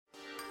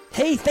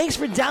Hey, thanks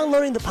for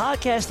downloading the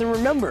podcast, and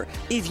remember,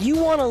 if you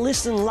want to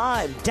listen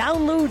live,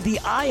 download the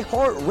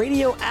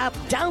iHeartRadio app,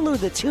 download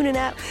the TuneIn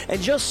app,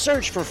 and just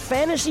search for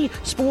Fantasy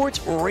Sports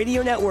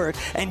Radio Network,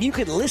 and you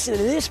can listen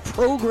to this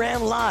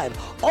program live.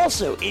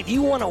 Also, if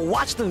you want to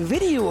watch the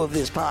video of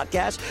this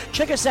podcast,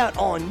 check us out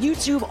on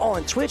YouTube,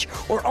 on Twitch,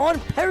 or on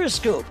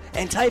Periscope,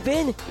 and type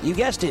in, you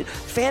guessed it,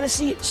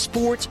 Fantasy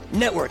Sports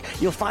Network.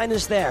 You'll find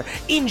us there.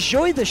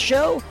 Enjoy the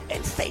show,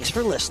 and thanks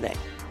for listening.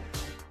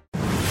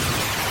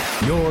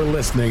 You're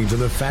listening to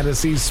the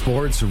Fantasy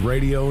Sports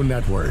Radio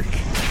Network.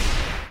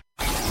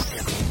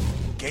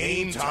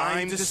 Game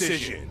time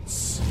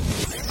decisions.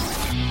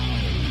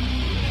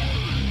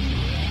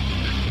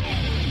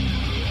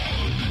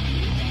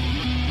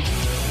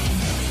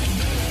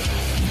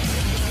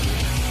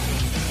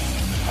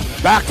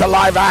 Back to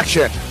live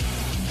action.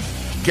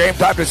 Game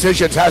time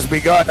decisions has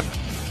begun.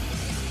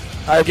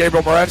 I have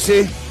Gabriel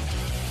Morency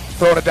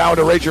throwing it down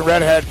to Raging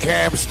Redhead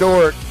Cam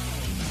Stewart.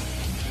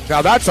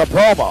 Now that's a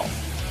promo.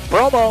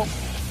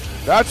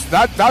 That's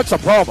a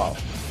promo.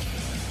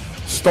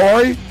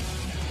 Story,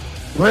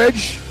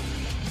 bridge,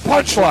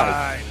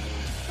 punchline.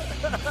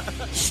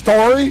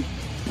 Story,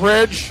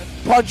 bridge,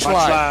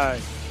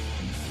 punchline.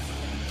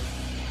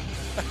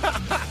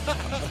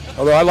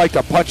 Although I like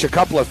to punch a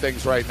couple of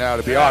things right now,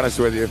 to be honest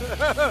with you.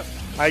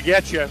 I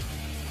get you.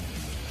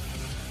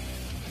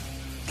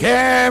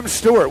 Cam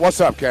Stewart,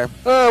 what's up, Cam?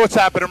 What's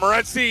happening,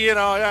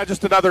 Morency?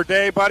 Just another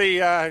day,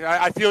 buddy.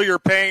 I feel your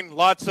pain.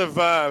 Lots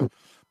of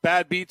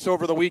bad beats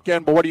over the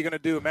weekend, but what are you going to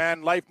do,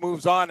 man? Life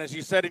moves on. As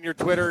you said in your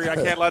Twitter, I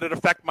can't let it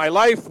affect my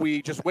life.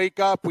 We just wake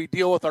up, we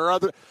deal with our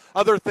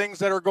other things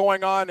that are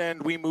going on,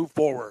 and we move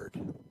forward.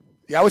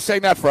 Yeah, I was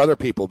saying that for other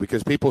people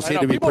because people seem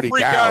to be pretty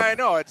down. I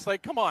know. It's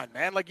like, come on,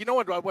 man. Like, you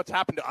know what's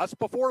happened to us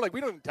before? Like,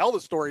 we don't even tell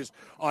the stories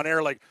on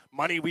air, like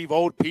money we've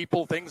owed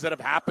people, things that have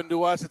happened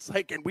to us. It's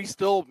like, and we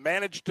still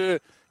manage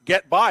to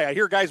get by. I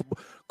hear guys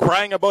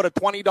crying about a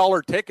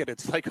 $20 ticket.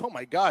 It's like, oh,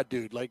 my God,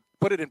 dude. Like,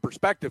 put it in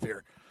perspective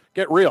here.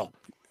 Get real.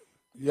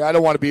 Yeah, I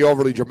don't want to be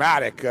overly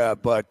dramatic,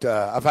 but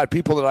I've had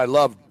people that I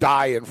love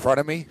die in front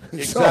of me.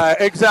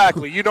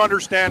 Exactly. You don't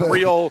understand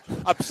real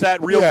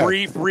upset, real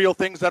grief, real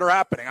things that are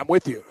happening. I'm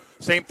with you.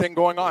 Same thing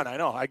going on. I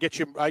know. I get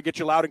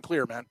you loud and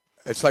clear, man.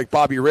 It's like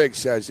Bobby Riggs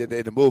says in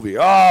the movie,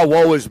 oh,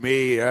 woe is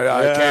me.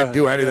 I can't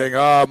do anything.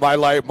 Oh, my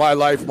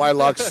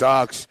luck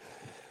sucks.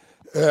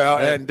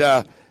 And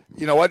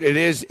you know what? It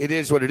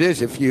is what it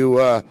is. If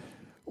you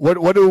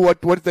what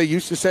did they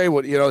used to say?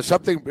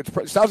 Something.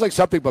 It sounds like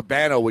something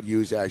Babano would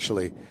use,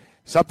 actually.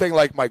 Something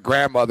like my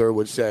grandmother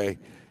would say.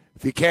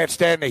 If you can't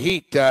stand the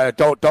heat,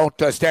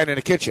 don't stand in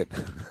the kitchen.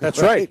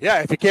 That's right.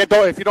 Yeah.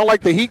 If you don't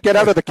like the heat, get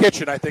out of the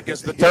kitchen, I think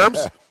is the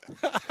terms.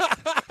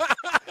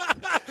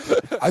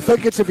 I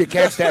think it's if you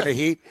can't stand the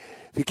heat.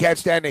 If you can't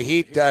stand the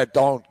heat,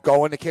 don't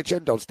go in the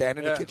kitchen. Don't stand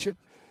in the kitchen.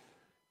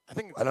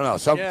 I don't know.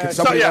 Can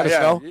somebody let us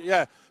know?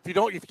 Yeah. If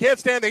you can't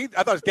stand the heat,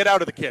 I thought it was get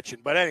out of the kitchen.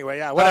 But anyway,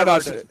 yeah.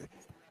 Whatever.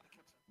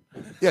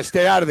 Yeah,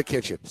 stay out of the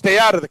kitchen. Stay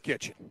out of the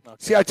kitchen. Okay.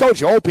 See, I told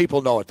you, old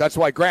people know it. That's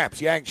why Gramps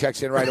Yang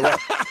checks in right away.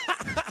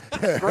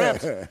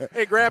 Gramps.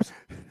 Hey, Gramps.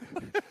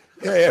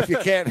 Yeah, if you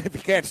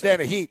can't stand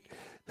the heat,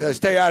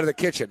 stay out of the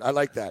kitchen. I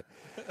like that.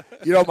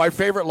 You know, my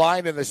favorite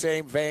line in the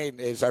same vein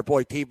is our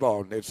boy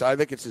T-Bone. I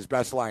think it's his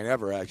best line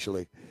ever,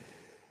 actually.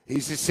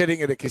 He's just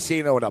sitting at a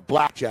casino at a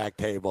blackjack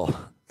table,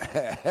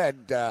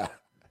 and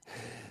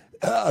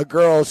a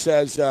girl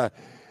says,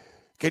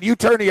 "Can you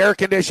turn the air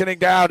conditioning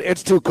down?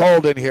 It's too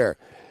cold in here."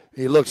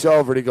 He looks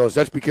over and he goes,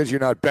 "That's because you're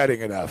not betting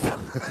enough."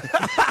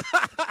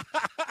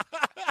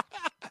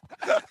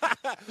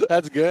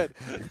 That's good.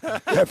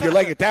 If you're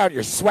laying it down,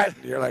 you're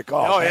sweating. You're like,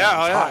 oh man,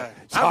 yeah.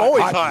 I'm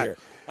always hot.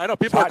 I know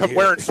people are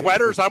wearing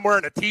sweaters. I'm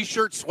wearing a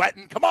T-shirt,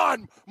 sweating. Come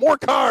on, more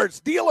cards.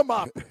 Deal them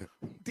up.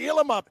 Deal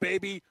them up,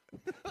 baby.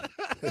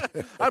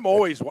 I'm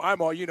all,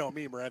 you know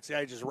me, Morency.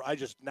 I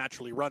just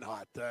naturally run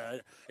hot.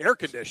 Air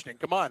conditioning.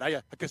 Come on.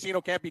 A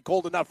casino can't be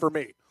cold enough for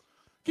me.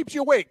 Keeps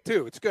you awake,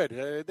 too. It's good.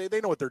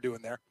 They know what they're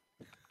doing there.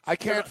 I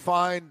can't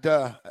find,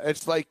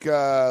 it's like,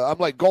 I'm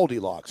like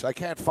Goldilocks. I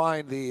can't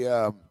find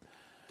the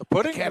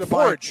pudding? The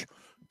porridge.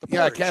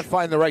 Yeah, I can't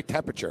find the right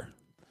temperature.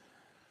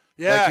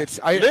 Yeah,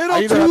 like a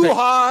little too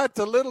hot,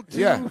 a little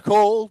too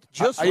cold.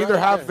 I either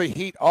have the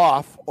heat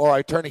off or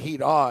I turn the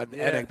heat on,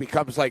 and it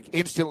becomes like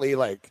instantly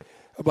like,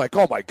 I'm like,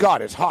 oh, my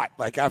God, it's hot.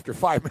 Like after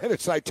 5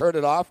 minutes, I turn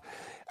it off,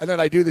 and then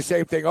I do the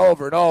same thing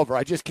over and over.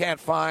 I just can't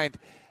find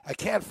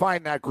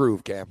that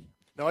groove, Cam.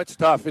 No, it's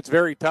tough. It's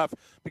very tough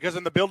because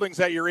in the buildings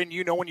that you're in,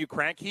 when you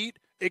crank heat,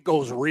 it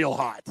goes real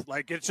hot.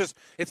 Like it's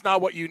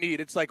not what you need.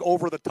 It's like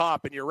over the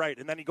top, and you're right.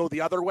 And then you go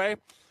the other way.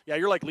 Yeah,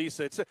 you're like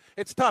Lisa.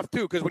 It's tough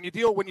too because when you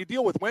deal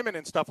with women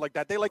and stuff like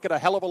that, they like it a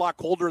hell of a lot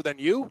colder than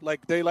you. Like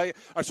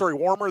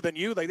warmer than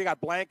you. Like they got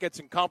blankets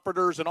and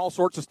comforters and all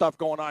sorts of stuff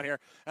going on here,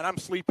 and I'm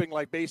sleeping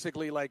like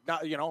basically like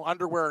not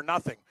underwear or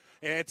nothing.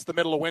 And it's the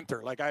middle of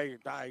winter. Like I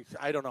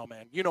don't know,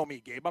 man. You know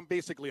me, Gabe. I'm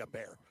basically a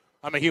bear.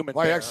 I'm a human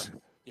bear.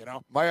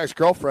 My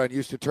ex-girlfriend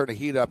used to turn the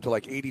heat up to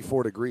like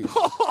 84 degrees.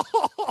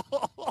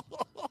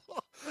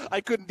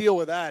 I couldn't deal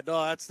with that.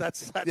 No,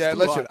 that's Yeah, too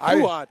listen,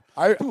 hot.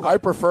 I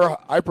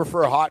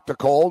prefer hot to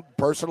cold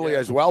personally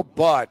as well,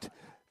 but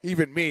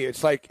even me,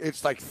 it's like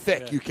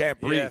thick. Yeah. You can't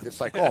breathe. Yeah.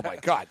 It's like, oh my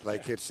God,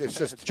 like it's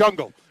just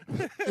jungle.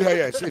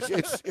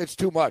 it's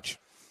too much.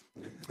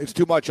 It's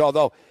too much.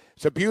 Although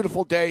it's a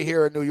beautiful day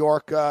here in New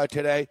York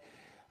today.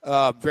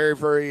 Very,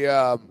 very.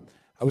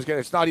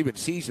 It's not even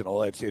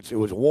seasonal. It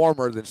was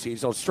warmer than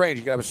seasonal. It's strange.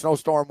 You can have a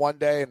snowstorm one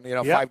day, and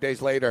 5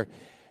 days later,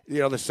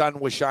 the sun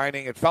was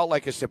shining. It felt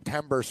like a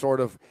September sort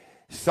of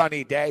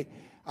sunny day.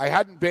 I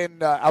hadn't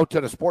been out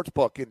to the sports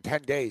book in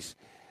 10 days.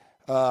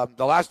 The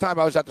last time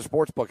I was at the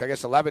sports book, I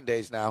guess 11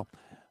 days now,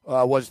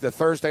 was the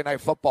Thursday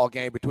night football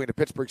game between the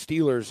Pittsburgh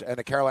Steelers and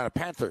the Carolina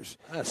Panthers.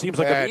 Seems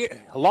like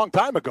a long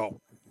time ago.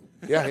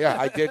 Yeah,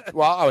 I did.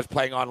 Well, I was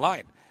playing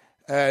online,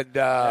 and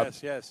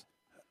yes.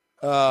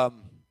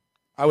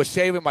 I was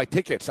saving my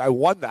tickets. I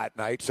won that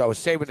night, so I was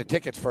saving the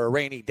tickets for a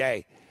rainy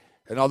day.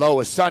 And although it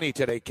was sunny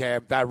today,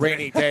 Cam, that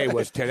rainy day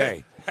was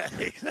today.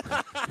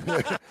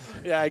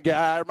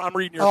 Yeah, I'm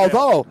reading your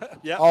mail.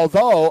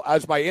 Although,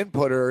 as my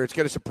inputter, it's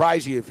going to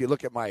surprise you if you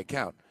look at my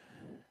account.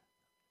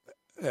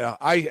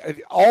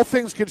 All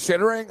things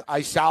considering,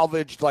 I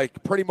salvaged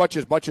like pretty much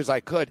as I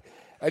could.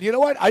 And you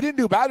know what? I didn't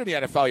do bad in the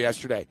NFL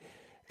yesterday.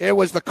 It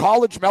was the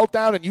college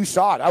meltdown, and you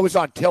saw it. I was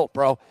on tilt,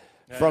 bro.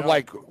 From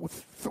like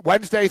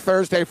Wednesday,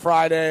 Thursday,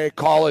 Friday,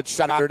 college,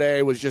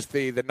 Saturday was just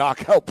the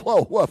knockout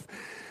blow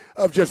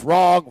of just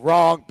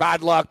wrong,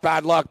 bad luck,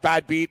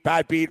 bad beat,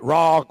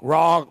 wrong.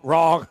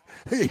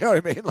 You know what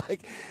I mean?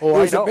 Like it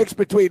was a mix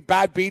between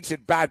bad beats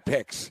and bad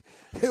picks.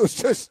 It was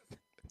just.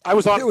 I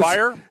was on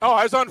fire.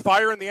 I was on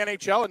fire in the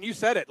NHL, and you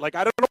said it. Like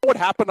I don't know what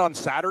happened on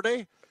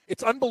Saturday.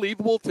 It's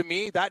unbelievable to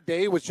me. That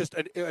day was just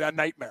a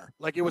nightmare.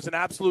 Like, it was an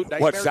absolute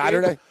nightmare. What,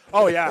 Saturday? Game.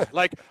 Oh, yeah.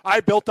 Like, I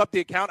built up the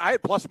account. I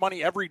had plus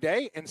money every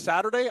day. And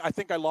Saturday, I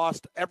think I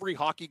lost every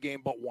hockey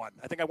game but one.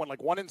 I think I went like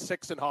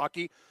 1-6 in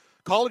hockey.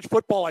 College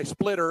football, I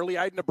split early.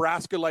 I had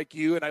Nebraska like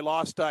you, and I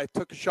lost. I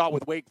took a shot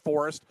with Wake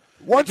Forest.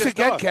 Once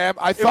again, Cam,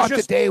 I thought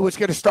the day was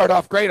going to start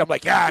off great. I'm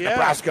like,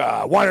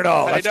 Nebraska,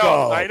 1-0, let's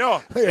go. I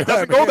know. It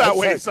doesn't go that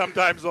way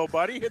sometimes, though,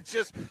 buddy. It's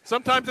just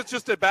sometimes it's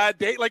just a bad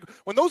day. Like,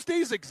 when those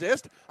days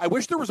exist, I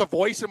wish there was a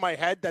voice in my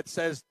head that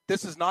says,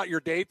 this is not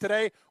your day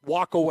today.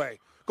 Walk away.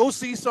 Go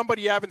see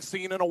somebody you haven't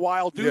seen in a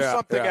while. Do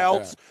something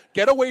else. Yeah.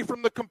 Get away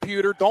from the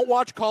computer. Don't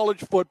watch college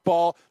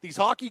football. These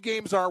hockey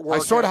games aren't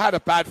working. I sort of had a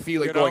bad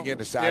feeling going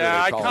into Saturday.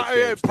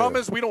 Yeah, the problem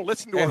is we don't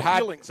listen to our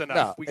feelings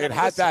enough. No, it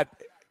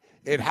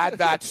had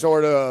that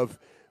sort of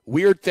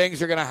weird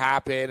things are going to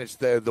happen. It's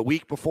the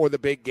week before the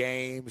big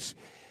games.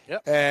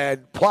 Yep.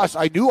 And plus,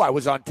 I knew I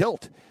was on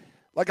tilt.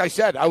 Like I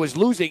said, I was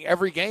losing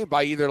every game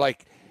by either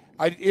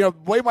the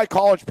way my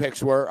college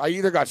picks were, I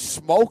either got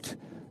smoked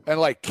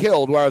and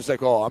killed, where I was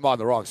like, oh, I'm on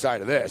the wrong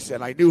side of this.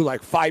 And I knew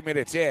 5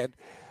 minutes in.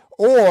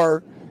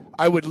 Or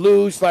I would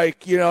lose, in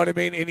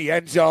the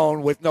end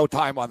zone with no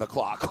time on the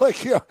clock.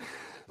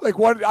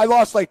 I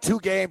lost 2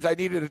 games. I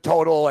needed a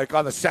total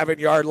on the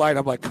 7-yard line.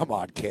 I'm like, come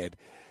on, kid.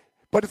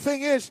 But the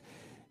thing is,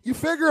 you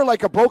figure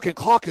a broken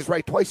clock is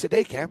right twice a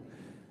day, Cam.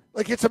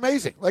 It's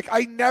amazing.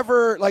 I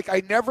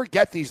never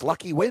get these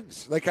lucky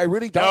wins. I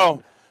really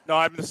don't. No,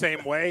 I'm the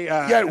same way.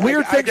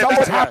 Weird things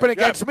always happen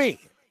against me.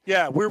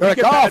 Yeah, we're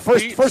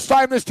first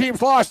time this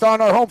team's lost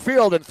on our home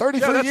field in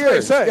 33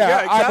 years. Yeah,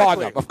 exactly. I'm on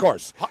them, of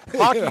course.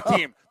 Hockey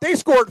team. They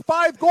scored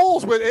 5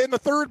 goals in the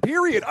third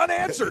period,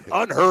 unanswered,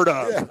 unheard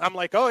of. Yeah. I'm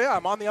like, oh yeah,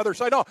 I'm on the other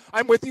side. No,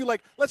 I'm with you.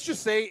 Let's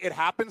just say it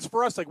happens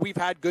for us. We've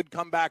had good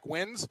comeback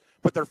wins,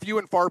 but they're few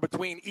and far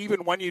between.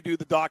 Even when you do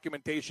the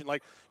documentation,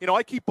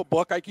 I keep a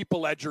book, I keep a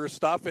ledger of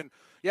stuff, and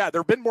there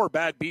have been more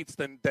bad beats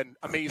than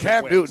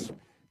amazing wins.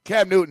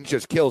 Cam Newton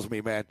just kills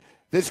me, man.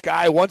 This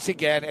guy, once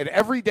again, and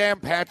every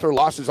damn Panther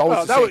loss is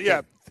always the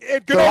same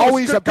thing. They're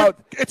always about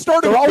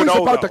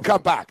to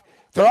come back.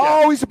 They're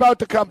always about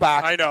to come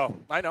back. I know.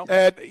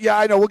 And,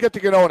 I know. We'll get to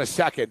Gano in a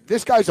second.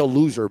 This guy's a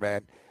loser,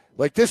 man.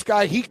 This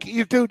guy,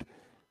 dude,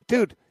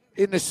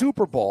 in the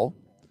Super Bowl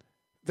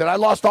that I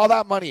lost all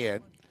that money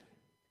in,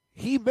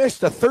 he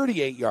missed a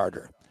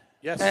 38-yarder.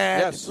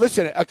 Yes.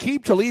 Listen,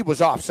 Aqib Talib was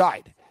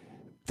offside.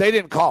 They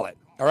didn't call it.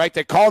 All right,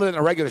 they called it in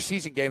a regular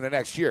season game the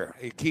next year.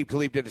 Aqib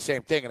Talib did the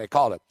same thing, and they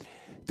called it.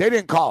 They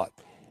didn't call it.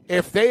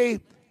 If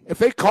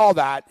they call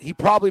that, he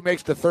probably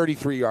makes the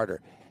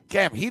 33-yarder.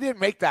 Cam, he didn't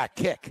make that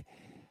kick.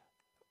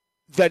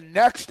 The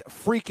next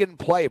freaking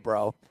play,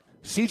 bro,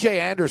 C.J.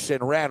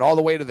 Anderson ran all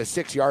the way to the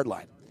 6-yard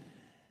line.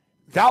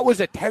 That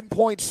was a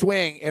 10-point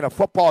swing in a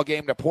football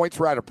game. The points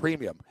were at a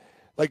premium.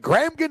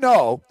 Graham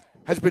Gano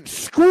has been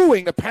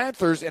screwing the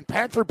Panthers and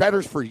Panther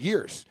bettors for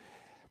years.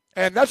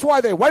 And that's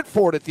why they went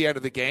for it at the end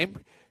of the game,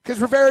 because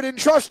Rivera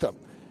didn't trust him.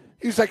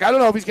 He's like, I don't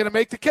know if he's going to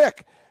make the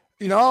kick.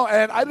 And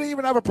I didn't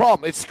even have a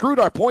problem. It screwed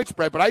our point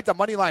spread, but I had the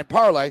money line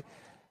parlay.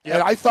 Yep.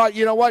 And I thought,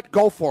 you know what?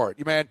 Go for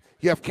it. Man,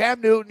 you have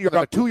Cam Newton, you're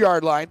on a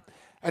 2-yard line.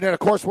 And then, of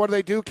course, what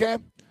do,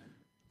 Cam?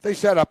 They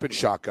set up in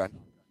shotgun.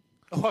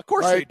 Oh, of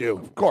course right? they do.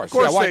 Of course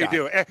yeah, why they not?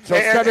 do. So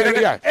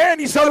And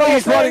he's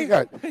running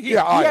good. He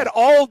had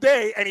all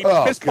day, and he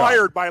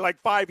misfired by like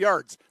 5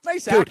 yards.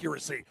 Nice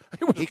accuracy.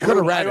 He could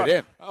have ran it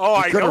in. Oh,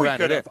 I know he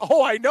could have.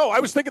 Oh, I know. I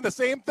was thinking the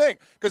same thing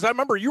because I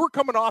remember you were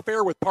coming off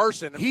air with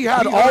Parson. He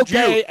had all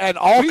day and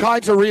all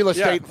kinds of real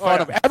estate in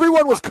front of him.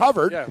 Everyone was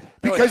covered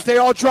because they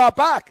all dropped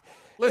back.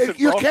 Listen,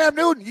 you're Cam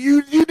Newton.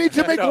 You need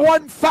to make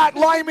one fat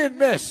lineman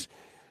miss.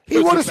 He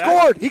would have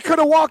scored. He could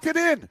have walked it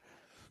in.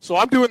 So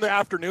I'm doing the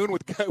afternoon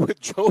with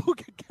Joe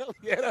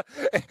Gallietta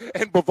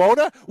and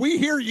Bavona. We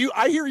hear you.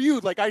 I hear you.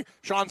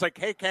 Sean's like,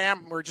 hey,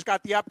 Cam, we just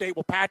got the update.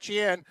 We'll patch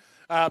you in.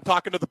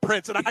 Talking to the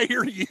Prince, and I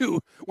hear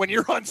you when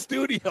you're on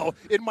studio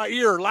in my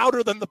ear,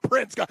 louder than the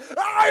Prince. Go,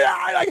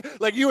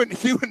 like you and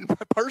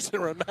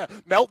Parson were a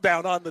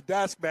meltdown on the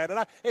desk, man.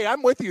 And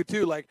I'm with you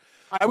too. Like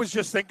I was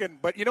just thinking,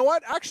 but you know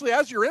what? Actually,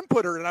 as your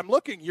inputter, and I'm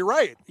looking, you're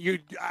right.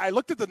 I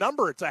looked at the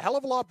number. It's a hell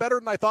of a lot better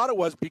than I thought it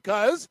was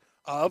because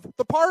of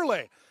the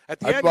parlay. At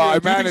the end, I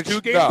managed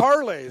these 2-game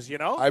parlays. You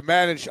know, I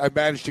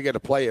managed to get a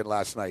play in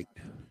last night.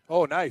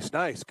 Oh, nice.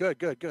 Good.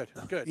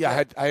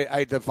 Yeah, I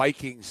had the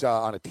Vikings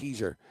on a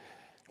teaser.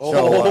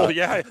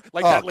 Yeah,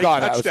 like that late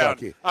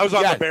touchdown. I was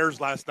on the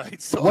Bears last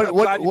night, so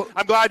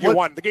I'm glad you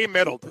won. The game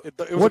middled. It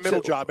was a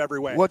middle job every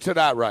way. What's it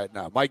at right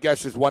now? My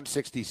guess is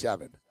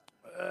 167.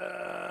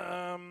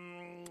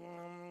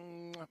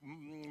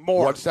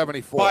 More.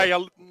 174. By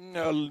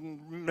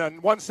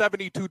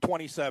 170,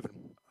 227.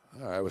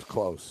 It was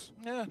close.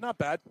 Yeah, not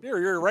bad.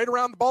 You're right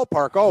around the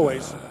ballpark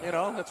always. You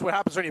know, that's what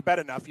happens when you bet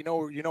enough. You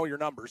know your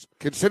numbers.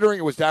 Considering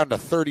it was down to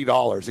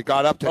 $30, it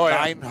got up to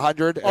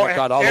 $900, and it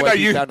got all the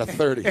way down to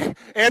 $30.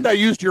 And I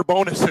used your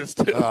bonuses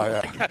too. Oh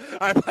yeah.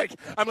 I'm like,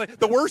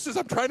 the worst is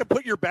I'm trying to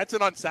put your bets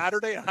in on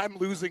Saturday, and I'm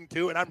losing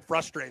too, and I'm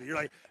frustrated. You're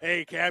like,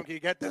 hey Cam, can you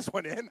get this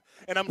one in?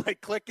 And I'm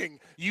like clicking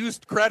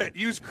used credit.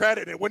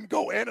 It wouldn't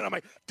go in, and I'm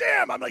like,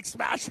 damn, I'm like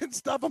smashing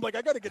stuff. I'm like,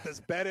 I got to get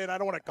this bet in. I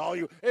don't want to call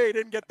you. Hey, you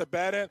didn't get the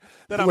bet in.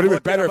 Then I'm would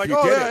have been better if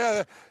you did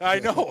it. I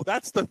know.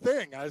 That's the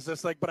thing. I was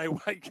just like, but I'm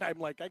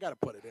like, I got to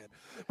put it in.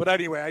 But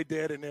anyway, I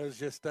did, and it was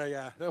just,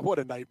 what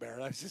a nightmare.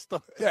 I just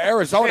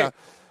Arizona.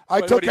 Hey,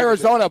 I took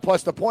Arizona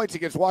plus the points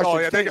against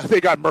Washington State.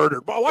 They got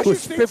murdered. But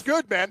Washington State's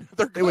good, man.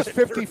 They're good. It was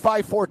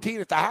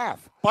 55-14 at the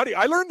half. Buddy,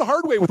 I learned the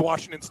hard way with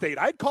Washington State.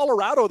 I had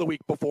Colorado the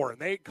week before,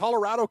 and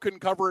Colorado couldn't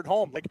cover at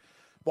home. Like,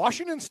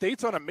 Washington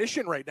State's on a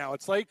mission right now.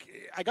 It's like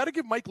I got to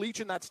give Mike Leach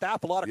and that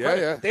staff a lot of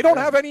credit. Yeah, they don't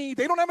have any.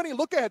 They don't have any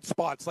look ahead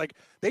spots. Like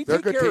they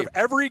take care of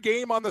every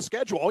game on the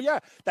schedule. Oh yeah,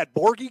 that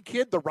Borgie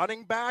kid, the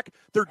running back.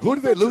 Their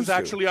defense is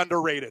actually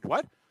underrated.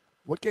 What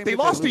game? They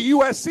lost to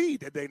USC,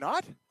 did they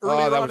not?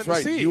 That was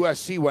right.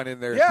 USC went in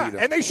there. Yeah,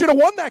 and they should have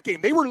won that game.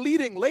 They were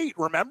leading late.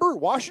 Remember,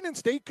 Washington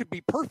State could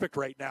be perfect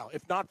right now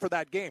if not for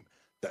that game.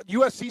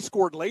 USC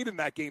scored late in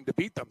that game to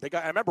beat them.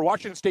 I remember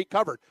Washington State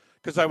covered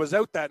because I was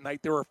out that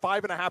night. They were a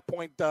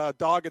 5.5-point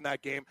dog in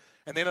that game,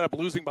 and they ended up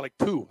losing by like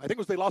 2. I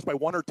think they lost by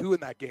 1 or 2 in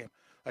that game.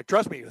 Like,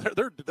 trust me,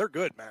 they're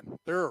good, man.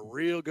 They're a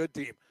real good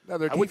team. No,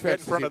 their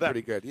defense is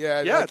pretty good.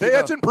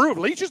 That's improved.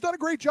 Leach has done a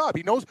great job.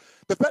 He knows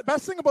the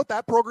best thing about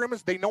that program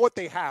is they know what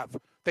they have.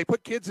 They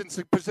put kids in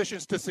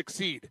positions to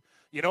succeed.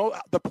 You know,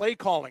 the play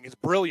calling is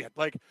brilliant.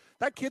 Like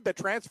that kid that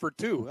transferred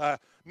too,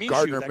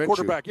 Minshew,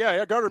 quarterback.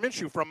 Yeah, Gardner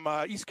Minshew from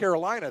East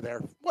Carolina there.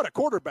 What a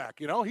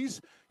quarterback, you know. He's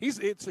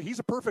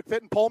a perfect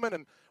fit in Pullman,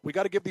 and we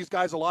got to give these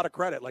guys a lot of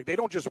credit. Like they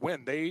don't just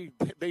win. They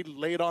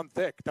lay it on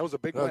thick. That was a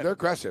big win. They're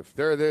aggressive.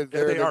 They're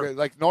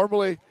like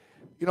normally,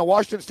 you know,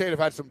 Washington State have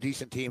had some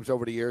decent teams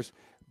over the years,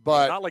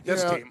 but not like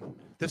this team.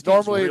 This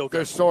normally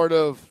they're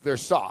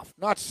soft.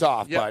 Not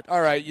soft, but all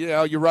right, you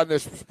know, you run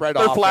this spread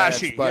offense. They're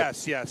flashy.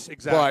 Yes,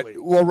 exactly.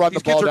 But we'll run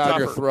these the ball down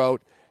your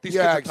throat.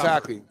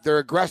 Exactly. Tougher. They're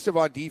aggressive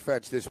on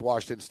defense, this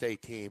Washington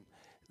State team.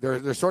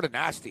 They're sort of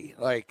nasty.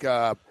 Like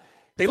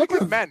they look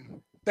like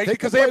men.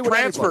 Because they have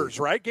transfers,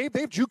 right, Gabe?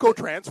 They have JUCO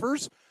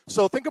transfers.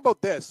 So think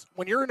about this.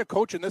 When you're in a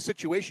coach in this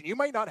situation, you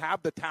might not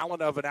have the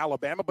talent of an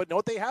Alabama, but know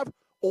what they have?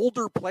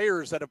 Older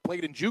players that have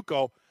played in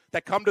JUCO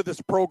that come to this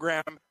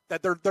program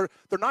that they're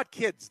not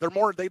kids. They're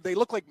more they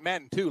look like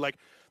men too. Like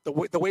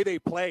the way they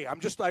play.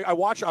 I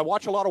watch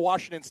a lot of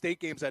Washington State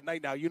games at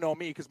night now. You know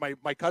me because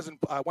my cousin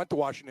went to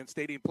Washington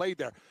State and played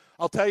there.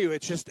 I'll tell you,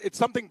 it's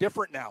something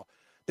different now.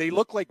 They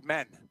look like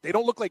men. They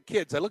don't look like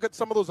kids. I look at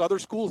some of those other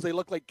schools. They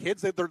look like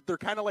kids. They're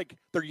kind of like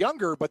they're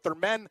younger, but they're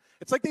men.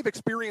 It's like they've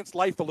experienced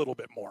life a little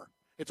bit more.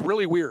 It's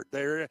really weird.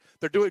 They're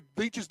doing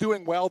Leach is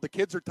doing well. The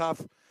kids are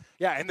tough.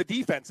 Yeah, and the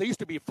defense. They used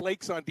to be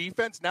flakes on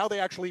defense. Now they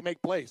actually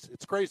make plays.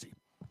 It's crazy.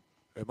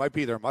 It might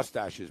be their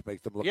mustaches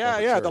make them look.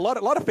 Yeah. A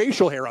lot of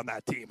facial hair on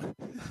that team.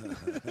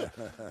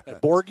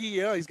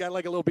 Borgie, he's got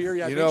like a little beard.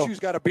 Yeah, Minshew's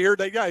got a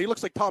beard. He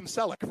looks like Tom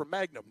Selleck from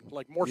Magnum,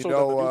 like more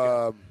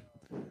so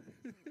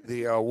than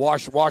the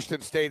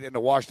Washington State and the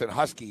Washington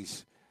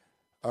Huskies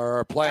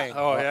are playing.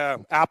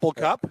 Apple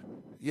Cup.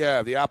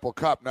 Yeah, the Apple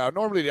Cup. Now,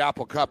 normally the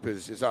Apple Cup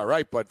is all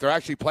right, but they're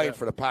actually playing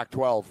for the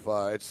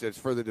Pac-12. It's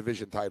for the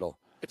division title.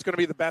 It's going to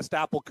be the best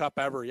Apple Cup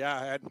ever,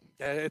 yeah.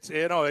 And it's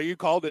you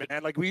called it,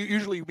 and like me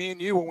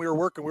and you when we were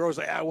working, we were always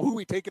like, who are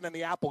we taking in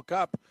the Apple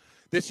Cup?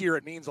 This year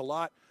it means a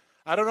lot.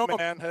 I don't know,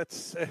 man.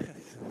 It's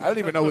I don't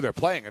even know who they're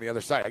playing on the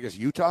other side. I guess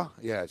Utah?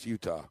 Yeah, it's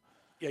Utah.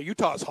 Yeah,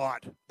 Utah's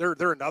hot.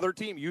 They're another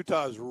team.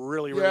 Utah is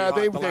really hot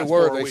they the last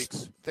were. 4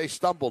 weeks. They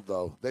stumbled,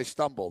 though. They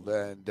stumbled,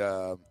 and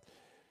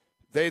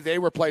they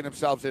were playing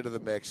themselves into the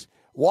mix.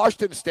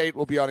 Washington State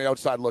will be on the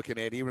outside looking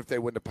in, even if they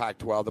win the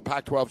Pac-12. The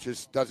Pac-12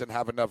 just doesn't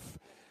have enough,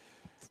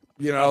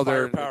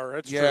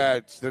 firepower.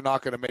 They're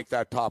not going to make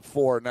that top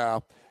 4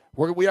 now.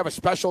 We have a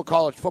special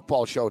college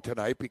football show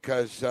tonight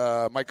because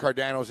Mike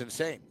Cardano's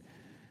insane.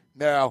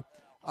 Now,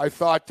 I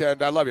thought,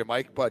 and I love you,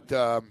 Mike, but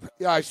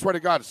I swear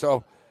to God,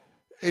 so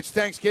it's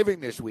Thanksgiving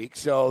this week,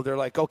 so they're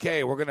like,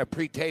 okay, we're going to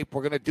pre-tape,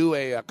 we're going to do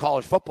a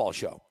college football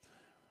show.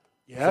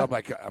 Yeah. So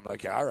I'm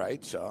like, all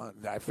right. So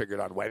I figured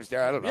on Wednesday,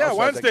 I don't know. Yeah, so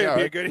Wednesday would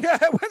be right. good. Yeah,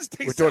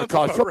 Wednesday. We're doing a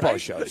college football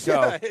right. show.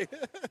 So,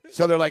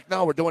 so they're like,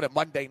 no, we're doing it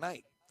Monday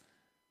night.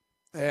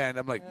 And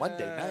I'm like,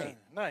 Monday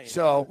night.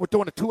 So we're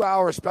doing a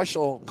 2-hour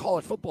special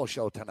college football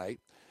show tonight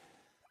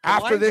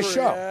after this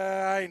show.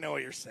 I know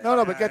what you're saying.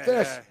 No, but get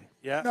this.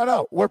 Yeah.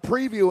 No. We're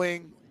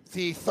previewing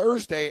the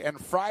Thursday and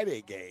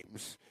Friday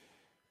games.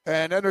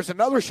 And then there's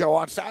another show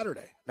on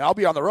Saturday. Now, I'll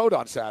be on the road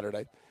on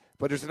Saturday,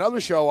 but there's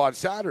another show on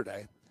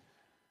Saturday.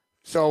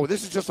 So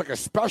this is just like a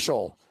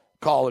special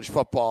college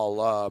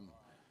football,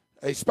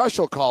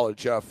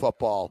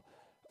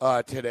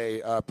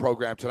 today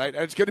program tonight.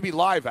 And it's going to be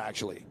live,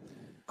 actually.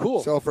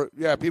 Cool. So,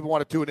 people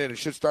want to tune in. It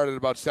should start at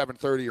about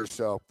 7:30 or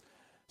so.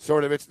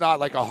 Sort of, it's not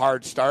like a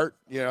hard start.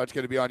 It's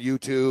going to be on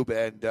YouTube,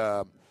 and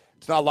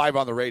it's not live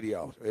on the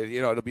radio.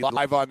 It'll be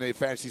live on the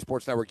Fantasy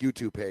Sports Network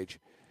YouTube page.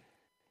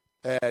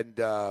 And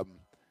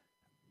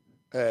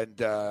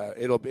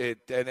it'll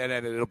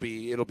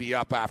be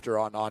up after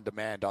on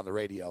demand on the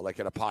radio, like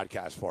in a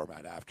podcast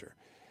format after.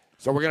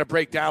 So we're gonna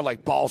break down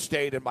like Ball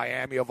State and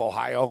Miami of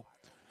Ohio,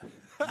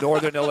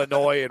 Northern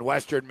Illinois and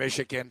Western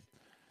Michigan,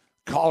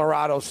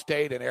 Colorado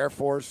State and Air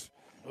Force.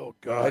 Oh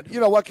God! And you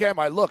know what, Cam?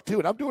 I look too,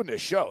 and I'm doing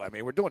this show. I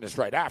mean, we're doing this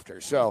right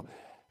after. So,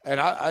 and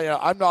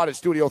I'm not in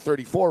Studio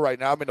 34 right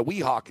now. I'm in the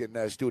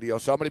Weehawken studio,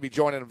 so I'm going to be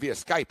joining them via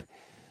Skype.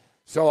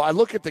 So I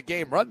look at the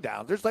game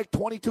rundown. There's like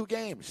 22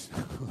 games.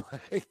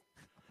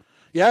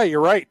 Yeah, you're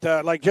right.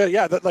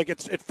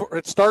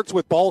 It starts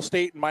with Ball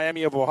State and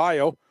Miami of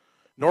Ohio,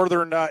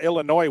 Northern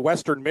Illinois,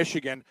 Western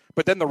Michigan,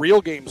 but then the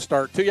real games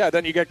start too. Yeah,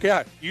 then you get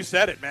you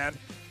said it, man.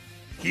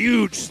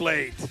 Huge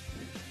slate.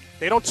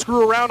 They don't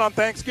screw around on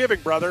Thanksgiving,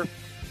 brother.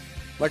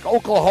 Like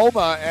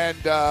Oklahoma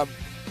and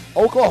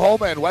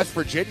West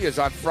Virginia is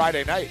on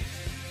Friday night.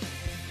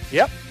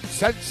 Yep.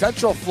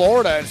 Central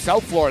Florida and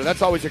South Florida.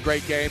 That's always a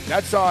great game.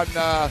 That's on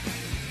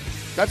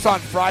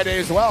Friday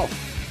as well.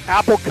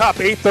 Apple Cup,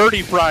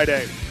 8:30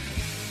 Friday.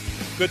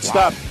 Good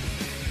stuff.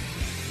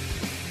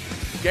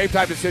 Game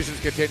Time Decisions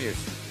continues.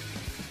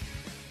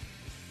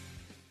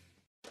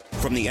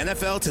 From the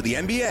NFL to the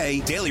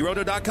NBA,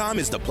 DailyRoto.com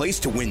is the place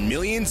to win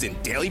millions in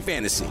daily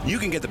fantasy. You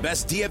can get the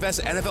best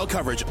DFS NFL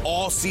coverage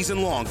all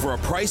season long for a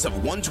price of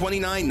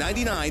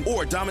 $129.99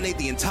 or dominate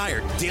the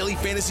entire daily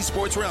fantasy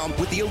sports realm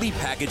with the Elite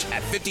Package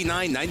at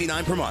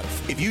 $59.99 per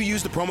month. If you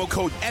use the promo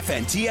code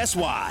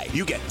FNTSY,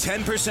 you get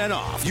 10%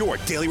 off your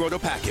Daily Roto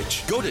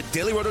package. Go to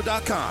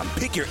DailyRoto.com,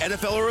 pick your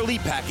NFL or Elite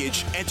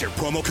Package, enter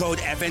promo code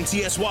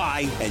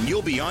FNTSY, and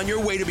you'll be on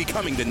your way to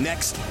becoming the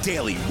next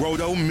Daily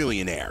Roto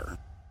millionaire.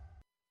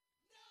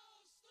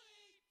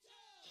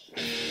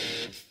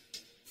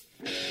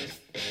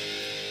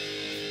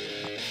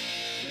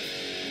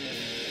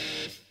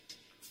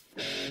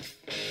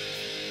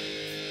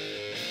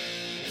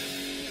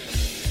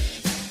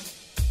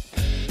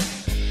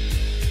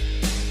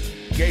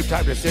 Game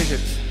Time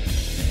Decisions.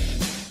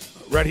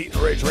 Red Heat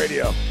and Rage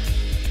Radio.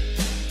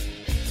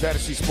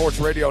 Fantasy Sports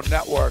Radio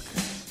Network.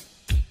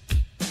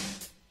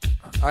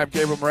 I'm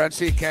Gabriel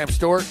Morency, Cam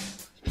Stewart.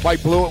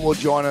 Mike Blewett will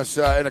join us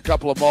in a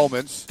couple of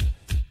moments.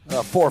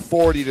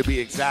 4:40 to be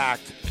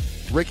exact.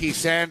 Ricky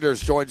Sanders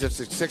joins us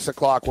at 6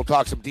 o'clock. We'll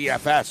talk some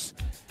DFS.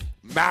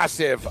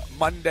 Massive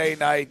Monday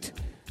night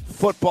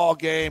football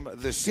game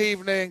this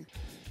evening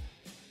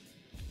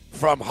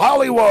from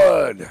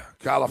Hollywood,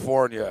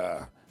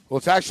 California. Well,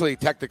 it's actually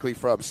technically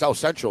from South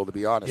Central, to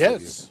be honest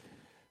with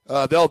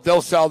you.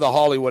 They'll sell the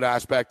Hollywood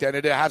aspect, and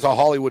it has a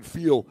Hollywood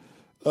feel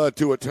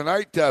to it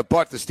tonight.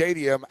 But the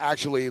stadium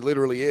actually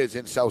literally is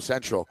in South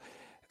Central,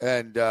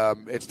 and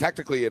it's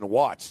technically in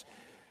Watts.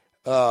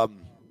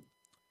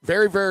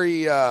 Very,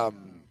 very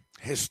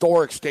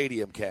historic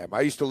stadium, Cam.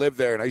 I used to live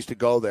there, and I used to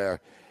go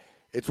there.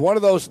 It's one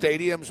of those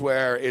stadiums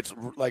where it's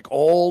like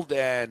old,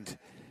 and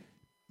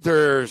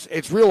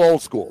it's real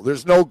old school.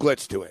 There's no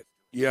glitz to it.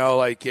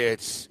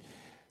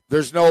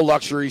 There's no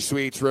luxury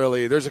suites,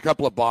 really. There's a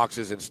couple of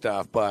boxes and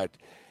stuff, but,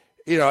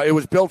 it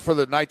was built for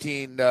the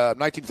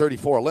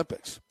 1934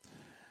 Olympics.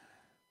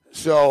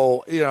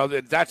 So,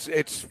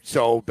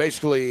 so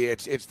basically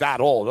it's that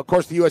old. Of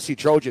course, the USC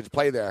Trojans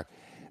play there,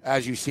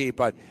 as you see,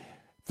 but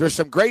there's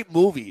some great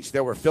movies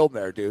that were filmed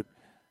there, dude.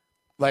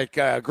 Like,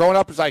 growing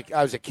up I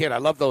was a kid, I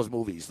loved those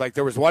movies. Like,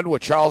 there was one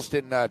with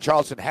Charleston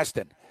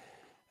Heston,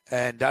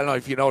 and I don't know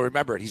if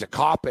remember it. He's a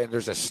cop, and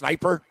there's a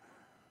sniper.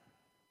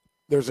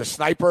 There's a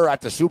sniper at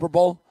the Super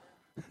Bowl,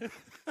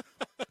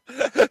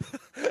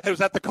 It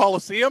was at the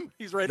Coliseum.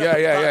 He's right.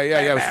 Yeah.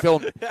 It was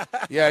filmed.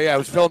 It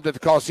was filmed at the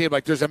Coliseum.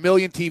 Like, there's a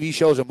million TV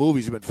shows and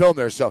movies have been filmed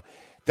there. So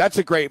that's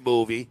a great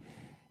movie.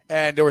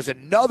 And there was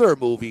another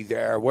movie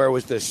there where it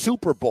was the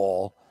Super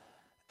Bowl,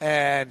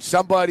 and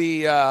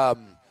somebody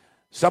hijacked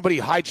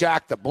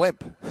the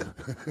blimp.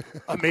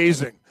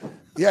 Amazing.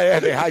 Yeah,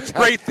 they hijacked.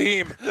 Great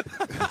theme.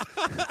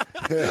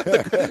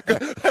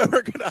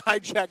 We're gonna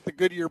hijack the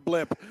Goodyear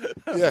blimp.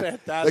 Yeah.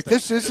 Fantastic. Like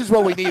this is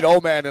what we need,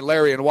 O-Man and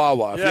Larry and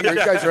Wawa. If you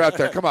guys are out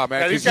there, come on,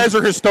 man. Yeah, these guys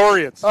are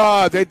historians.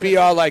 Oh, they'd be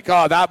all like,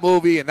 that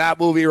movie and that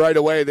movie right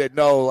away. They'd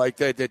know, like,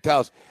 they'd tell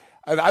us.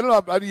 And I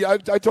don't know.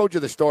 I told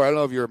you the story. I don't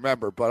know if you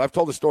remember, but I've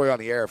told the story on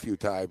the air a few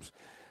times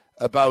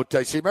about. So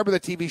you remember the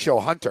TV show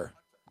Hunter?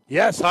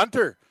 Yes,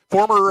 Hunter,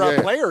 former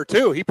player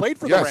too. He played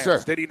for the Rams,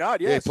 sir. did he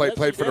not? Yes, he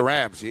played for the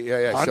Rams.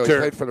 Yeah. Hunter. So he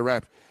played for the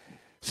Rams.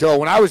 So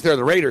when I was there,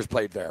 the Raiders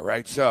played there,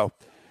 right? So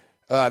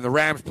the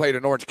Rams played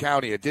in Orange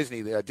County at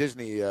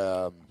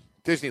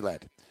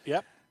Disneyland.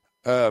 Yep.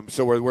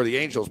 So where the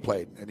Angels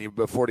played, and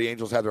before the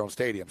Angels had their own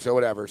stadium. So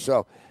whatever.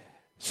 So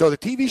the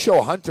TV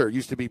show Hunter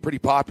used to be pretty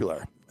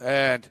popular,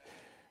 and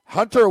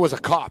Hunter was a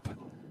cop.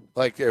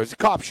 Like, it was a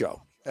cop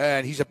show,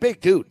 and he's a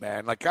big dude,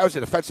 man. Like, I was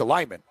an defensive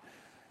lineman,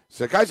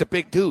 so the guy's a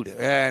big dude.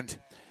 And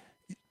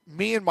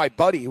me and my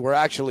buddy were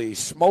actually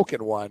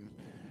smoking one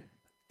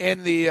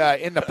in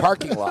the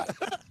parking lot.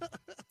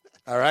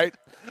 All right.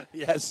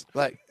 Yes.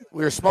 Like,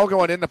 we were smoking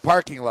one in the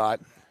parking lot,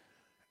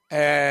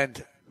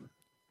 and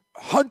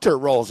Hunter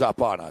rolls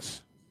up on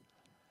us.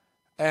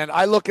 And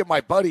I look at my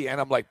buddy, and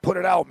I'm like, put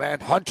it out, man.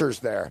 Hunter's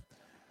there.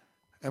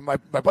 And my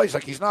buddy's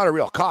like, he's not a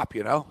real cop,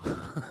 you know?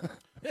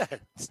 Yeah,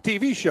 it's a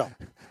TV show.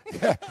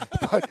 Yeah,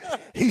 but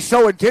he's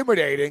so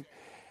intimidating.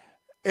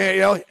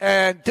 And,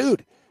 and,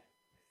 dude,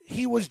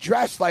 he was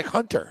dressed like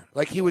Hunter.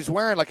 Like, he was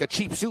wearing, like, a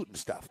cheap suit and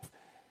stuff.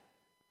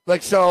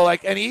 Like, so,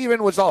 like, and he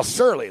even was all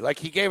surly. Like,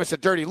 he gave us a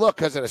dirty look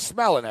because of the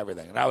smell and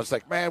everything. And I was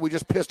like, man, we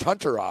just pissed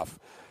Hunter off.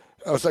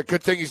 I was like,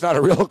 good thing he's not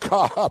a real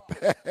cop.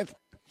 And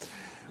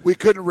we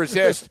couldn't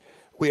resist.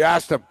 We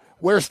asked him,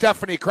 where's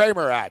Stephanie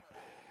Kramer at?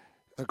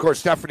 Of course,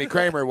 Stephanie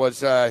Kramer was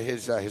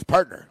his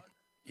partner.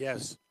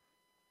 Yes.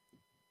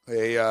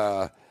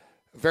 A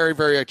very,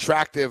 very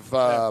attractive.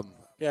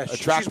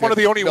 She's one of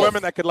the only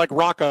women that could, like,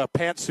 rock a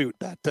pantsuit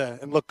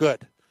and look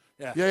good.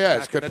 Yeah,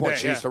 it's a good point.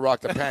 She used to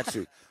rock the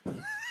pantsuit.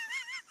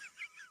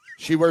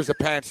 She wears a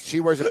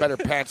better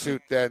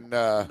pantsuit than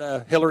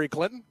Hillary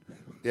Clinton.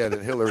 Yeah,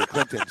 than Hillary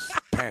Clinton's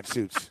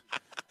pantsuits.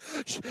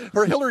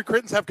 Her Hillary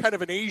Clintons have kind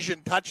of an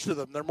Asian touch to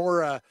them. They're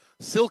more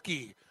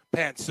silky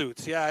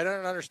pantsuits. Yeah, I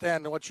don't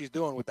understand what she's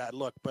doing with that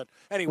look. But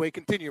anyway,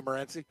 continue,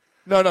 Morency.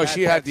 No,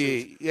 she had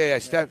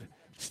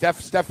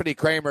Stephanie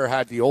Kramer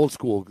had the old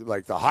school,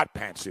 like the hot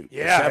pantsuit.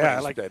 Yeah,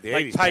 the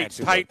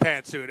 80s tight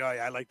pantsuit. Oh,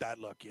 yeah, I like that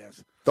look,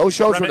 yes. Those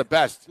shows were the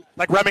best.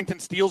 Like Remington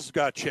Steele's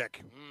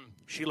chick.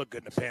 She looked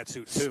good in a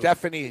pantsuit, too.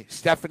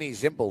 Stephanie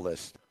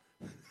Zimbalist.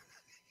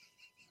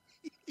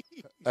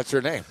 That's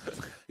her name.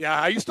 Yeah,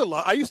 I used to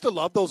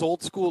love those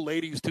old school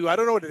ladies too. I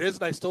don't know what it is,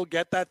 and I still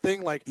get that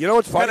thing. Like, you know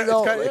what's funny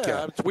though?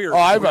 It's weird.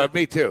 Oh,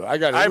 me too. I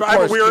got it. I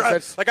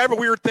have a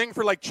weird thing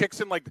for, like,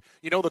 chicks in, like,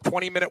 the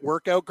 20-minute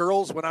workout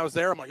girls. When I was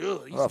there, I'm like,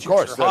 ugh, these chicks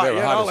course, are hot. they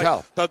were hot as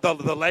hell.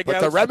 The leg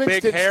outs, the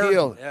Remington big hair.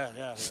 Steel,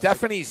 Yeah.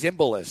 Stephanie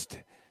Zimbalist.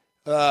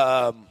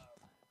 I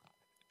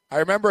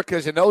remember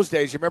because in those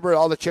days, you remember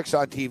all the chicks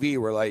on TV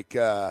were like,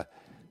 it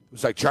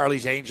was like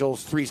Charlie's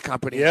Angels, Three's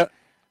Company. Yeah.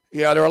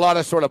 Yeah, there were a lot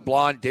of sort of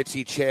blonde,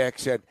 ditzy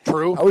chicks. And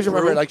True. I always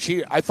remember, like,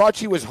 I thought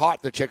she was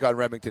hot, the chick on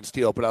Remington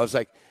Steel, but I was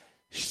like,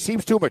 she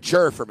seems too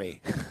mature for me.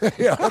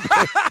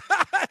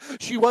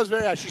 She was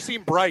she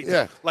seemed bright.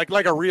 Yeah.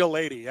 Like a real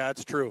lady. Yeah,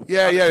 it's true.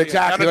 Yeah,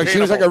 exactly. Like, she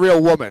was like a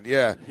real woman.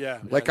 Yeah. Yeah.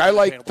 Like, I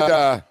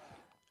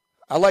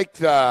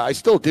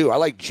still do. I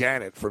like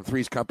Janet from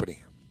Three's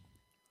Company.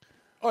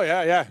 Oh,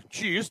 yeah.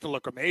 She used to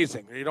look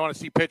amazing. You don't want to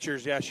see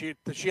pictures. Yeah, she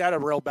had a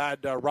real bad,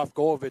 rough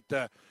go of it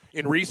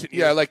in recent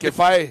years. Yeah, like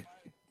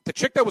the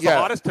chick that was the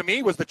hottest to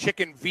me was the chick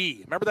in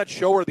V. Remember that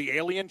show where the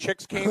alien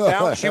chicks came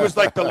down? She was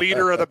like the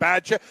leader of the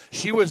bad chick.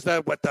 She was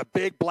with the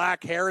big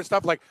black hair and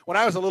stuff. Like, when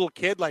I was a little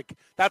kid, like,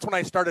 that's when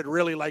I started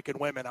really liking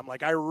women. I'm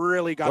like, I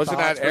really got Wasn't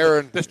that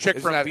Aaron? This chick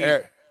from V.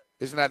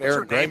 Isn't that What's Aaron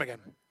her Gray? name again?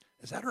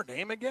 Is that her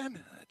name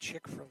again? A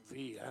chick from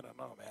V. I don't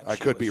know, man. I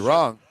could be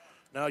wrong.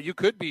 No, you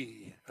could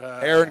be.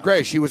 Aaron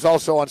Gray. She was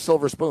also on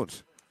Silver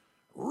Spoons.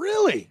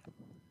 Really?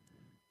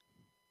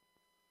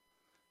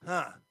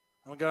 Huh.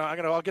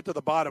 I'll get to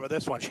the bottom of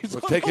this one. It's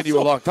taking you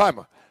a long time.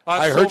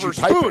 I heard you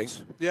typing.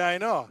 Yeah, I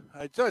know.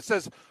 It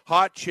says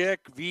hot chick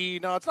V.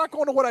 No, it's not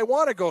going to what I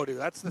want to go to.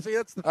 That's the thing.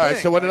 All right.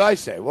 So what did I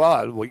say?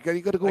 Well, you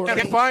got to go. I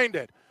can't find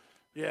it.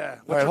 Yeah.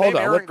 All right, hold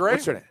on. Aaron Gray?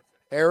 What's her name?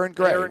 Aaron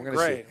Gray. Aaron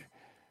Gray.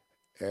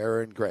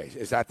 Aaron Gray.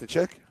 Is that the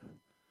chick?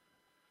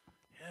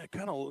 Yeah,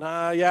 kind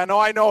of. Yeah. No,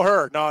 I know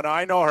her. No,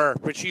 I know her,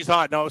 but she's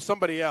hot. No,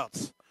 somebody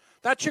else.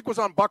 That chick was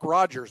on Buck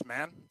Rogers,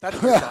 man.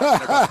 That's what you're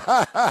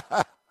talking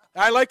about.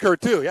 I like her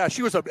too. Yeah,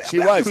 she was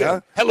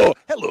huh?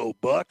 Hello,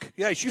 Buck.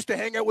 Yeah, she used to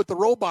hang out with the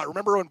robot.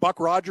 Remember when Buck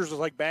Rogers was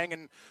like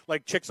banging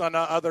like chicks on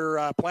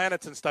other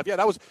planets and stuff?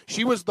 Yeah,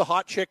 she was the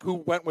hot chick who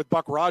went with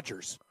Buck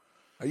Rogers.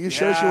 Are you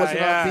sure she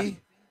wasn't on V?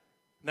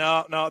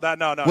 No.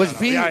 Was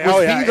V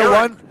the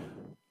one?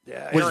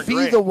 Yeah, Was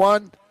V the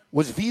one?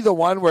 Was V the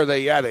one where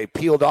they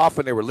peeled off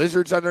and there were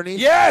lizards underneath?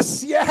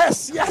 Yes,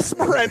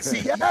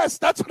 Morency. Yes,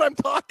 that's what I'm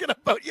talking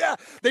about. Yeah,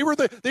 they were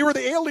the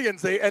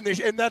aliens.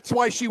 And that's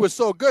why she was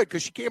so good,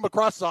 because she came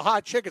across as a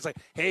hot chick. It's like,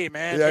 hey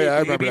man, hey, I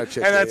baby. remember that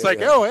chick. And that's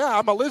oh yeah,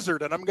 I'm a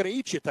lizard and I'm gonna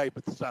eat you type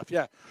of stuff.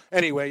 Yeah.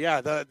 Anyway,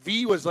 yeah, the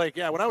V was like,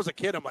 yeah. When I was a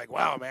kid, I'm like,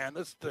 wow, man,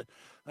 this.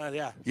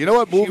 Yeah. You know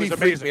what movie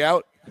freaked me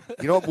out?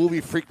 You know what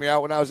movie freaked me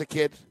out when I was a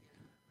kid?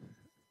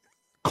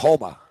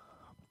 Coma.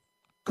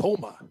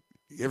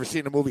 You ever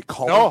seen the movie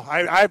Coma? No,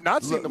 I have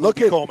not seen the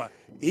movie Coma.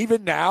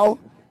 Even now,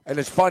 and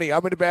it's funny,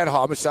 I'm in a bad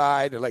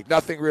homicide, and like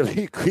nothing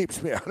really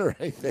creeps me out or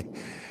anything.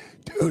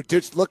 Dude,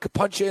 just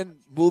punch in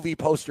movie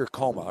poster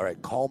Coma. All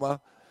right,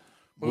 Coma.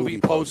 Movie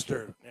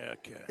poster. Yeah,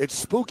 okay. It's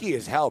spooky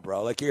as hell,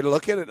 bro. Like you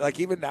look at it, like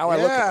even now I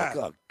look at it,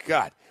 like, oh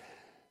God.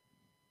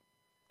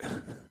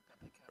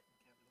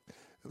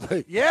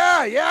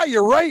 Yeah,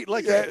 you're right.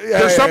 Like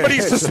there's somebody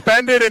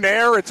suspended in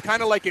air. It's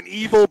kind of like an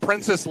evil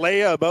Princess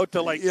Leia about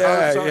to like.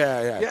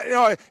 Yeah. You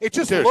know, it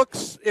just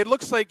looks. It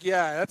looks like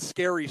that's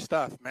scary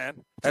stuff, man.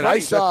 It's and funny. I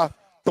saw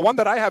the one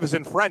that I have is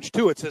in French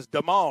too. It says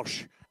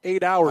dimanche,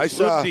 8 hours.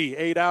 Lundi,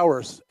 8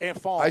 hours.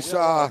 Enfant.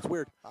 It's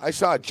weird. I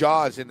saw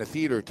Jaws in the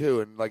theater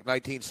too in like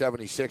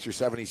 1976 or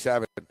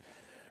 77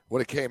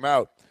 when it came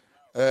out,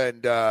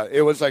 and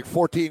it was like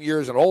 14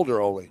 years and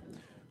older only.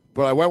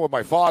 But I went with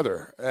my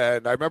father,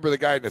 and I remember the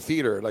guy in the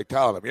theater like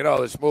telling him,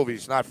 this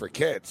movie's not for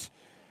kids.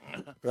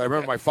 I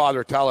remember my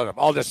father telling him,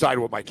 I'll decide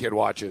what my kid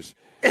watches.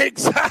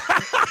 Exactly.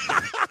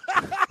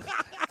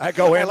 I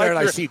go in there and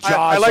I see Jaws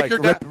I like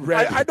your rip dad.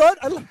 red.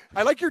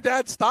 I like your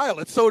dad's style.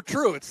 It's so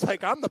true. It's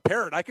like I'm the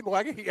parent. I can,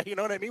 you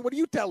know what I mean? What are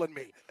you telling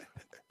me?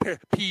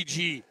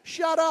 PG.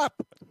 Shut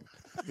up.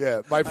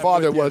 Yeah, my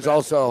father was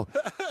also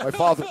my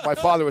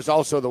father was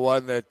also the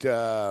one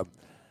that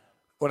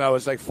when I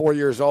was like 4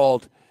 years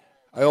old,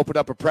 I opened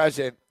up a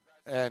present,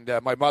 and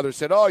my mother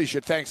said, "Oh, you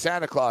should thank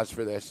Santa Claus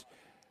for this."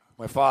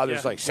 My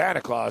father's like,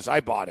 "Santa Claus? I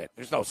bought it.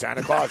 There's no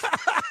Santa Claus."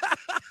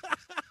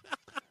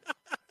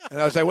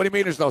 And I was like, "What do you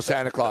mean there's no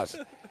Santa Claus?"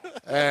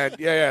 And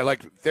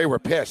like they were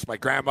pissed. My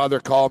grandmother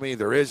called me.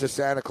 There is a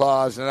Santa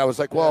Claus, and I was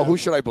like, "Well, who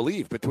should I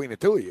believe between the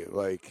two of you?"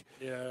 Like,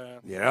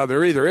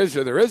 there either is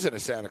or there isn't a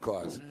Santa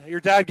Claus. Your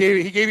dad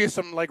gave you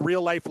some like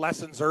real life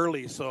lessons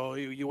early, so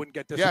you wouldn't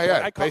get disappointed.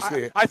 Yeah.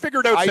 Basically, I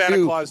figured out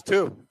Santa Claus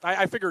too.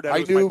 I figured out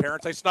it was my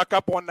parents. I snuck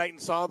up one night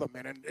and saw them,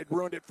 and it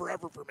ruined it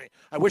forever for me.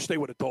 I wish they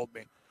would have told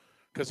me,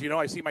 because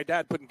I see my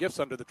dad putting gifts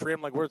under the tree.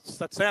 I'm like,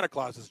 that's Santa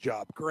Claus's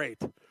job. Great,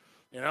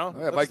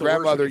 my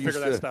grandmother used to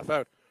figure that stuff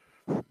out.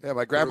 Yeah,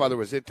 my grandmother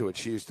was into it.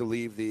 She used to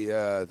leave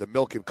the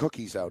milk and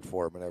cookies out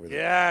for him and everything.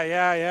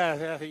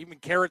 Yeah. Even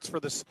carrots for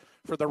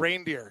the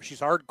reindeer.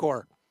 She's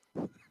hardcore.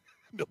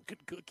 Milk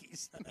and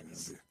cookies.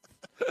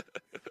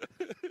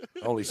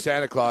 Only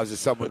Santa Claus is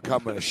someone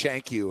coming to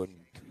shank you and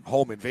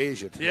home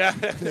invasion. Yeah,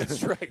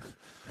 that's right.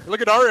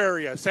 Look at our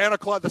area.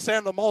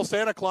 The mall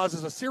Santa Claus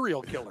is a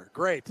serial killer.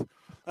 Great.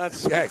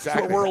 That's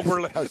exactly. What world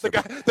we're living.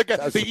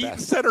 The Eaton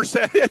Center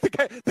said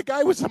the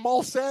guy was a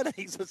mall Santa.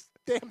 He's a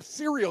damn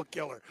serial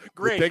killer.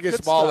 Great. The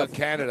biggest mall in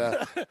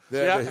Canada.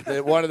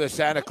 One of the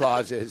Santa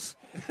Clauses.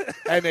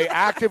 And they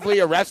actively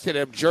arrested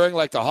him during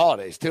like the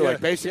holidays too.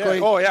 Like basically.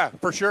 Yeah. Oh yeah,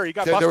 for sure. He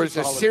got busted. There was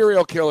a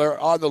serial killer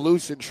on the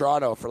loose in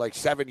Toronto for like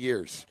 7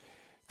 years.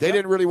 They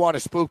didn't really want to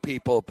spook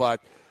people,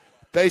 but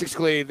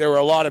basically there were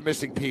a lot of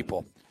missing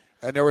people.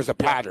 And there was a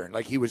pattern.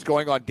 Like he was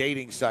going on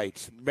dating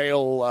sites,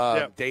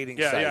 male dating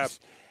sites.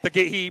 Yeah.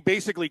 He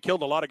basically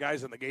killed a lot of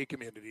guys in the gay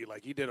community.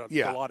 Like he did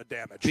a lot of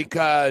damage.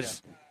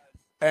 Because,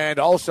 and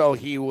also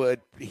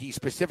he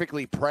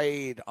specifically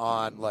preyed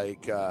on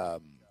like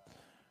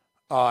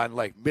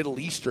Middle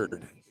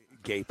Eastern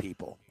gay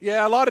people.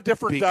 Yeah, a lot of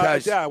different.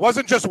 It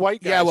wasn't just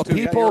white guys. Yeah, well, too.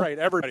 people. You're right,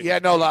 everybody. Yeah,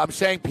 no, I'm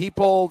saying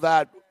people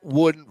that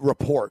wouldn't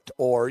report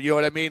or you know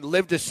what I mean,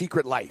 lived a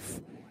secret life.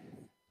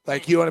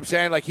 Like, you know what I'm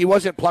saying? Like, he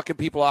wasn't plucking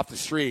people off the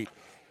street.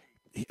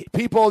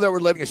 People that were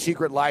living a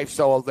secret life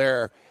so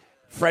their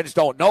friends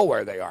don't know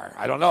where they are.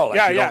 I don't know.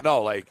 Like, don't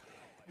know. Like,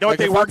 what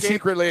they were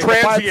secretly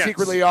transients.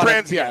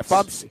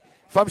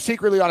 If I'm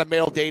secretly on a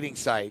male dating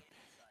site,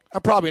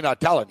 I'm probably not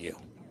telling you.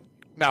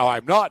 Now,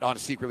 I'm not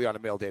secretly on a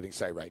male dating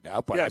site right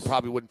now, but I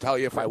probably wouldn't tell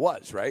you if I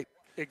was, right?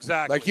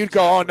 Exactly. Like, you'd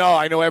go, oh, no,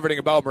 I know everything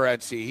about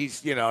Morency.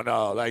 He's,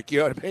 no. Like, you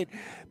know what I mean?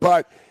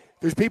 But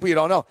there's people you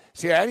don't know.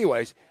 See,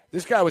 anyways,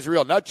 this guy was a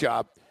real nut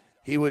job.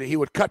 He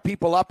would cut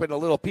people up into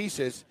little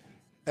pieces,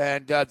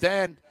 and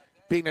then,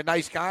 being the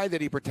nice guy that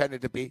he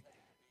pretended to be,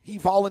 he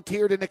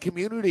volunteered in the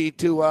community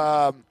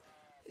to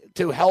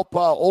help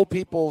old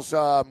people's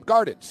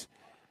gardens.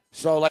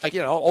 So, like,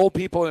 old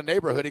people in the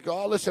neighborhood, he'd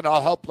go, oh, listen,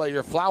 I'll help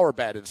your flower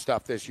bed and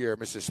stuff this year,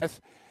 Mrs.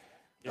 Smith.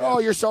 Yeah. Oh,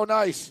 you're so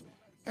nice.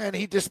 And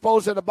he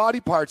disposed of the body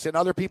parts in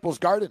other people's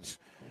gardens.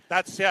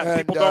 That's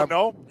people don't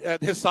know.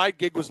 His side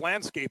gig was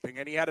landscaping,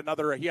 and he had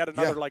another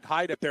like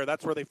hide up there.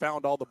 That's where they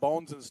found all the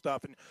bones and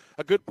stuff. And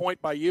a good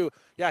point by you.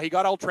 Yeah, he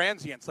got all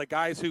transients, like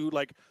guys who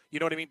like, you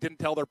know what I mean, didn't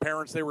tell their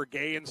parents they were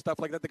gay and stuff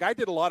like that. The guy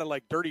did a lot of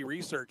like dirty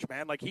research,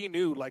 man. Like he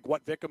knew like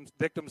what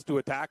victims to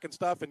attack and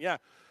stuff. And yeah,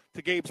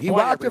 to Gabe's point, he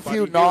whacked a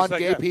few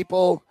non-gay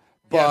people.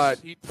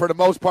 But for the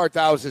most part,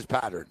 that was his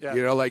pattern. Yeah.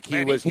 You know, like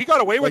he got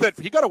away with it.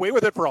 He got away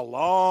with it for a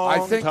long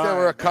time. I think there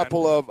were a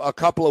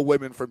couple of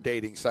women from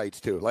dating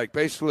sites too. Like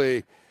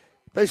basically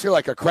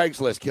like a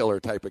Craigslist killer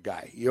type of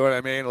guy. You know what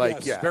I mean?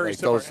 Like very like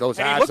those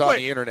ads on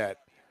the internet.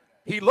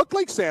 He looked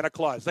like Santa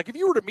Claus. Like if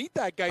you were to meet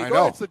that guy, you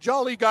go, it's the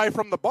jolly guy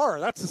from the bar.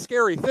 That's the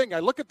scary thing. I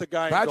look at the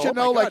guy. Imagine and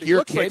go, like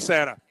your kid, like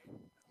Santa.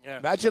 Yeah.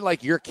 Imagine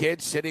like your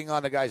kid sitting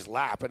on the guy's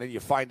lap, and then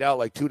you find out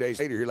like 2 days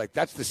later, you're like,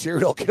 that's the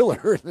serial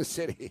killer in the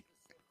city.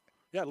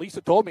 Yeah,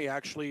 Lisa told me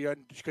actually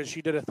because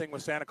she did a thing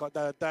with Santa Claus.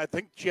 That I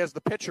think she has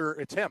the picture.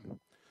 It's him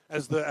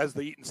as the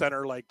Eaton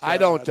Center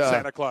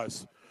Santa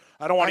Claus.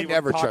 I don't want to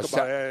even talk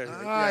about it.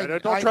 I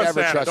never trust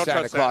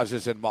Santa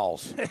Clauses in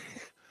malls.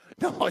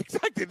 No,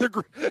 exactly.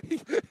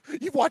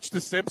 You've watched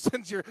The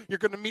Simpsons. You're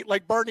going to meet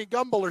like Barney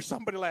Gumble or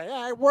somebody like,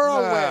 hey,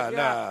 whirlwind.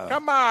 No.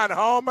 Come on,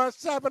 Homer,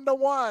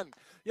 7-1.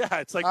 Yeah,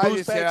 it's like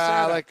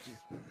Santa.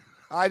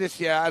 I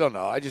don't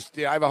know. I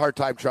have a hard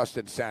time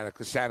trusting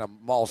Santa,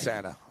 mall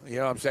Santa. You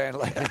know what I'm saying?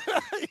 Like,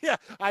 yeah,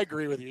 I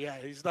agree with you. Yeah,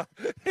 he's not.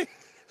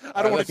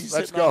 I don't want to be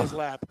sitting on his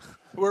lap.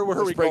 Where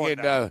are we going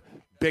now?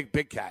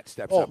 Big Cat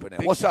steps up in there.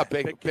 What's up,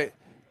 Big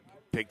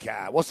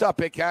Cat? What's up,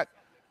 Big Cat?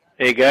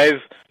 Hey, guys.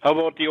 How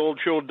about the old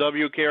show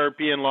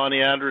WKRP and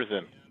Lonnie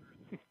Anderson?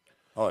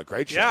 Oh, a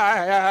great show.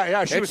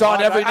 Yeah. She was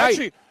on every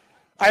night.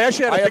 I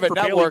actually had to think for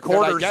Bailey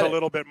Quarters a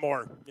little bit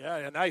more.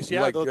 Yeah, nice.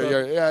 Yeah,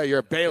 you're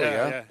a Bailey,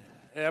 huh?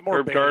 Yeah, more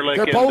Herb Garlick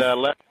and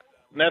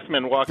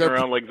Nessman walking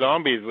around like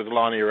zombies with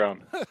Lonnie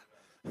around.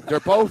 They're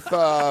both,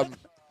 Michelle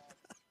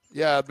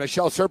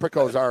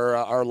Serpico's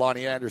our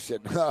Lonnie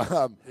Anderson.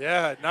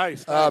 Yeah,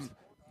 nice.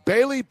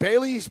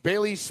 Bailey's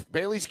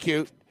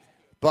cute,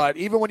 but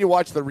even when you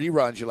watch the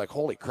reruns, you're like,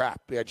 holy crap.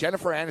 Yeah,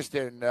 Jennifer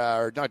Aniston,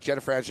 or not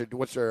Jennifer Aniston,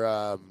 what's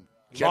her?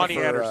 Lonnie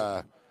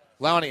Anderson.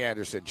 Lonnie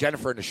Anderson.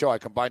 Jennifer in the show, I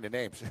combined the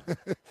names.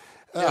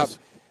 Yes.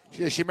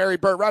 She married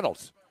Burt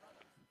Reynolds.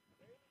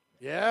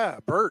 Yeah,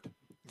 Burt.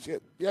 She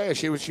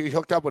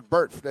hooked up with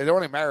Burt. They were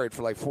only married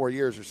for like 4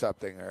 years or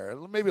something, or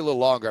maybe a little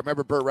longer. I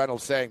remember Burt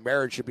Reynolds saying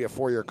marriage should be a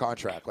 4-year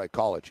contract, like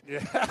college.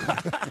 Yeah,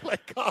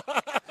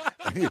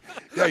 you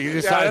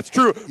decide. Yeah, that's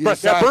true.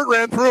 Burt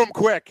ran through him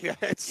quick.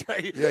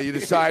 You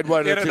decide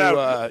whether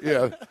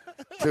to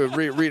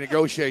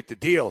renegotiate the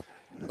deal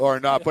or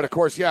not. But of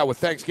course, with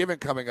Thanksgiving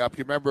coming up,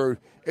 you remember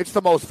it's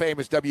the most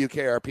famous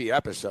WKRP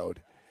episode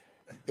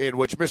in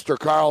which Mr.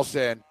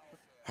 Carlson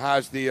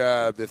has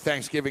the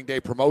Thanksgiving Day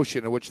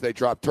promotion in which they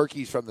drop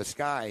turkeys from the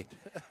sky.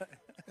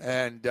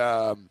 And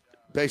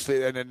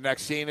basically, and the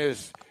next scene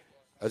is,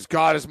 as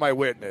God is my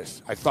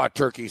witness, I thought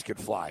turkeys could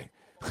fly.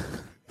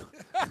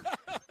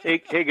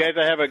 Hey, guys,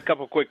 I have a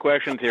couple quick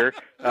questions here.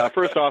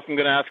 First off, I'm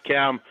going to ask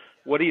Cam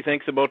what he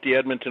thinks about the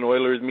Edmonton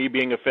Oilers, me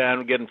being a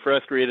fan, getting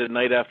frustrated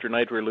night after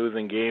night we're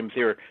losing games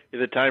here.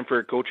 Is it time for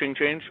a coaching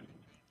change?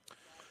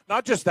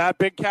 Not just that,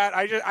 Big Cat.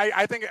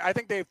 I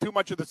think they have too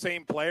much of the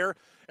same player.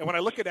 And when I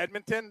look at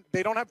Edmonton,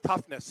 they don't have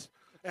toughness.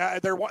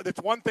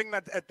 That's one thing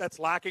that's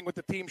lacking with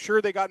the team.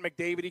 Sure, they got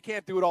McDavid. He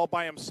can't do it all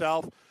by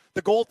himself.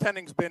 The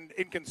goaltending's been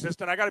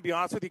inconsistent. I got to be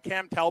honest with you,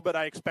 Cam Talbot,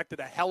 I expected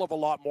a hell of a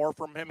lot more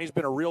from him. He's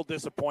been a real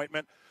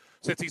disappointment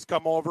since he's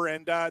come over,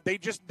 and they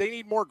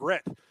need more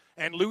grit.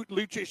 And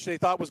Lucic, they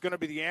thought was going to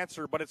be the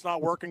answer, but it's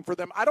not working for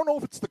them. I don't know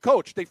if it's the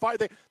coach. They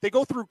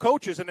go through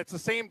coaches, and it's the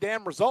same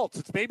damn results.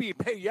 It's maybe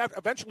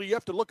eventually you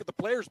have to look at the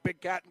players,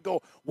 Big Cat, and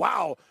go,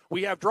 wow,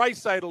 we have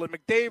Draisaitl and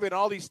McDavid and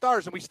all these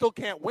stars, and we still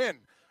can't win.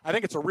 I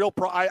think it's a real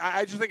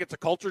I just think it's a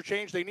culture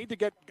change. They need to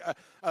get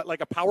like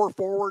a power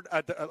forward,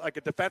 like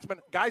a defenseman,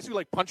 guys who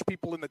like punch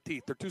people in the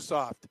teeth. They're too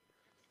soft.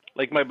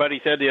 Like my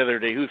buddy said the other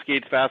day, who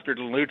skates faster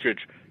than Lucic?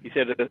 He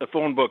said a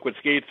phone book with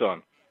skates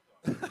on.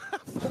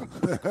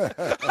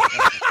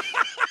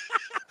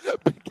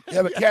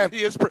 But Cam,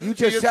 you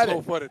just said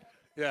it.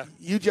 Yeah,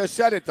 you just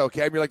said it though,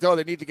 Cam. You're like, oh,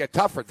 they need to get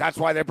tougher. That's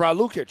why they brought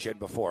Lucic in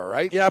before,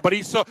 right? Yeah, but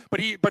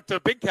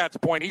to Big Cat's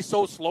point, he's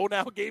so slow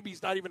now, Gabe.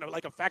 He's not even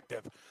like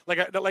effective. Like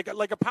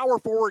a power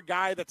forward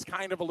guy that's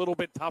kind of a little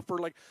bit tougher.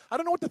 Like I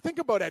don't know what to think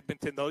about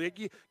Edmonton though.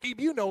 Gabe,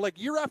 like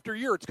year after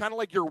year, it's kind of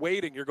like you're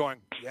waiting. You're going,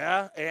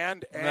 I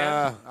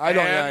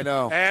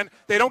know. And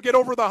they don't get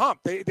over the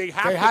hump. They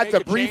had the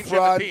brief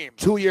run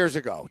 2 years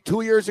ago.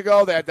 2 years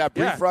ago, they had that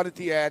brief run at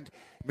the end.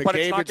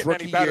 McDavid's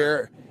rookie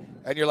year.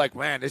 And you're like,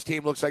 man, this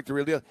team looks like the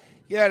real deal.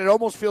 Yeah, and it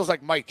almost feels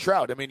like Mike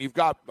Trout. I mean, you've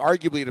got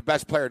arguably the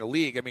best player in the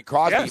league. I mean,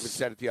 Crosby even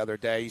said it the other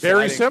day. He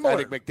Very said, similar. I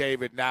think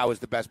McDavid now is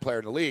the best player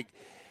in the league.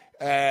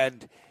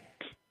 And,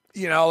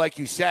 like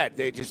you said,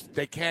 they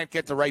can't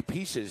get the right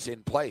pieces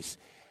in place.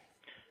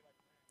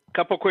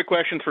 Couple quick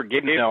questions for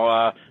Gabe.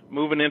 Now,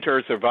 moving into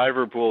our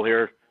survivor pool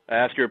here, I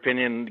asked your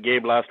opinion,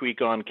 Gabe, last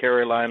week on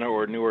Carolina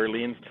or New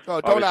Orleans. Oh,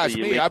 don't ask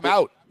me. I'm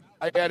out.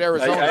 I had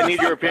Arizona. I need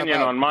your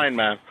opinion on mine,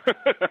 man. All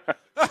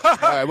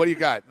right, what do you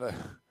got?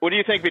 What do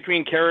you think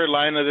between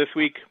Carolina this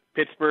week,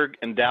 Pittsburgh,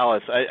 and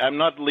Dallas? I'm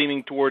not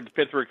leaning towards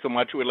Pittsburgh so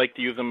much. We'd like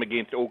to use them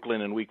against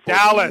Oakland in Week 4.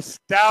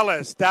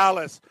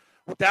 Dallas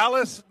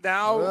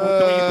now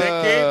doing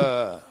that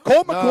game.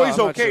 Colt McCoy's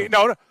okay. Sure.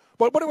 No,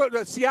 but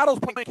what Seattle's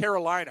playing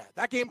Carolina.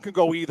 That game can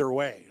go either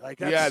way.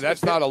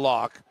 That's not a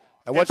lock.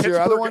 And what's your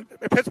other one?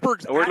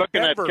 Pittsburgh's. We're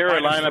looking Denver, at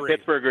Carolina,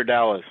 Pittsburgh, or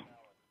Dallas.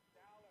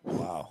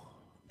 Wow.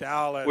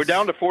 Dallas. We're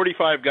down to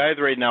 45 guys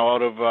right now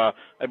out of,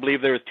 I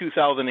believe there was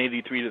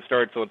 2,083 to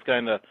start, so it's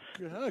kind of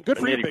good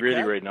for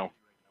nitty-gritty right now.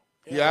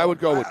 Yeah, I would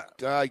go with,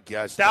 I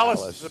guess,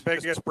 Dallas is the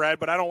biggest spread,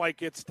 but I don't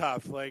like it's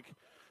tough. Like,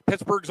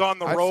 Pittsburgh's on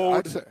the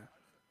road.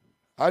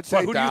 I'd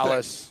say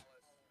Dallas.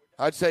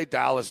 I'd say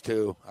Dallas,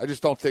 too. I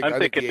just don't think. I'm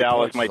thinking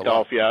Dallas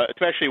myself, yeah,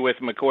 especially with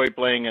McCoy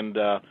playing and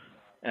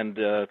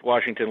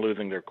Washington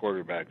losing their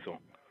quarterback, so.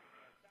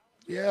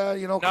 Yeah,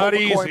 Colt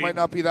McCoy might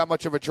not be that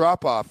much of a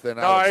drop-off.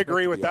 I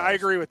agree with that. I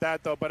agree with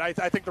that, though. But I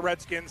think the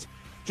Redskins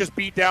just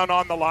beat down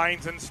on the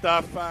lines and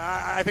stuff.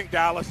 I think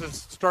Dallas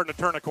is starting to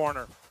turn a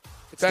corner.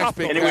 It's Thanks, tough.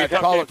 Anyways,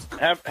 have later,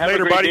 a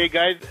great buddy. day,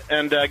 guys,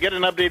 and get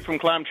an update from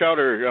Clam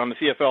Chowder on the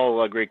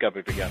CFL Grey Cup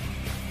if you can.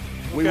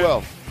 We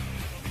will.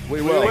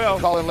 We will.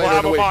 Call in later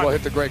in the week. We'll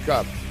hit the Grey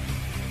Cup.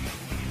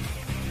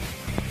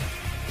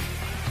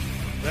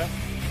 Yeah.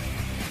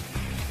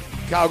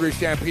 Calgary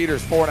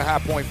Stampeders,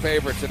 4.5-point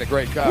favorites in the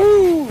Grey Cup.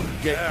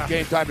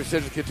 Game time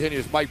decision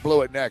continues. Mike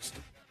Blewett next.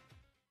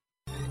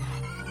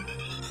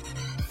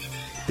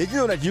 Did you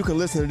know that you can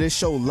listen to this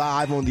show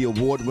live on the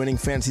award-winning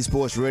Fantasy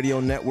Sports Radio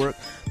Network?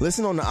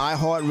 Listen on the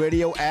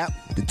iHeartRadio app,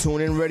 the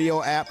TuneIn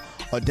Radio app,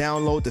 or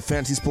download the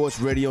Fantasy Sports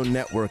Radio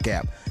Network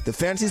app. The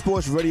Fantasy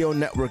Sports Radio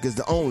Network is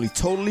the only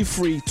totally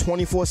free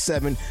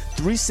 24/7,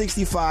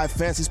 365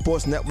 fantasy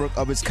sports network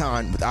of its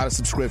kind without a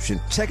subscription.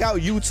 Check out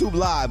YouTube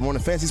Live on the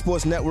Fantasy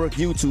Sports Network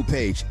YouTube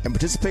page and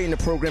participate in the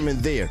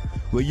programming there,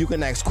 where you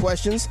can ask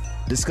questions,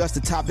 discuss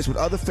the topics with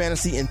other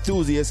fantasy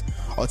enthusiasts,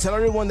 or tell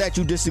everyone that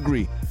you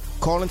disagree.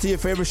 Call into your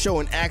favorite show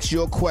and ask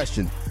your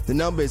question. The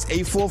number is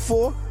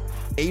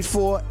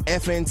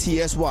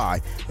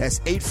 844-84-FNTSY. That's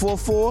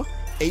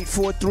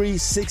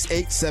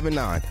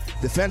 844-843-6879.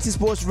 The Fantasy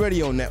Sports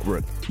Radio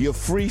Network, your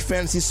free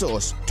fantasy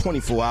source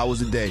 24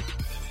 hours a day.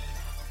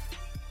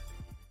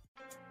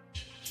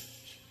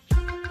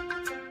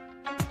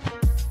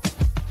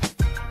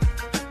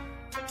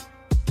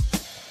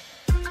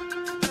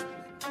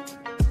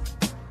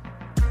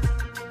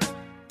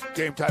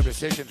 Game time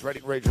decisions,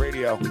 Reading Rage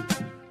Radio.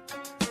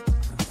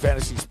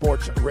 Fantasy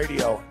Sports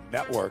Radio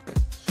Network.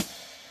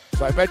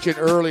 So I mentioned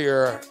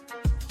earlier,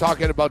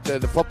 talking about the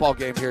football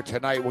game here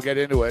tonight. We'll get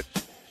into it.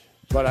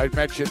 But I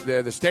mentioned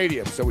the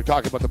stadium, so we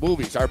talked about the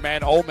movies. Our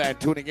man, O-Man,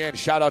 tuning in.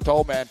 Shout out to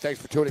O-Man.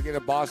 Thanks for tuning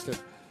in Boston.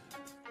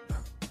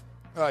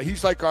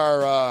 He's like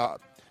our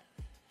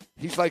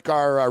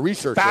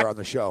researcher on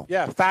the show.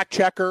 Yeah, fact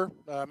checker.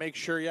 Make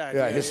sure,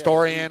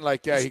 historian.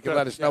 He can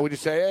let us know. We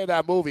just say, hey,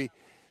 that movie.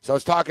 So I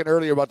was talking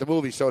earlier about the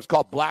movie. So it's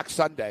called Black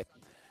Sunday.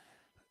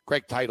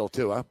 Great title,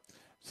 too, huh?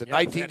 It's a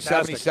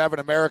 1977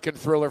 American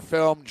thriller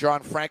film,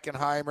 John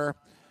Frankenheimer,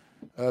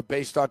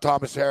 based on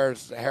Thomas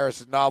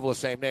Harris's novel of the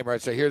same name,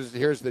 right? So here's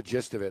the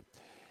gist of it.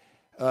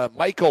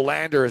 Michael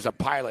Lander is a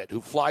pilot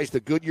who flies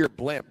the Goodyear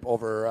blimp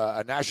over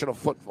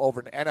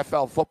over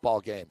NFL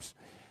football games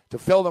to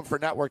film them for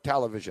network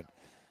television.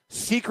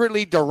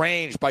 Secretly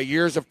deranged by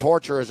years of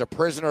torture as a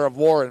prisoner of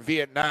war in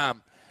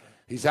Vietnam,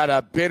 he's had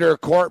a bitter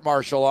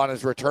court-martial on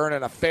his return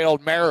and a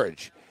failed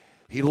marriage.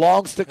 He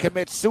longs to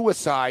commit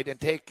suicide and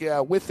take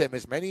with him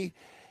as many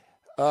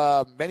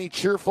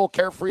cheerful,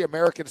 carefree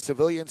American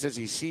civilians as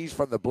he sees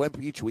from the blimp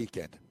each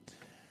weekend.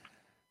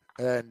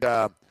 And,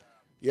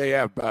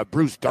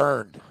 Bruce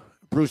Dern.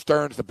 Bruce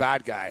Dern's the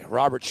bad guy.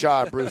 Robert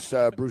Shaw, Bruce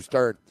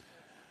Dern.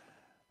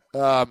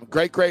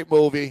 Great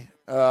movie.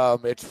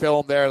 It's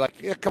filmed there.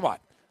 Come on.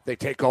 They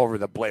take over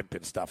the blimp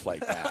and stuff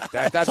like that.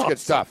 That's good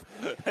stuff.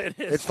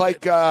 It's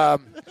like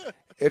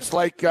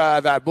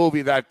that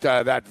movie,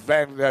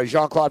 that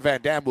Jean-Claude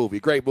Van Damme movie,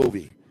 great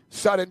movie,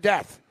 Sudden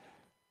Death,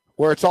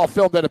 where it's all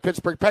filmed at a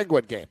Pittsburgh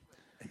Penguin game.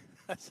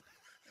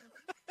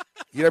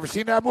 You ever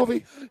seen that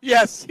movie?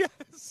 Yes.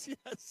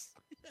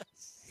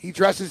 He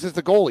dresses as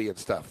the goalie and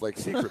stuff,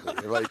 secretly.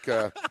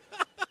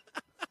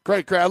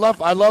 Great. I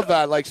love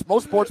that.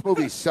 Most sports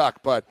movies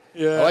suck, but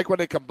I like when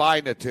they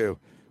combine the two.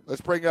 Let's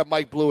bring up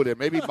Mike Blewett in.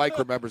 Maybe Mike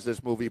remembers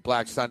this movie,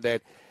 Black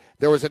Sunday.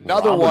 There was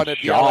another one at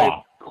the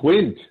LA.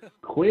 Quint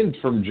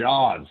from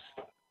Jaws.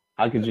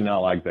 How could you not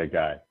like that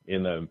guy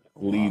in the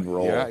lead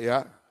role?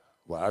 Yeah.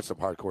 Well, that's some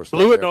hardcore stuff.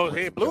 Blewett knows.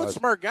 Hey, Blewett's a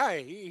smart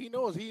guy. He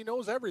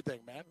knows everything,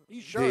 man.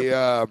 He's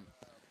sharp.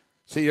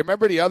 So you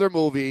remember the other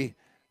movie,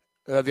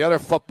 the other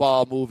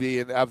football movie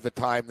of the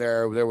time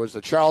there was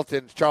the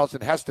Charlton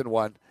Heston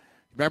one.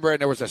 Remember,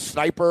 and there was a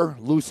sniper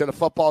loose in a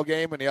football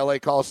game in the LA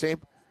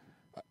Coliseum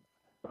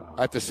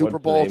at the Super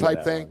Bowl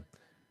type thing.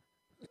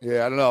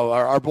 Yeah, I don't know.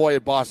 Our boy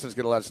in Boston's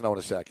going to let us know in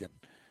a second.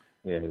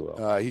 Yeah, he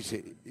will.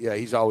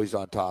 He's always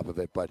on top of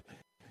it. But,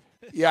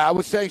 yeah, I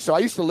was saying, so I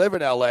used to live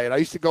in L.A., and I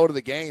used to go to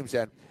the games,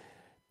 and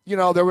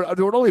there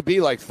would only be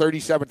like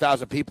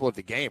 37,000 people at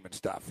the game and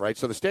stuff, right?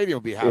 So the stadium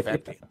would be half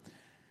empty.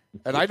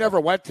 And I never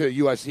went to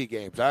USC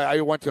games. I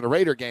went to the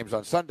Raider games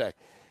on Sunday.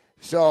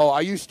 So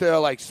I used to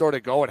like sort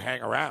of go and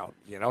hang around,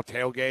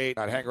 tailgate.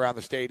 I'd hang around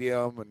the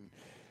stadium, and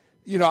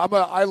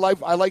I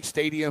like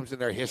stadiums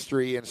and their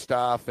history and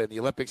stuff, and the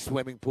Olympic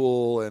swimming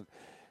pool, and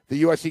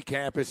the USC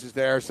campus is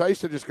there. So I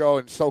used to just go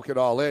and soak it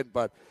all in.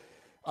 But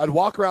I'd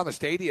walk around the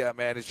stadium,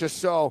 man. It's just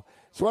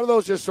it's one of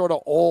those just sort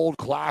of old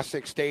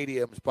classic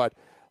stadiums, but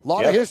a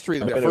lot of history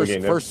there.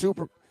 First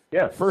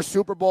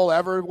Super Bowl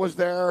ever was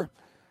there.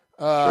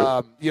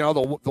 The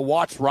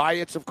Watts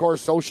riots, of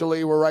course,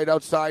 socially were right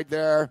outside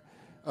there.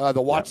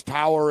 The Watts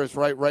Tower is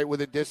right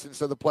within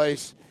distance of the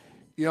place.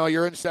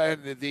 You're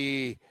inside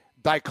the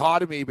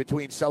dichotomy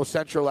between South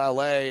Central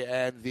LA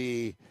and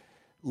the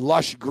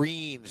lush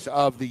greens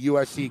of the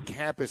USC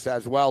campus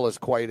as well as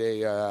quite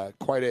a.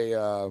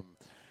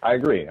 I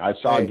agree. I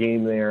saw a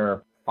game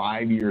there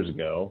 5 years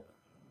ago.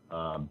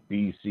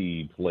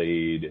 BC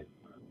played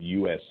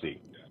USC.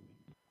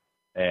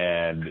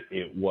 And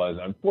it was,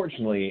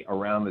 unfortunately,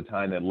 around the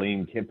time that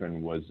Lane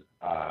Kiffin was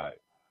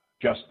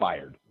just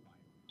fired.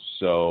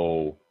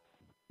 So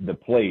the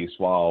place,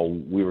 while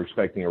we were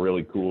expecting a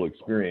really cool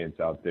experience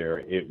out there,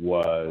 it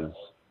was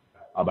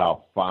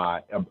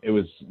it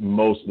was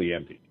mostly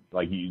empty,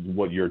 like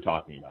what you're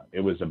talking about.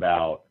 It was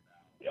about,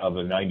 of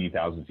a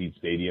 90,000-seat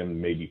stadium,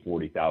 maybe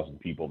 40,000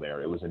 people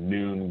there. It was a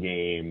noon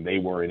game. They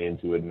weren't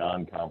into a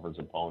non-conference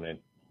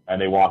opponent. And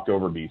they walked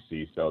over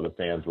BC, so the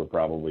fans were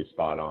probably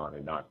spot on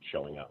and not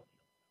showing up.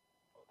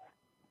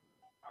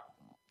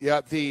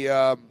 Yeah,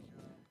 the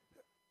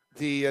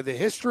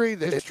history of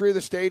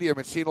the stadium.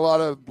 It's seen a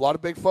lot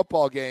of big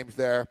football games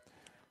there,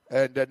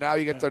 and now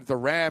you get the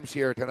Rams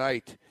here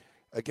tonight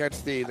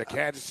against the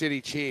Kansas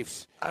City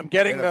Chiefs. I'm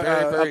getting a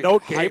very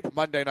note, hype Gabe.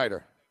 Monday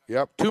nighter.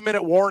 Yep.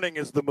 2-minute warning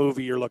is the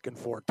movie you're looking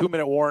for.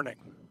 2-minute warning.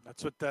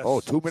 That's what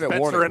 2-minute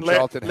warning.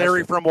 Spencer and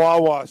Larry from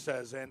Wawa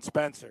says, and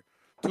Spencer.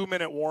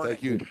 2-minute warning.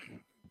 Thank you.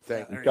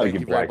 Thank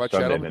you very much,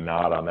 Sunday the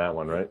nod on that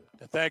one, right?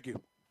 Thank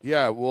you.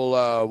 Yeah,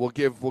 we'll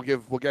get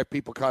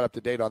people caught up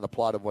to date on the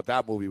plot of what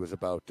that movie was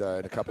about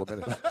in a couple of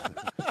minutes.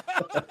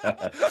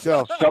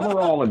 So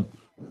Summerall, and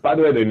by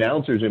the way, the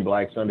announcers in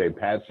Black Sunday,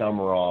 Pat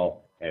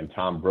Summerall and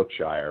Tom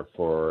Brookshire,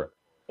 for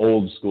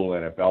old school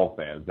NFL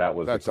fans. That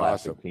was the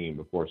classic team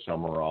before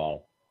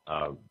Summerall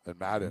and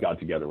Madden got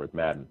together with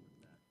Madden.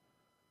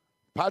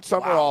 Pat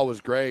Summerall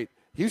was great.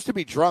 He used to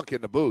be drunk in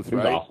the booth,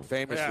 right? Awesome.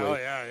 Famously.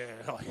 Yeah.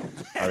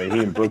 I mean, he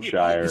and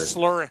Brookshire,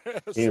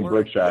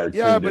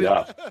 teamed it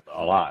up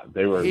a lot.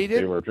 They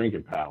were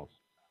drinking pals.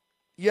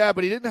 Yeah,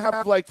 but he didn't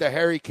have like the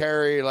Harry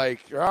Carey,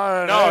 like. He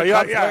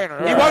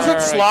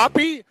wasn't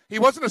sloppy. He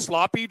wasn't a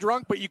sloppy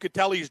drunk, but you could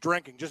tell he's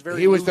drinking. Just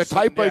very. He was the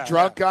type of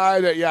drunk guy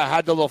that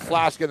had the little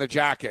flask in the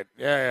jacket.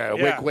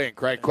 Wink,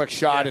 wink, right? Quick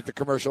shot at the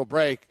commercial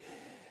break.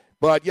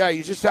 But, yeah,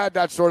 you just had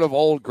that sort of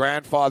old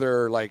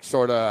grandfather, like,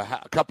 sort of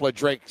a couple of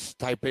drinks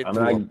type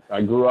into him.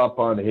 I grew up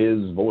on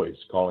his voice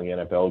calling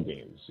NFL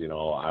games.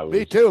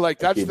 Me too. Like,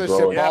 that's the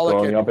symbolic.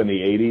 Growing up in the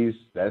 80s,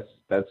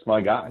 that's my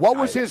guy. What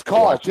was his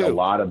call, too? A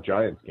lot of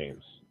Giants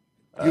games.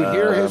 You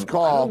hear his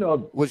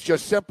call was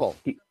just simple.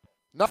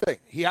 Nothing.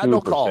 He had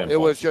no call. Simple. It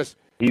was just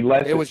he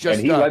let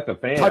the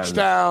fans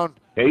touchdown.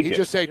 He'd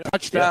just say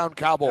touchdown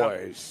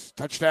Cowboys,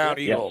 touchdown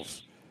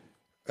Eagles.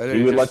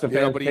 He would let the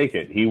fans take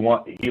it. He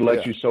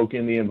let you soak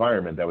in the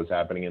environment that was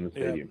happening in the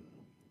stadium.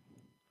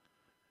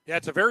 Yeah,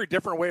 it's a very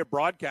different way of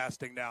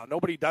broadcasting now.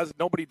 Nobody does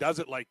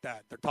it like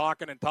that. They're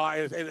talking and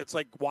talking. It's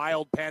like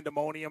wild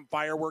pandemonium,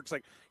 fireworks.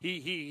 Like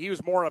he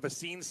was more of a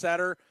scene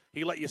setter.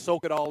 He let you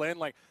soak it all in.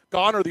 Like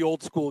gone are the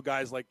old school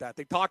guys like that.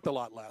 They talked a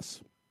lot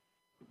less.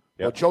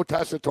 Well, Joe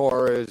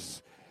Tessitore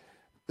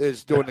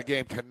is doing the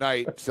game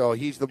tonight, so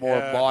he's the more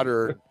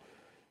modern.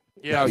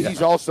 Yeah,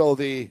 he's also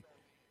the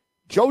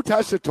Joe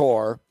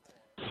Tessitore.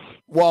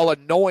 While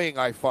annoying,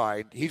 I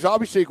find he's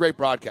obviously a great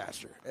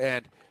broadcaster,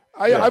 and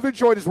I've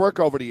enjoyed his work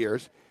over the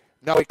years.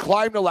 Now, he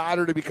climbed the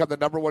ladder to become the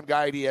number one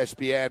guy at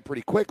ESPN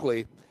pretty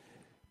quickly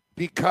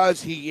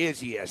because he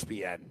is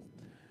ESPN.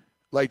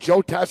 Like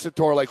Joe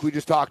Tessitore, like we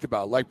just talked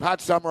about. Like Pat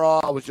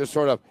Summerall was just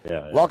sort of,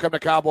 welcome to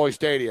Cowboy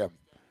Stadium.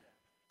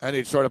 And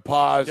he'd sort of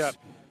pause. Yeah.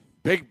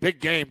 Big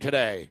game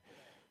today.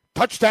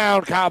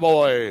 Touchdown,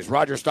 Cowboys.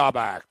 Roger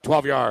Staubach,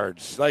 12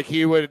 yards. Like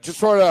he would just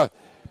sort of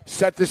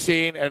set the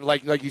scene, and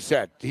like you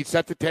said, he'd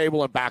set the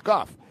table and back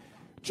off.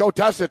 Joe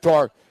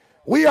Tessitore,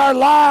 we are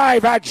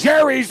live at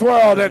Jerry's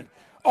World, and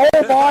oh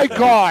my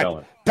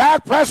God,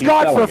 Dak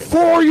Prescott for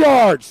 4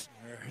 yards,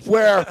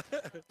 where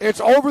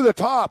it's over the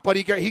top, but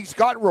he's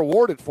gotten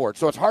rewarded for it.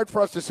 So it's hard for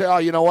us to say, oh,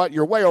 you know what,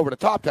 you're way over the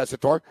top,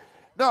 Tessitore.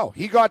 No,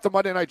 he got the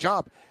Monday Night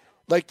Jump.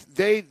 Like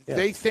they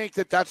think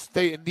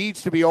it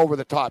needs to be over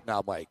the top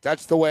now, Mike.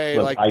 That's the way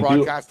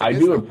broadcasting is. I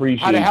do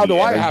appreciate. How the hell do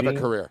I have a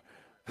career?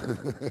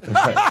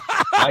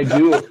 I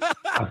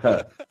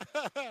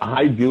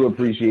do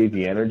appreciate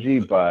the energy,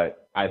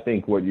 but I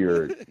think what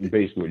you're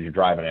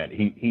driving at,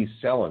 he's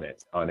selling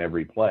it on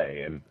every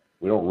play, and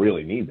we don't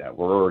really need that.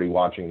 We're already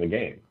watching the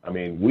game. I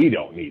mean, we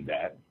don't need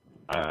that.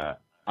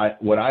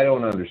 what I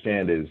don't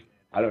understand is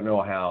I don't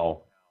know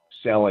how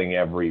selling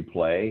every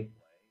play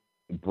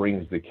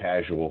brings the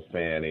casual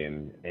fan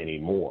in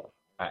anymore.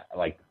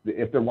 Like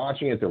if they're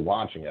watching it, they're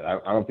watching it. I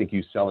don't think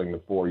you selling the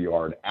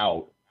 4-yard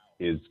out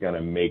is going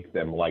to make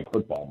them like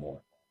football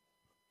more.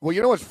 Well,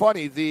 you know what's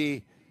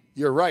funny?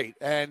 You're right,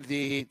 and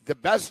the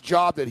best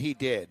job that he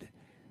did,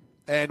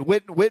 and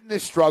Witten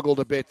has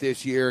struggled a bit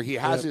this year. He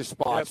has his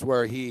spots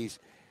where he's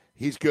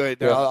good.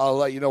 Yeah. I'll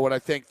let you know what I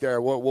think there.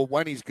 Well,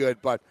 when he's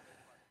good, but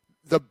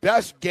the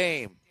best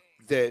game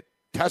that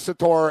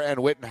Tessitore and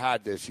Witten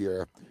had this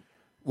year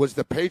was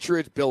the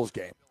Patriots-Bills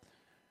game.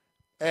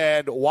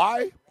 And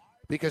why?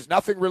 Because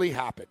nothing really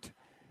happened.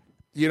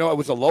 You know, it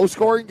was a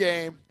low-scoring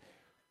game,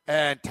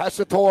 and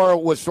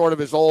Tessitore was sort of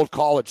his old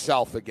college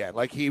self again.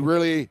 Like, he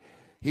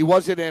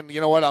wasn't in,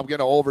 you know what, I'm going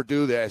to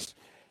overdo this.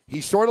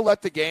 He sort of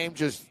let the game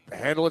just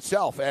handle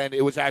itself, and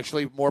it was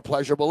actually more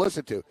pleasurable to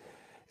listen to.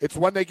 It's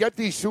when they get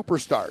these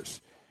superstars.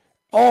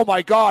 Oh,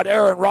 my God,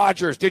 Aaron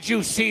Rodgers. Did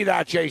you see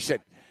that, Jason?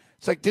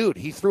 It's like, dude,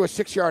 he threw a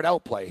 6-yard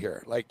outplay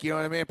here. Like, you know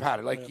what I mean,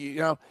 Pat? Like, you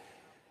know,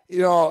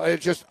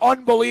 it's just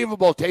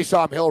unbelievable.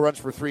 Taysom Hill runs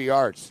for 3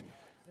 yards.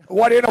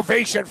 What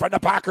innovation from the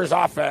Packers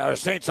offense or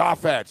Saints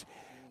offense.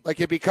 Like,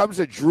 it becomes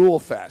a drool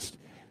fest.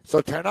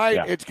 So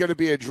tonight it's going to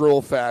be a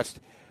drool fest.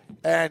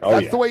 And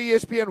that's the way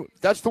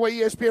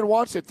ESPN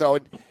wants it, though.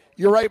 And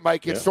you're right,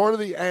 Mike. It's sort of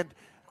the end.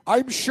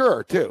 I'm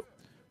sure, too.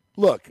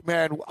 Look,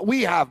 man,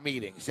 we have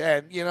meetings.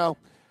 And, you know,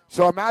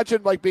 so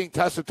imagine, like, being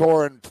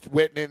Tessitore and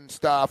Witten and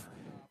stuff.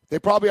 They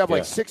probably have,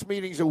 like, 6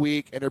 meetings a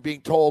week, and they're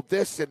being told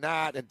this and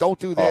that, and don't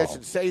do this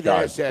and say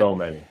this. And, so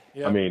many.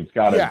 I mean, it's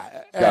got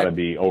to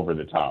be over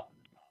the top.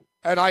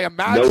 And I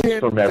imagine notes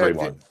from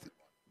everyone.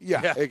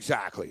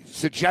 Exactly.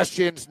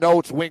 Suggestions,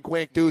 notes, wink,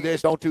 wink, do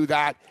this, don't do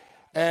that.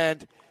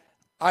 And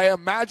I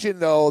imagine,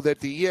 though, that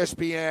the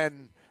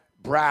ESPN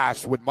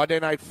brass with Monday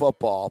Night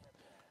Football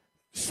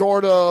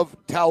sort of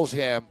tells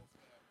him,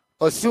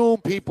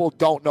 assume people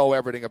don't know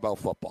everything about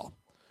football.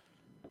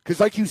 Because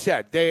like you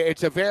said,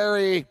 it's a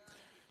very,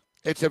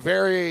 like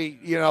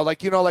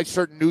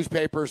certain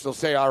newspapers, they'll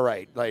say, all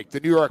right, like the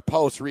New York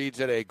Post reads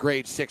at a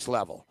grade 6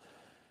 level.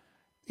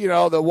 You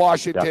know, the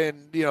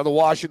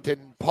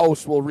Washington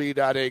Post will read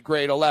at a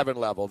grade 11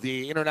 level.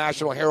 The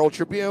International Herald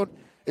Tribune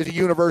is a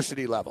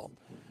university level,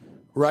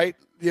 right?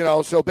 You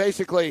know, so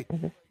basically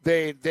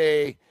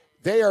they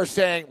are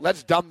saying,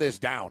 let's dumb this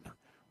down,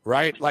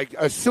 right? Like,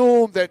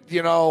 assume that,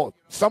 you know,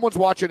 someone's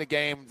watching a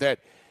game that,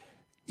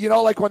 you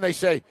know, like when they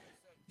say,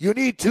 you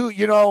need 2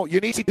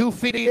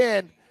 feet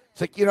in.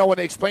 It's like, you know, when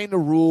they explain the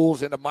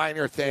rules and the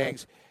minor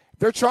things,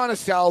 they're trying to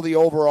sell the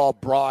overall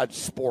broad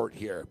sport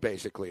here,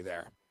 basically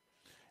there.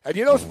 And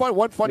you know, it's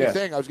one funny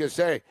thing I was going to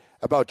say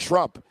about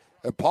Trump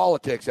and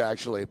politics,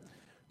 actually,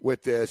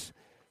 with this.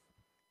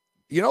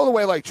 You know the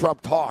way, like,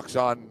 Trump talks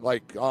at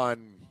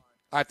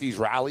these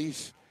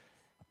rallies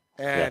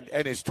and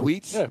his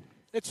tweets? Yeah.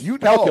 It's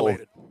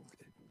calculated.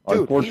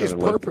 Dude,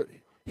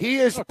 he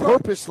is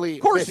purposely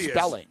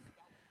misspelling.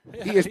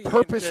 He is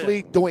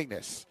purposely doing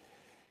this.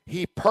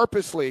 He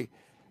purposely,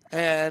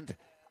 and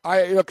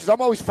because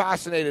I'm always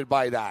fascinated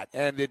by that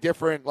and the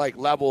different, like,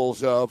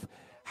 levels of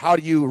how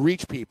do you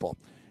reach people.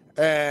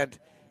 And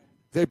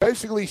they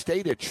basically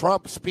stated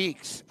Trump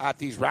speaks at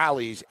these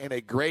rallies in a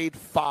grade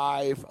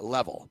 5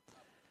 level.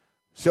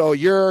 So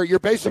you're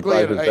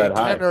basically a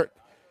 10 or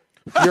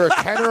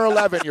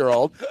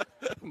 11-year-old.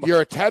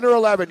 You're a 10 or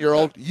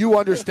 11-year-old. You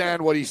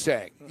understand what he's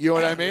saying. You know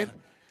what I mean?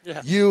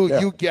 Yeah.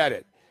 You get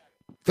it.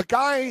 The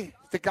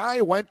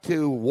guy went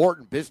to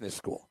Wharton Business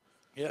School.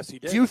 Yes, he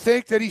did. Do you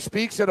think that he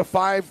speaks at a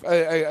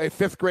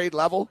 5th grade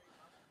level,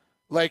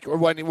 like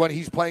when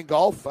he's playing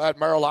golf at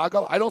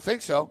Mar-a-Lago? I don't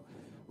think so.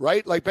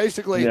 Right? Like,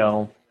 basically,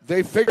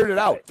 they figured it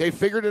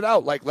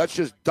out. Like, let's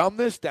just dumb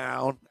this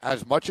down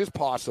as much as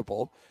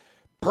possible,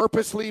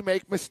 purposely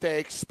make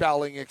mistakes,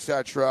 spelling,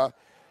 etc.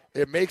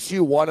 It makes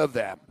you one of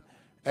them.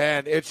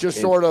 And it's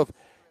just same with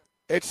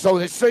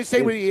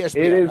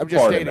ESPN. I'm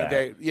just stating that.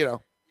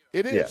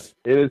 It is.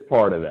 Yeah, it is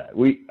part of that.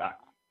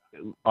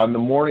 On the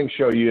morning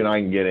show, you and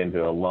I can get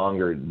into a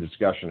longer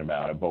discussion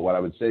about it, but what I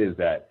would say is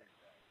that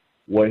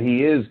what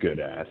he is good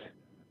at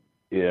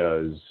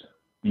is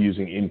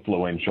using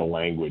influential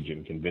language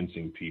and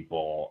convincing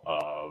people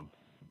of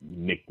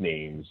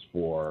nicknames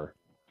for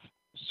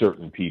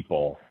certain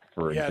people.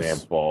 For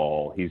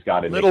example, he's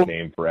got a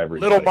nickname for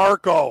everybody. Little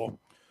Marco.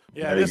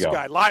 Yeah, this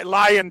guy.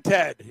 Lion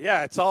Ted.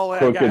 Yeah, it's all that.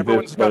 Crooked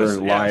this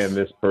person, lion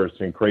this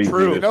person, crazy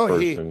this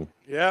person.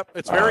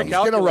 It's very calculated. He's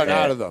going to run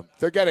out of them.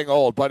 They're getting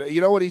old. But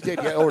you know what he did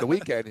over the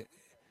weekend?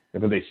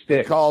 But they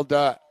stick. He called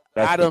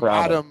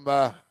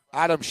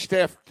Adam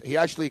Stift. He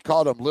actually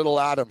called him Little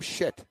Adam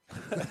Shit.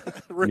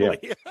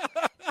 Really?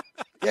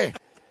 Yeah.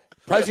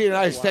 President of the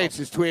United States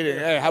is tweeting,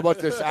 hey, how about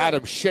this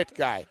Adam Shit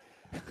guy?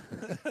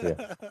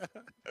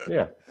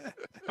 Yeah.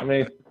 I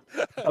mean,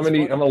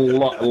 I'm a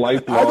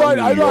lifelong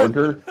New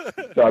Yorker,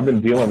 so I've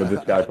been dealing with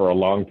this guy for a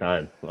long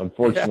time.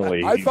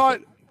 Unfortunately,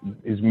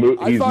 he's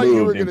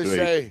moved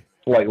into a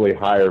slightly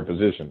higher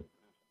position.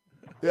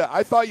 Yeah,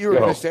 I thought you were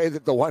going to say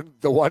that the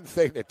one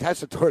thing that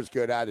Tessitore's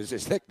good at is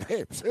his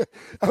nicknames.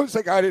 I was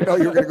like, I didn't know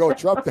you were going to go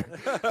Trump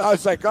there. I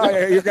was like, oh,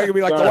 yeah, you're going to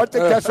be like, the one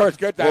thing Tessitore's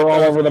good at. We're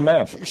all over the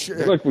map.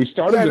 Look, we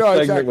started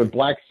this segment with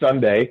Black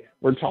Sunday.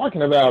 We're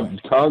talking about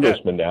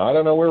congressmen now. I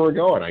don't know where we're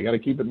going. I got to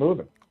keep it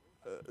moving.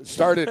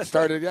 Started,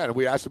 yeah.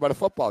 We asked about a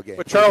football game.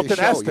 But Charlton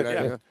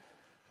Heston,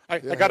 I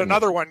got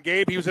another one,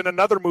 Gabe. He was in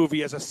another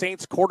movie as a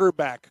Saints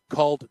quarterback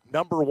called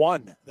Number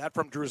One. That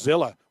from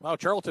Drusilla. Wow,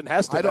 Charlton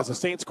Heston as a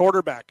Saints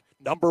quarterback,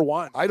 Number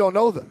One. I don't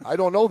know that. I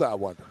don't know that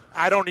one.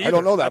 I don't either. I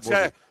don't know that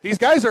movie. These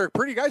guys are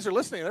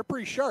listening. They're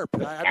pretty sharp.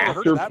 I've never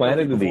heard of that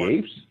Planet of the before.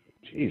 Apes?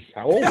 Jeez,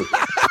 how old is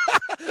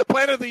he?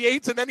 Planet of the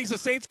Apes, and then he's a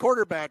Saints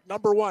quarterback,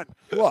 Number One.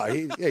 Well,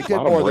 he did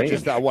more than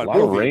just that one movie.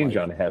 A lot of range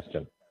on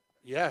Heston.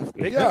 Yeah.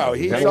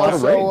 He's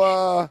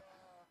also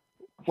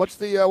what's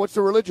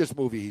the religious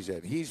movie he's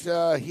in? He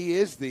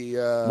is the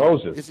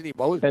Moses. Isn't he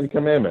Moses? 10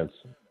 Commandments.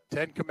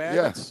 10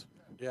 Commandments.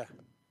 Yeah.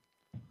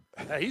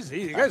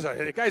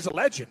 The guy's a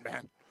legend,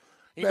 man.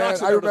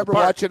 I remember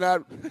watching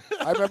that.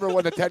 I remember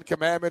when the 10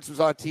 Commandments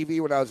was on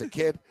TV when I was a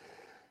kid.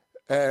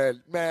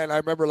 And, man, I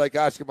remember,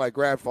 asking my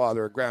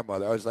grandfather and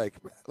grandmother, I was like,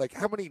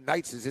 how many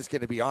nights is this going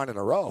to be on in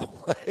a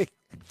row?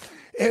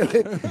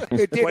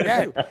 It didn't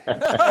end.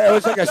 It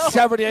was like a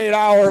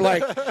 78-hour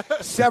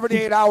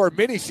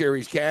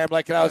miniseries, Cam.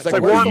 And I was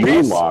like, War and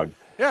Peace.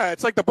 Yeah,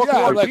 it's like the book of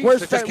War and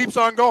Peace. It just keeps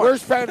on going.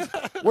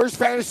 Where's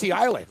Fantasy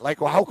Island?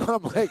 How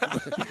come?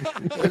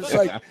 It's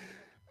like,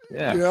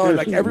 yeah,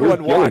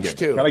 everyone watched,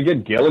 too. Can I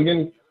get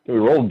Gilligan? Can we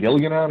roll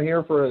Gilligan out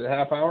here for a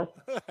half hour?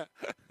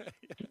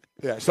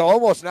 Yeah, so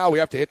almost now we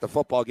have to hit the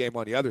football game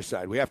on the other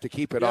side. We have to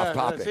keep it off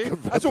topic.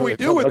 That's what we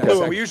do with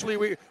Lou. We usually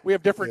we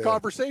have different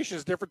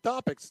conversations, different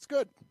topics. It's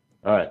good.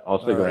 All right, I'll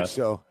stick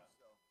around.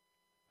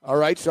 All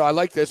right, so I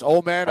like this.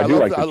 Oh man, I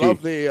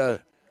love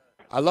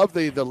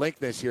the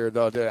linkness here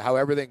though, how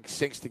everything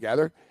syncs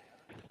together.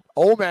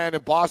 Old man in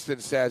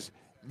Boston says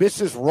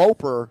Mrs.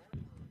 Roper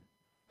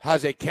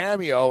has a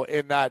cameo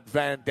in that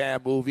Van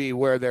Damme movie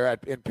where they're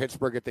in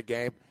Pittsburgh at the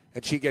game,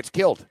 and she gets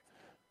killed.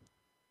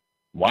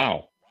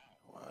 Wow.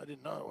 I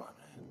didn't know,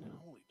 man.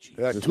 Holy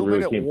jeez. This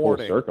really came full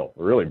circle.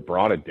 We really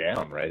brought it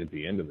down right at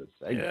the end of the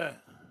segment.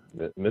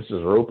 Yeah.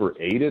 Mrs. Roper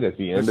ate it at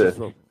the end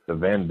of the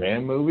Van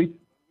Damme movie.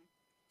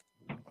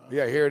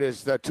 Yeah, here it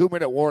is. The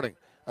 2-minute warning.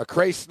 A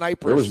crazed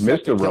sniper. Where was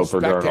Mr.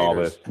 Roper during all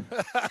this?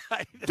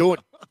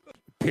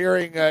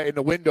 Peering in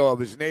the window of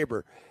his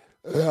neighbor.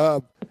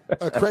 A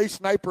crazed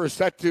sniper is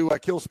set to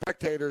kill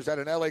spectators at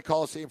an LA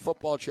Coliseum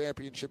football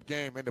championship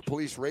game, and the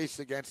police race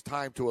against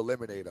time to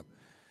eliminate him.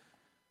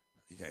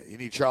 Yeah, you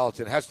need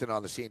Charlton Heston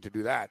on the scene to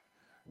do that.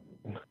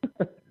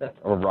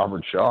 Or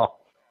Robert Shaw.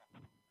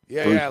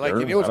 Yeah,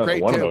 it was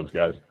great one too. Of those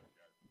guys.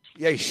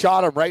 Yeah, he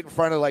shot him right in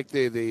front of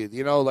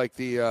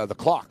the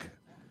clock,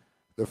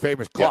 the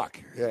famous clock.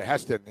 Yeah,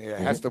 Heston. Yeah,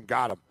 Heston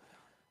got him.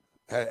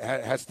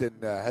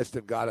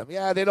 Heston got him.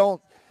 Yeah, they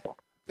don't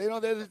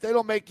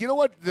make. You know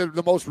what?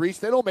 The most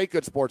recent. They don't make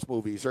good sports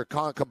movies or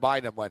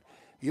combine them.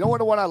 You know what?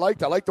 The one I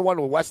liked. I liked the one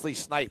with Wesley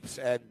Snipes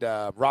and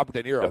Robert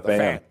De Niro. The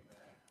Fan.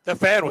 The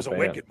Fan was a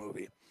wicked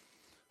movie.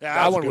 Yeah,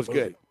 that one was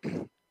good.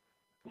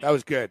 That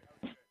was good.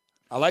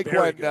 I like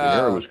when De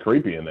Niro was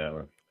creepy in that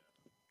one.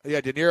 Yeah,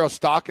 De Niro's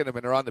stalking him,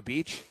 and they're on the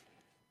beach.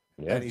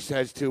 Yeah. And he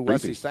says to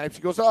Wesley Snipes,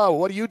 he goes, "Oh,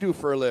 what do you do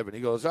for a living?" He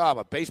goes, "Oh, I'm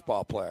a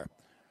baseball player."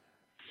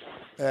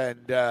 And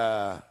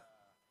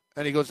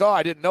he goes, "Oh,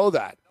 I didn't know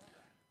that."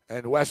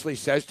 And Wesley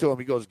says to him,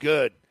 he goes,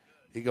 "Good."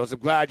 He goes, "I'm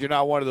glad you're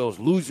not one of those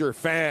loser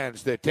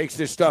fans that takes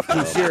this stuff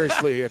too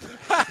seriously."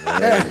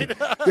 And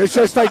it's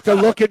just like the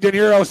look in De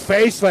Niro's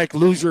face, like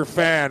loser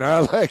fan. I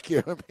like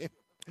you. I mean,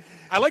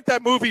 I like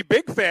that movie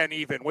Big Fan,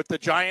 even with the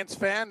Giants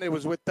fan. It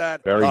was with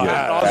that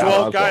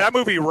Oswald guy. That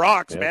movie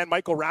rocks, man.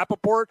 Michael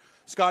Rappaport,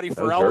 Scotty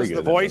Farrell was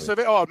the voice of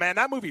it. Oh man,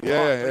 that movie rocked.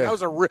 Yeah.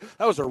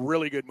 That was a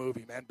really good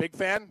movie, man. Big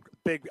fan.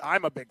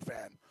 I'm a big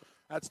fan.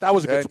 That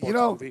was a good sports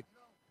movie.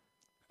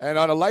 And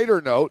on a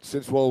lighter note,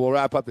 since we'll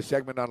wrap up the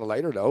segment on a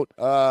lighter note,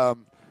 I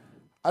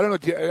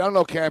don't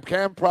know, Cam.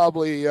 Cam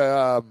probably.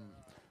 I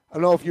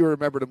don't know if you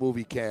remember the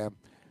movie, Cam.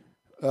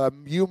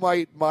 You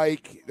might,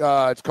 Mike.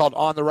 It's called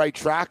On the Right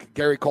Track.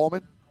 Gary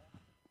Coleman.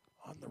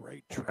 On the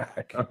Right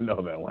Track. I don't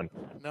know that one.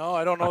 No,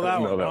 I don't know that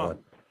one.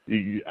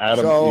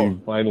 Adam,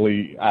 you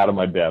finally out of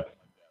my depth.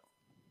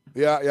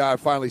 Yeah, I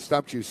finally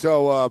stumped you.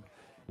 So,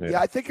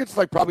 I think it's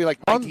probably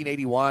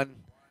 1981.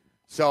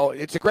 So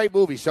it's a great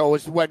movie. So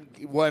it's when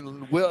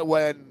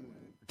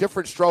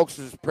Different Strokes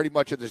was pretty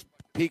much at the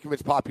peak of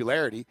its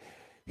popularity,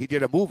 he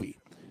did a movie,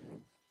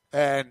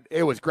 and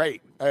it was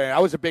great. I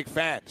was a big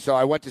fan, so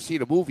I went to see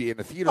the movie in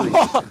the theater.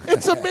 Oh,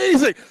 it's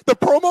amazing. The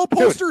promo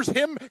posters,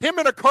 him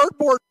in a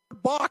cardboard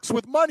box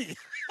with money.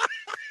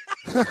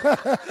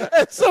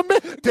 It's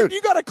amazing. Dude,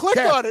 you got to click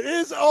on it. It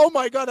is. Oh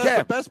my God, that's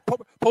the best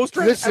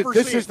poster I've ever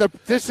seen.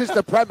 This is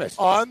the premise.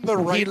 On the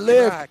Right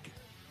Track.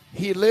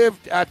 He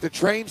lived at the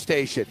train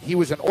station. He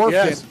was an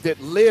orphan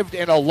that lived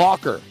in a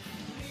locker,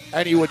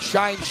 and he would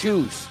shine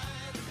shoes.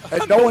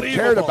 And no one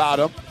cared about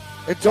him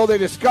until they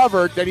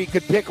discovered that he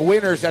could pick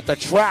winners at the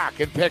track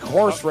and pick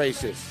horse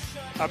races.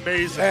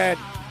 Amazing. And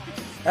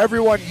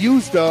everyone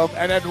used him,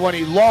 and then when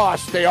he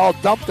lost, they all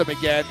dumped him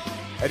again.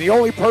 And the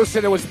only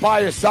person that was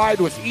by his side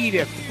was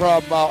Edith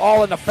from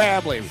All in the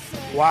Family.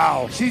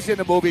 Wow, she's in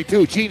the movie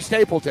too, Gene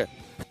Stapleton.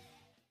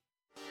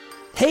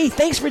 Hey,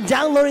 thanks for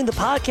downloading the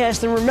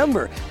podcast. And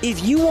remember,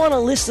 if you want to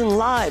listen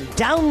live,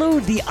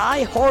 download the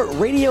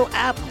iHeartRadio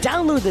app,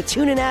 download the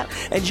TuneIn app,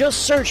 and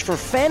just search for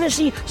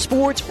Fantasy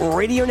Sports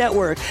Radio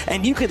Network,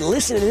 and you can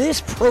listen to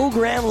this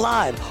program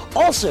live.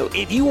 Also,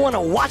 if you want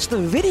to watch the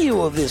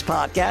video of this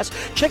podcast,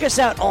 check us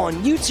out on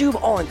YouTube,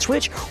 on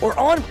Twitch, or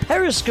on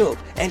Periscope,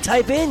 and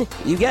type in,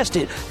 you guessed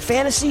it,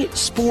 Fantasy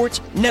Sports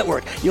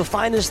Network. You'll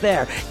find us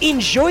there.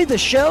 Enjoy the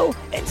show,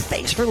 and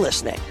thanks for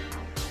listening.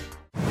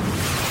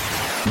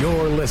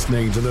 You're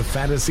listening to the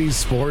Fantasy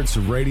Sports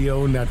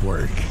Radio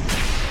Network.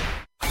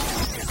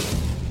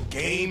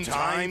 Game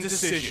time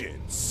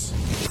decisions.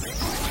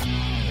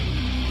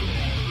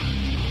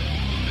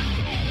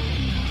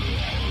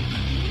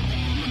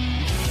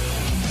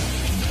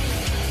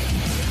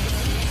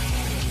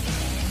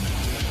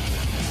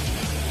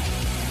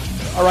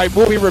 All right,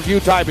 movie review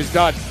time is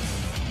done.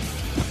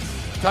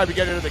 Time to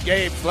get into the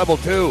games. Level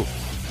 2.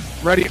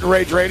 Ready to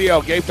Rage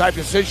Radio. Game time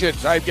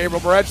decisions. I'm Gabriel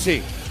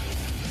Morency.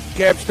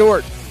 Cam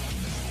Stewart.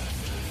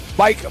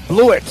 Mike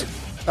Blewett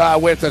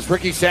with us.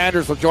 Ricky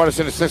Sanders will join us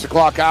in the 6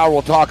 o'clock hour.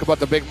 We'll talk about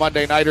the big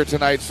Monday Nighter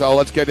tonight, so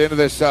let's get into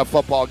this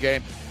football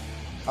game.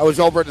 I was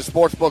over at the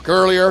sportsbook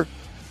earlier.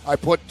 I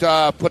put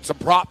some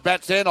prop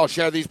bets in. I'll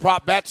share these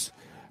prop bets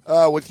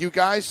with you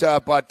guys,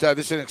 but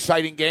this is an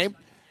exciting game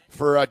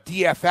for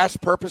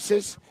DFS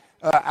purposes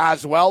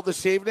as well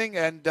this evening.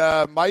 And,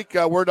 Mike,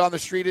 word on the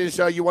street is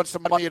you won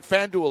some money at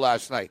FanDuel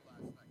last night.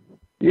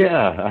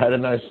 Yeah, I had a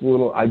nice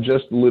little.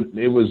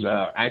 It was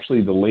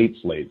actually the late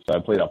slate, so I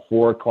played a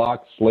 4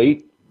 o'clock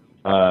slate.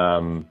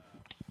 And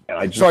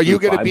I just so are you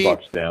going to be?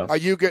 Down. Are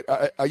you going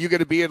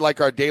to be in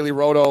like our Daily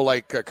Roto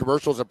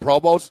commercials and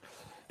promos?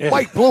 Yeah.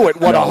 Mike Blewett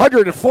won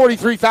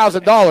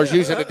 $143,000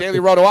 using the Daily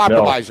Roto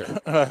optimizer.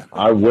 No,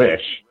 I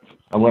wish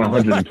I won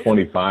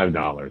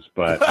 $125,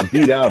 but I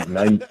beat out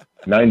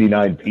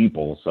 99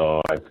 people,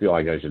 so I feel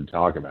like I should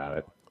talk about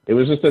it. It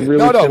was just a really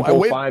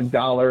simple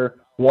 $5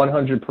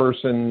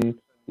 100-person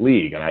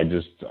league, and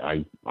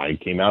I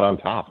came out on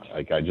top.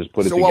 Like I just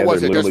put it together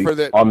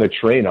literally on the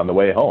train on the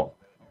way home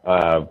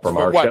from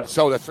our show.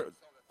 So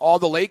all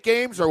the late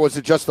games, or was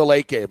it just the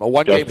late game? A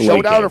one-game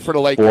showdown, or for the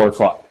late games?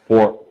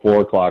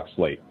 4 o'clock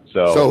slate.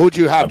 So who'd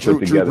you have?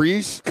 Drew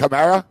Brees,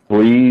 Kamara,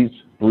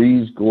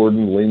 Brees,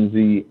 Gordon,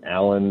 Lindsey,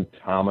 Allen,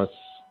 Thomas,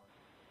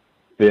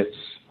 Fitz,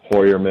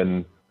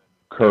 Hoyerman,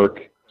 Kirk,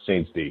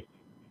 Saints D.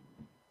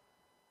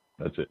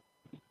 That's it.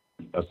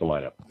 That's the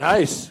lineup.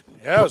 Nice.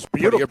 Yeah, it was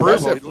beautiful.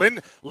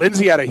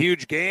 Lindsey had a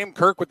huge game.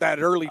 Kirk with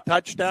that early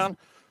touchdown.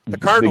 The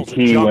Cardinals. The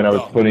key when I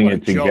was putting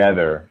it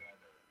together,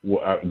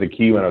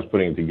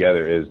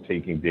 is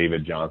taking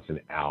David Johnson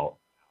out,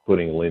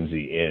 putting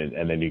Lindsey in,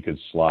 and then you could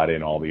slot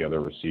in all the other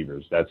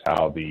receivers. That's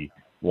how the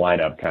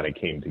lineup kind of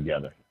came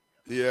together.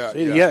 Yeah.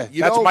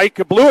 That's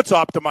Mike Blewett's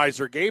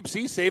optimizer, Gabe.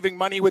 See, saving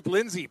money with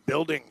Lindsey,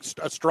 building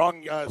a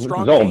strong This is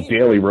all team.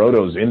 Daily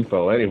Roto's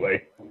info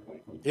anyway.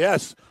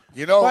 Yes.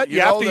 But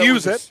you have to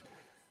use it.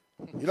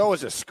 It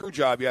was a screw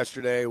job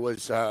yesterday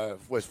was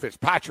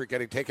Fitzpatrick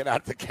getting taken out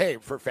of the game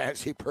for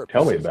fantasy purposes.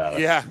 Tell me about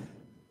it.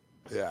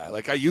 Yeah,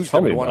 like I used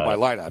him in one of my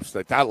lineups.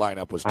 That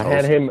lineup was toast.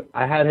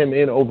 I had him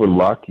in over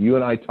Luck. You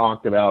and I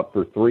talked about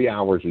for 3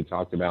 hours. We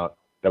talked about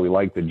that we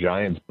like the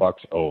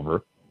Giants-Bucks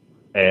over,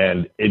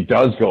 and it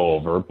does go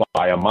over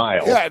by a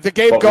mile. Yeah, the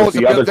game goes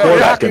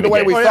exactly the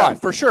way we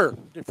thought. For sure.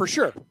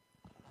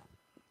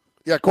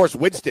 Yeah, of course,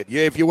 Winston.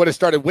 Yeah, if you would have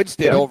started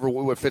Winston over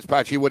with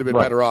Fitzpatrick, he would have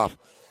been better off.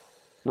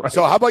 Right.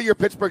 So how about your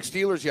Pittsburgh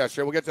Steelers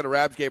yesterday? We'll get to the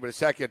Rams game in a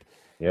second.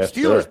 Yes,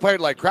 Steelers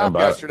played like crap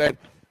yesterday.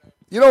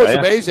 You know what's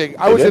amazing?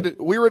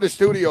 We were in the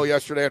studio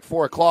yesterday at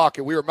 4 o'clock,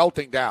 and we were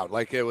melting down.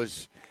 Like it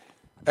was.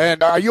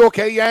 And are you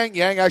okay, Yang?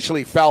 Yang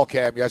actually fell,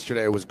 Cam,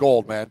 yesterday. It was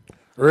gold, man.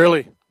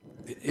 Really?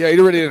 Yeah, he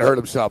really didn't hurt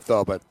himself,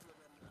 though. But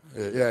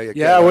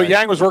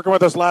Yang was working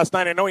with us last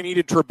night. I know he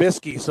needed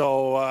Trubisky,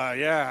 so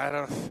I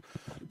don't.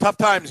 Tough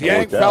times.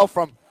 Yang fell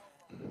from.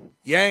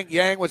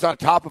 Yang was on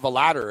top of a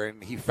ladder,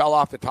 and he fell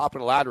off the top of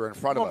the ladder in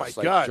front of us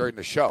during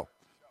the show.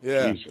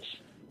 Yeah. Jesus.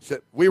 So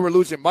we were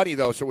losing money,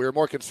 though, so we were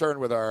more concerned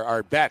with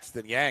our bets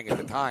than Yang at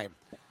the time.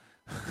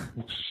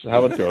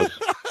 How it goes.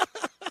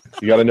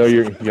 You got to know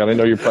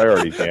your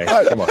priorities, Yang.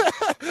 Come on.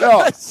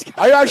 No,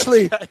 I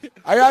actually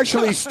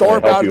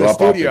stormed out the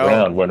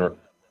studio when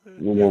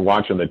we're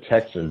watching the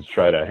Texans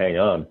try to hang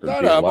on.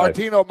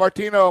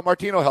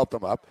 Martino helped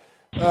them up.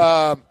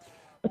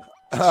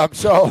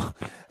 So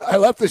I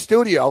left the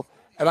studio,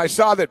 and I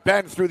saw that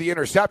Ben threw the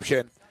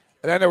interception,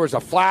 and then there was a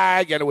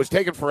flag, and it was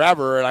taking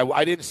forever, and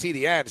I didn't see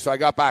the end. So I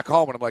got back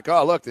home, and I'm like,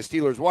 oh, look, the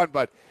Steelers won.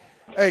 But,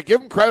 hey, give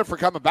them credit for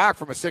coming back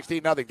from a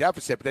 16-0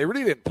 deficit. But they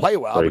really didn't play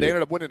well, but they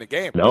ended up winning the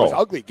game. No. It was an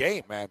ugly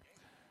game, man.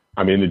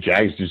 I mean, the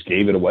Jags just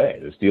gave it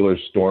away. The Steelers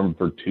stormed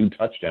for 2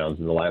 touchdowns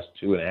in the last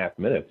 2.5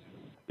 minutes.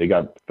 They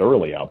got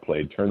thoroughly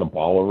outplayed, turned the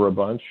ball over a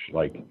bunch.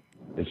 Like,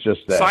 it's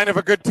just that. Sign of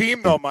a good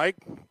team, though, Mike.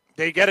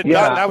 They get it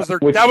done. That was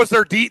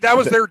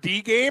their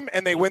D game,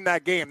 and they win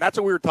that game. That's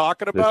what we were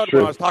talking about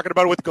when I was talking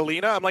about it with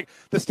Galena. I'm like,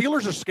 the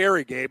Steelers are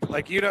scary, Gabe.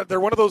 Like, they're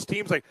one of those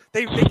teams. Like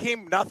they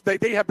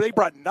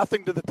brought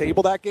nothing to the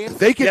table that game.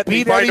 They could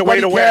beat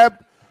anybody,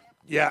 Cab.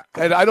 Yeah,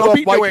 and I don't know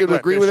if Mike would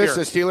agree with this.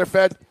 The Steeler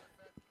Fed.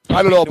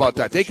 I don't know about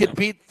that. They could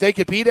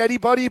beat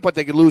anybody, but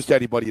they could lose to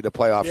anybody in the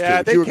playoffs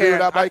too. Do you agree with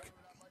that, Mike?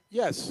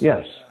 Yes,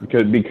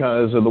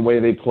 because of the way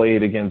they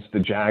played against the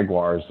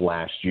Jaguars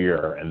last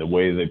year and the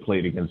way they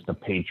played against the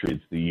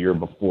Patriots the year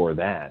before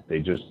that.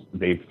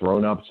 They've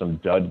thrown up some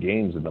dud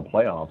games in the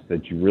playoffs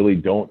that you really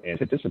don't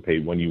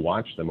anticipate when you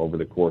watch them over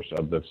the course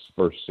of the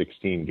first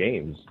 16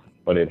 games,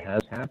 but it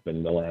has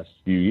happened the last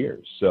few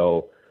years.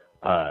 So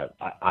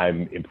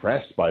I'm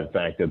impressed by the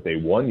fact that they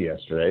won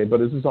yesterday, but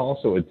this is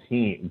also a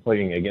team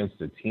playing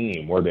against a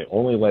team where they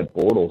only let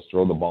Bortles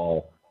throw the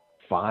ball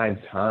 5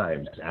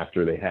 times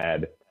after they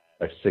had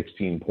a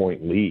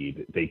 16-point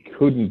lead. They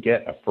couldn't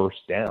get a first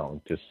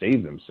down to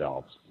save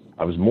themselves.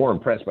 I was more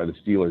impressed by the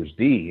Steelers'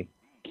 D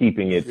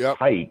keeping it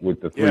tight with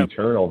the 3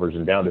 turnovers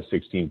and down to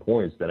 16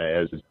 points than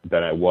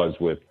I was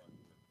with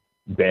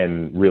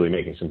Ben really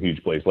making some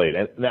huge plays late.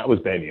 And that was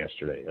Ben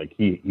yesterday. Like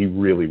he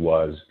really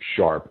was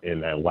sharp in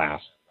that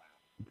last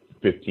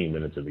 15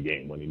 minutes of the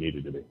game when he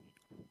needed to be.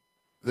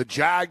 The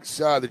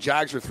Jags are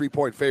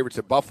 3-point favorites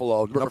at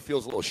Buffalo. The number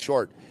feels a little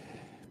short.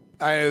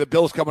 The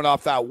Bills coming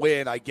off that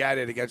win, I get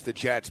it, against the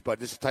Jets, but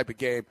this is the type of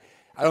game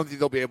I don't think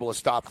they'll be able to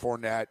stop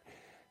Fournette.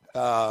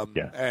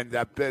 And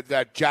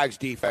that Jags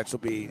defense will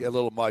be a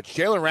little much.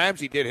 Jalen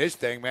Ramsey did his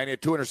thing, man. He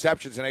had 2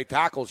 interceptions and 8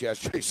 tackles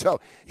yesterday,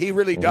 so he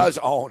really does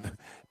own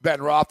Ben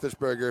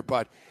Roethlisberger,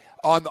 but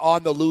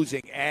on the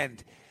losing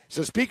end.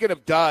 So speaking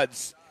of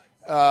duds,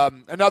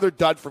 another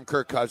dud from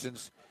Kirk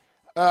Cousins.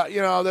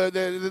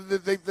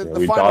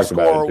 The final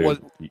score was.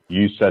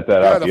 You set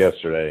that up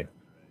yesterday.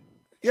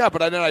 Yeah, but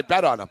then I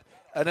bet on him.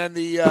 And then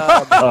the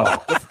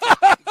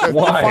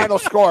Why? final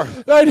score.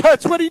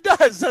 That's what he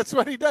does.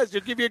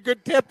 He'll give you a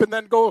good tip and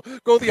then go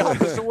the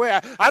opposite way.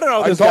 I don't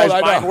know how this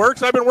guy's mind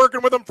works. I've been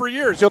working with him for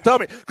years. He'll tell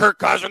me, Kirk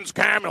Cousins,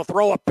 he'll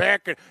throw a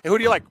pick. And who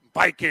do you like?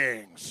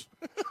 Vikings.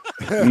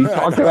 You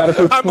talked about it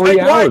for 3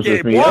 hours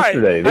with me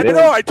yesterday.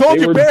 I told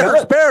you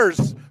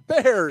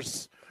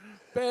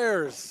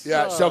Bears.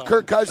 Yeah, so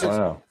Kirk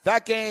Cousins,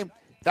 that game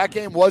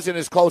wasn't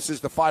as close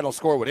as the final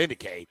score would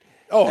indicate.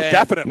 Oh,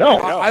 definitely. No,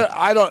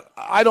 I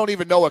don't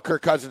even know what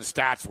Kirk Cousins'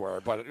 stats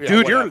were, but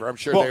dude, I'm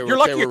sure they were. You're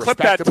lucky you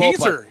clipped that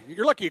teaser. But...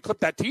 You're lucky you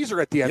clipped that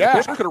teaser at the end. Yeah. The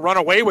Bears could have run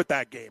away with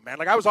that game, man.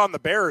 Like I was on the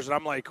Bears, and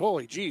I'm like,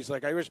 holy jeez,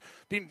 like I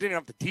didn't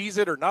have to tease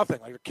it or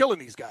nothing. Like they're killing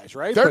these guys,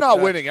 right? They're not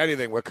winning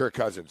anything with Kirk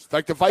Cousins.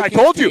 Like the Vikings.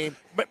 I told you, man.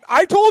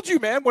 I don't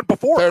think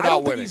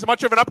winning. he's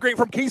much of an upgrade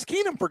from Case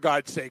Keenum, for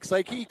God's sakes.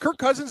 Like Kirk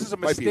Cousins is a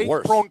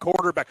mistake-prone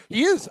quarterback.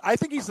 He is. I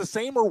think he's the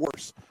same or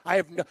worse.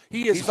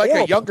 He's like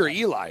a younger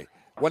Eli.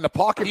 When the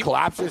pocket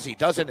collapses, he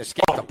doesn't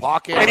escape the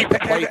pocket. And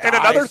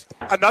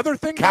another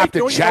thing,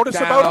 Captain Mike, you notice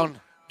about him,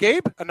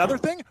 Gabe, another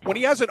thing, when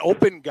he has an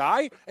open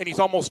guy and he's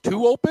almost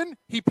too open,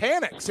 he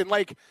panics and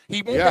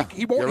he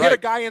won't hit a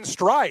guy in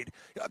stride.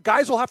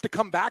 Guys will have to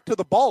come back to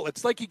the ball.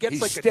 It's like he gets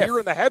he's like stiff. a deer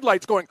in the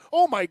headlights going,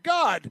 oh my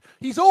God,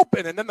 he's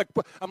open. And then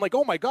I'm like,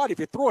 oh my God,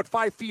 if you throw it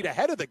 5 feet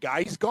ahead of the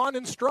guy, he's gone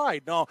in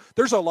stride. No,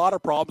 there's a lot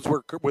of problems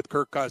with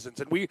Kirk Cousins.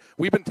 And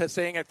we've been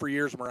saying it for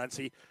years,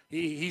 Morency.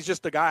 He's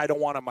just a guy I don't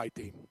want on my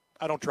team.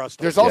 I don't trust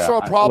him. There's also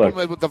a problem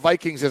with the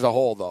Vikings as a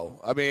whole, though.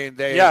 I mean,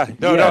 the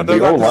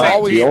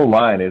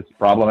O-line is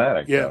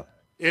problematic. Yeah,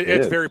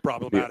 it's very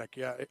problematic.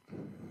 Yeah,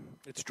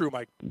 it's true,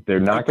 Mike. They're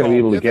not going to be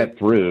able to get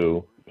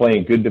through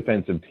playing good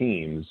defensive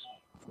teams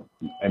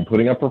and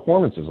putting up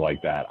performances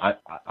like that.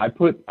 I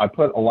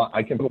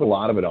can put a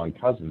lot of it on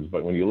Cousins,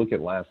 but when you look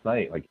at last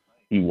night, like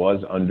he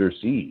was under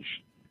siege.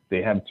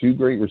 They have 2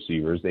 great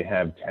receivers. They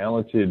have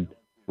talented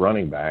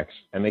running backs,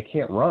 and they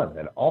can't run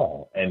at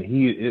all. And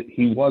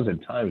he was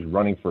at times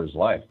running for his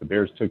life. The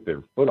Bears took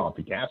their foot off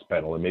the gas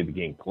pedal and made the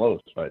game close,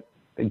 but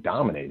they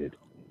dominated,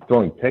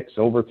 throwing picks,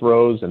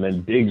 overthrows, and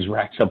then Diggs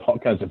racks up all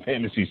kinds of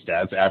fantasy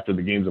stats after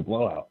the game's a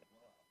blowout.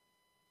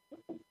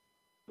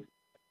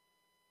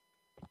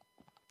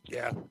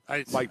 Yeah,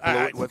 Mike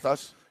blew it with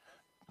us.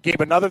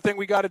 Gabe, another thing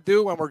we got to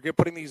do when we're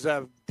putting these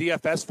DFS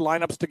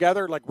lineups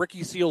together, like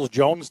Ricky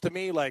Seals-Jones to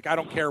me, like I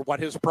don't care what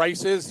his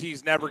price is,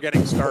 he's never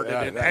getting started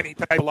in any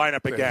type of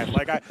lineup again.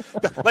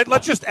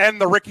 Let's just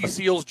end the Ricky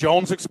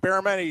Seals-Jones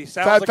experiment. He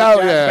sounds like a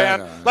Jazz fan.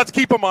 No. Let's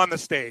keep him on the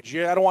stage.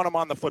 Yeah, I don't want him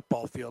on the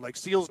football field. Like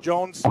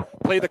Seals-Jones,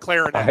 play the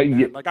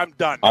clarinet. Like I'm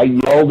done. I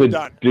yelled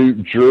at Drew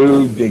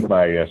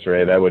Dinkmeyer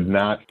yesterday that I would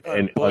not,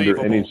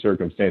 under any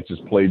circumstances,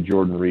 play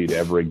Jordan Reed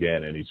ever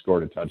again, and he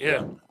scored a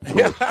touchdown.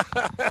 Yeah.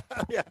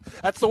 Yeah.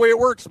 That's the way it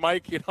works,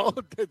 Mike.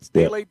 It's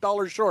day late,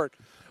 dollar short,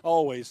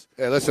 always.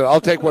 Hey, listen,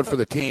 I'll take one for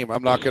the team.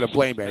 I'm not going to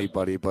blame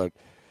anybody, but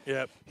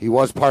Yep. He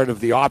was part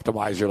of the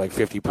optimizer, like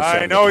 50%.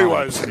 I know he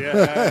was. Yeah,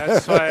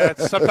 that's why.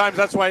 Sometimes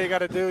that's why you got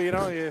to do. A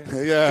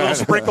little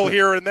sprinkle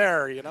here and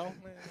there.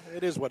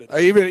 It is what it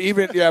is.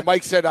 Even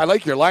Mike said, I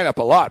like your lineup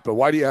a lot, but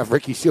why do you have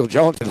Ricky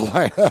Seals-Jones in the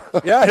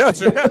lineup? Yeah,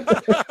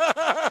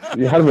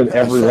 You had him in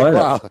every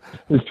lineup.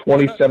 It's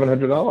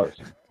 $2,700.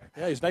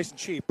 Yeah, he's nice and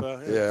cheap. For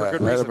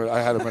good reason. I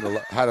had him in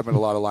a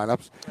lot of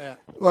lineups. Yeah.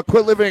 Well,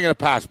 quit living in the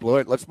past,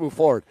 Blewett. Let's move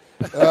forward.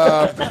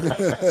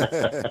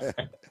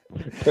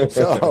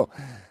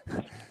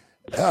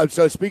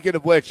 So speaking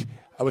of which,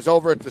 I was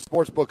over at the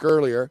sports book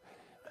earlier,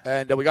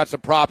 and we got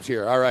some props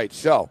here. All right,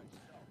 so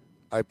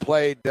I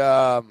played.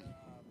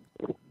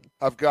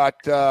 I've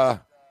got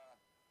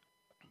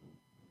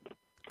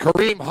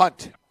Kareem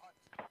Hunt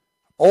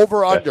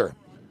over under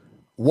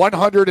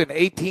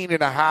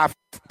 118.5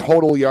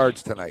 total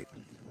yards tonight.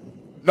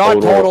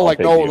 Not total like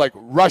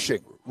rushing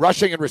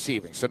and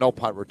receiving. So no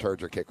punt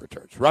returns or kick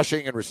returns.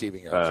 Rushing and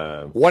receiving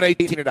yards.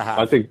 118.5.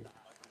 I think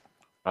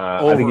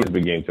it's a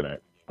big game tonight.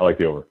 I like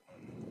the over.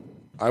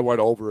 I went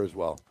over as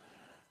well.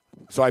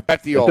 So I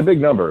bet the over. It's a big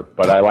number,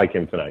 but I like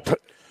him tonight.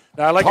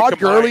 I like Todd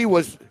Gurley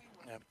was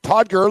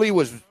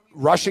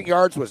rushing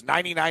yards was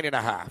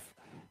 99.5.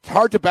 It's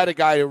hard to bet a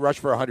guy to rush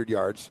for 100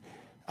 yards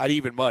at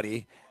even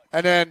money.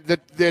 And then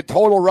the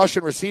total rush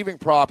and receiving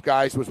prop,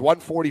 guys, was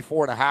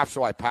 144.5,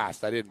 so I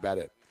passed. I didn't bet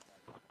it.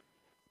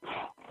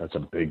 That's a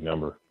big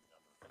number.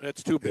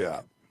 It's too big.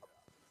 Yeah.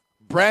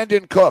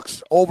 Brandon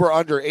Cooks, over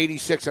under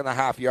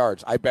 86.5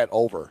 yards. I bet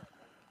over.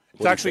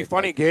 It's actually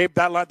funny, Gabe.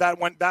 That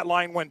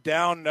line went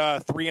down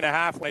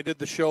 3.5 when I did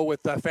the show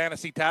with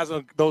Fantasy Taz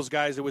and those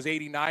guys. It was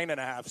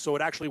 89.5, so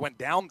it actually went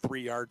down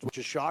 3 yards, which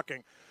is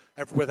shocking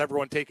with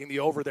everyone taking the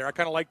over there. I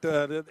kind of like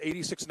the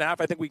 86.5.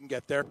 I think we can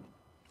get there.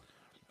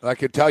 I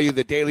can tell you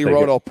the Daily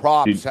Roto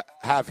props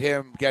have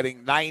him getting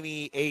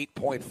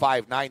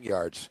 98.59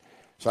 yards.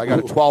 So I got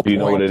a 12. Do you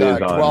know what it is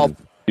 12.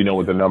 Do you know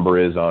what the number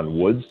is on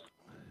Woods?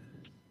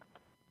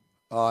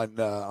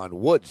 On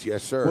Woods,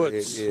 yes, sir.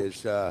 Woods. It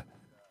is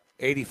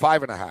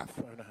 85.5.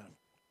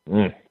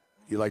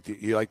 You like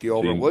the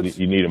over Woods?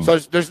 You need them. So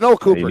there's no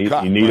Cooper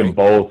Kupp. You need them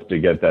both to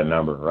get that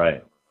number,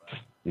 right?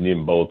 You need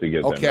them both to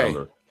get that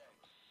number.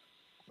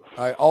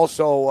 I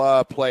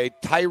also played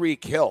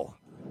Tyreek Hill.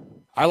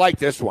 I like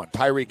this one.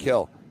 Tyreek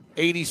Hill,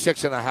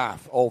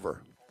 86.5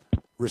 over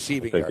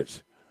receiving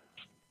yards.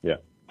 Yeah.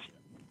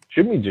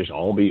 Shouldn't we just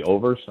all be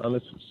overs on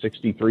this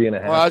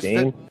 63.5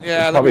 game?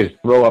 Probably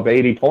throw up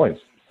 80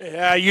 points.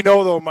 Yeah,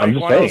 though, Mike. I'm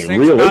just saying,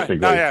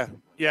 realistically. A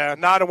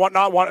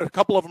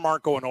couple of them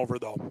aren't going over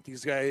though.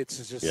 These guys,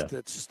 it's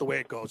just the way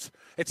it goes.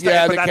 They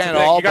can't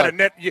all. You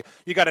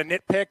got to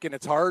nitpick, and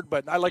it's hard.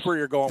 But I like where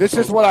you're going. This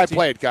is what I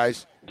played,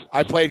 guys.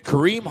 I played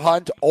Kareem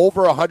Hunt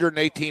over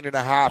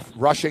 118.5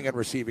 rushing and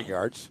receiving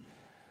yards.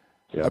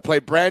 Yep. I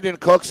played Brandon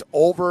Cooks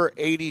over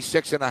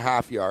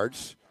 86.5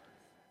 yards.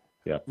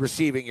 Yep.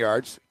 Receiving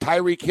yards.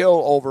 Tyreek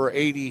Hill over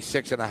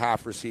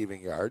 86.5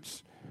 receiving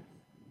yards.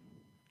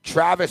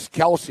 Travis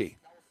Kelce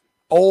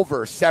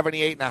over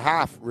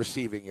 78.5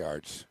 receiving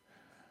yards.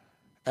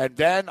 And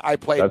then I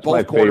played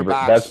both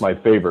quarterbacks. That's my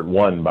favorite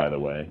one, by the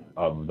way,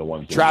 of the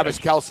ones. Travis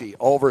Kelce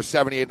over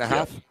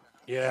 78.5.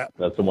 Yeah,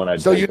 that's the one I.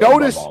 So you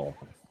notice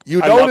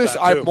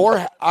I'm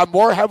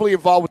more heavily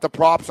involved with the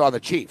props on the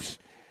Chiefs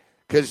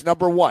because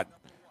number one,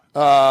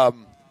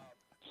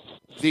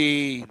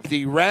 the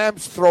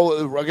Rams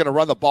are going to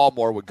run the ball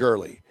more with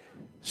Gurley,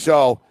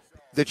 so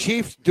the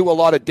Chiefs do a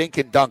lot of dink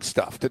and dunk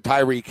stuff to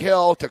Tyreek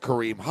Hill, to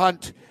Kareem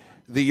Hunt.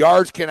 The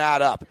yards can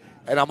add up,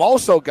 and I'm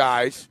also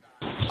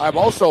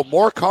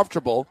more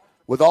comfortable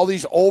with all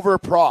these over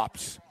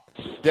props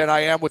than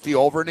I am with the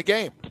over in the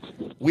game.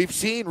 We've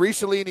seen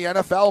recently in the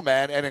NFL,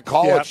 man, and in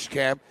college,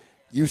 Cam,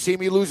 you see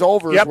me lose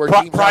overs where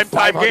teams have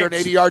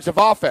 580 yards of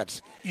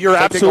offense. You're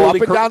absolutely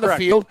correct. They go up and down the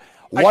field,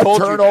 one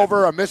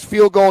turnover, a missed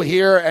field goal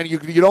here, and you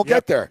don't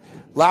get there.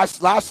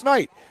 Last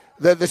night,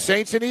 the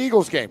Saints and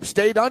Eagles game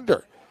stayed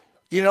under.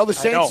 The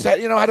Saints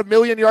had 1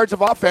 million yards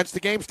of offense. The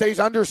game stays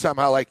under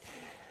somehow. Like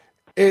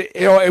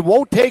it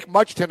won't take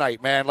much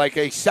tonight, man. Like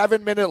a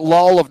 7-minute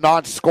lull of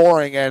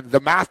non-scoring, and the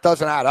math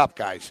doesn't add up,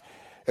 guys.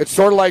 It's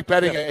sort of like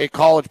betting a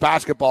college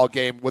basketball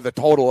game with a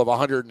total of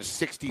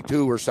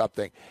 162 or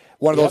something.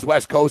 One of those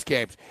West Coast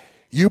games.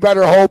 You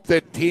better hope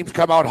that teams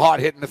come out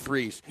hot hitting the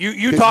threes.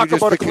 You talk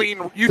about a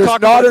clean. You there's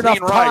talk not about enough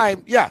clean time.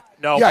 ride. Yeah,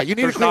 no. Yeah, you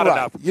need a clean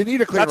ride. You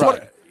need a clean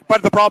ride.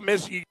 But the problem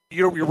is you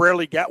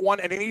rarely get one.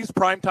 And in these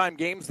primetime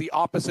games, the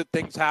opposite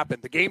things happen.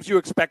 The games you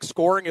expect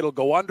scoring, it'll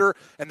go under.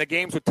 And the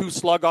games with two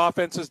slug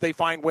offenses, they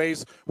find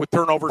ways with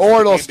turnovers. Or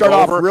it'll start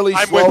off really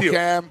slow,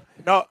 Cam.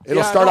 No,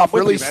 it'll start off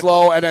really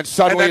slow, and then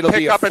suddenly it'll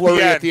be a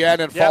flurry at the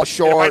end and fall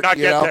short. It might not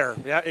get there.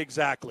 Yeah,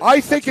 exactly. I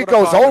think it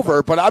goes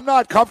over, but I'm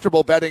not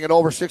comfortable betting it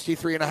over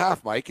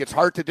 63.5, Mike. It's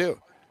hard to do.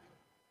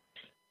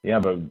 Yeah,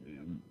 but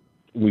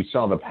we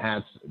saw the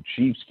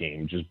Pats-Chiefs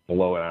game just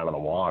blow it out of the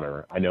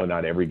water. I know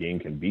not every game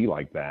can be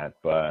like that,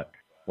 but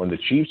when the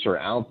Chiefs are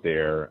out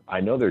there, I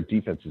know their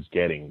defense is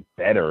getting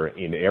better,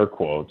 in air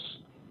quotes,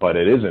 but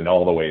it isn't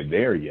all the way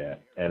there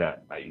yet. And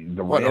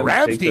the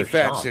Rams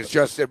defense is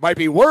just, it might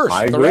be worse.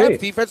 The Rams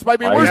defense might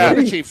be worse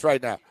than the Chiefs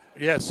right now.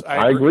 Yes,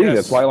 I agree. Yes.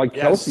 That's why I like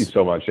Kelsey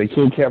so much. They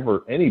can't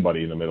cover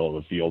anybody in the middle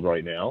of the field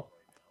right now.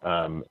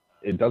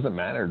 It doesn't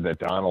matter that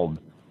Donald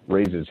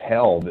raises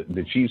hell.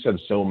 The Chiefs have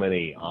so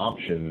many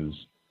options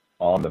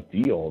on the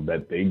field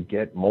that they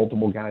get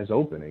multiple guys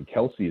open, and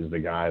Kelsey is the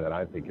guy that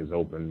I think is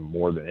open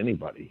more than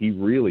anybody. He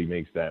really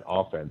makes that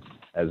offense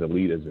as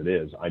elite as it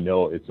is. I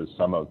know it's the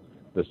sum of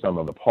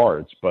the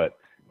parts, but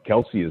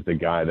Kelsey is the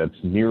guy that's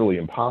nearly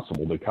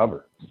impossible to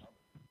cover.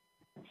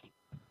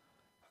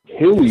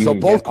 He'll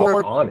even get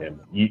up on him.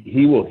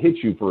 He will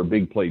hit you for a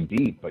big play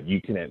deep, but you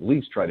can at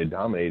least try to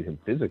dominate him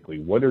physically.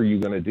 What are you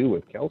going to do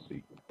with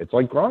Kelsey? It's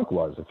like Gronk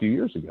was a few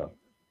years ago.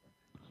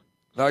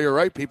 No, you're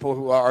right. People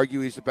who argue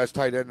he's the best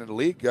tight end in the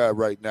league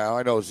right now.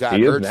 I know Zach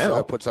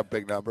Ertz puts up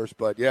big numbers,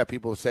 but yeah,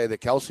 people say that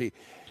Kelsey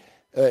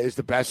is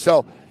the best.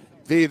 So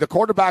the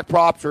quarterback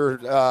props are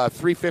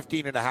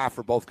 315.5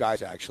 for both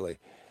guys, actually.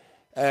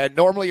 And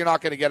normally you're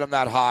not going to get them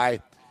that high,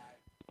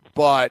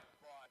 but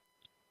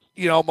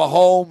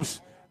Mahomes.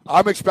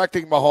 I'm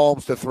expecting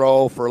Mahomes to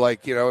throw for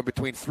in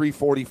between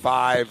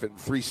 345 and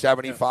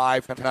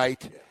 375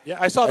 tonight. Yeah,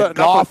 I saw that.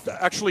 Goff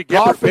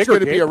is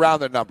going to be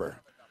around the number.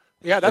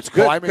 Yeah, that's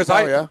good because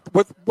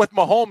with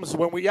Mahomes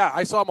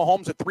I saw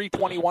Mahomes at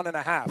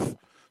 321.5.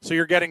 So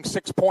you're getting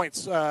 6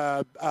 points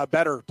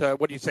better to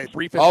what do you say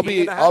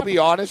 315? I'll be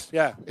honest.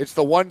 Yeah, it's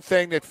the one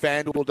thing that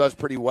FanDuel does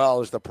pretty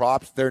well is the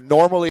props. They're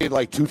normally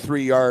like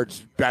 2-3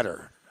 yards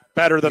better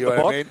than the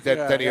book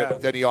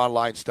than the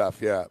online stuff.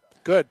 Yeah.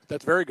 Good.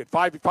 That's very good.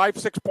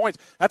 6 points.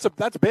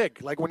 That's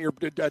big. Like when you're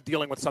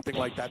dealing with something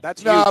like that.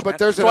 That's huge. No, but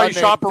there's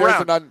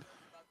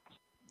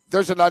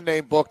an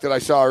unnamed book that I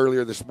saw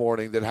earlier this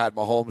morning that had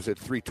Mahomes at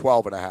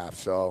 312.5.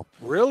 So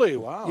really,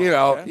 wow.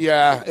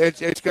 Yeah,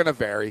 it's going to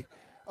vary.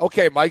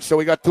 Okay, Mike. So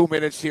we got 2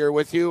 minutes here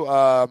with you.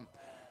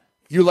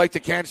 You like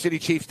the Kansas City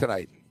Chiefs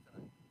tonight?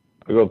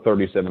 I go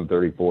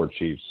 37-34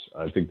 Chiefs.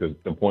 I think the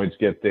points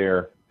get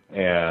there,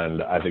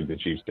 and I think the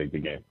Chiefs take the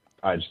game.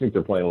 I just think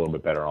they're playing a little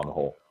bit better on the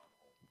whole.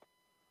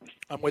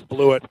 I'm with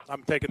Blewett.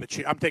 I'm taking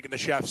the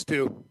Chefs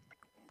too.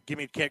 Give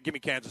me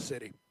Kansas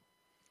City.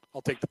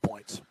 I'll take the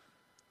points.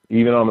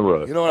 Even on the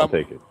road, I'll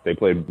take it. They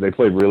played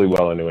really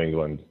well in New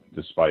England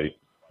despite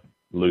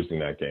losing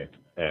that game,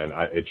 and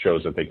it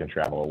shows that they can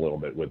travel a little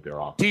bit with their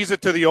offense. Tease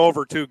it to the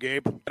over too,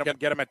 Gabe. Get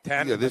them at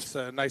 10. Yeah, this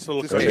a nice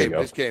little.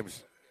 This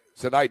game's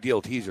it's an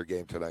ideal teaser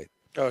game tonight.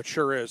 Oh, it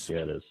sure is. Yeah,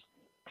 it is.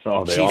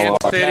 Oh,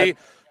 Kansas City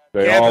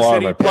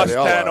plus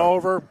 10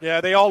 over. Yeah,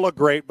 they all look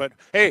great, but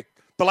hey.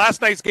 The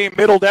last night's game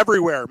middled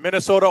everywhere.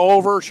 Minnesota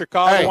over,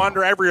 Chicago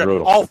under, everywhere.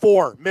 Brutal. All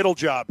four, middle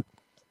job.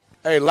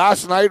 Hey,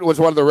 last night was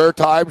one of the rare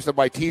times that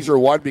my teaser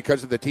won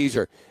because of the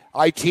teaser.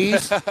 I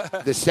teased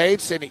the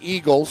Saints and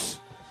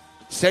Eagles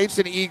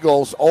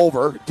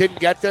over. Didn't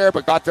get there,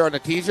 but got there on the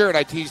teaser, and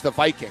I teased the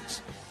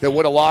Vikings. They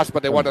would have lost,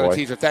 but they won on the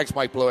teaser. Thanks,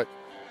 Mike Blewett.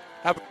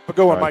 Have a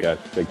good one, Mike. Guys,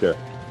 take care.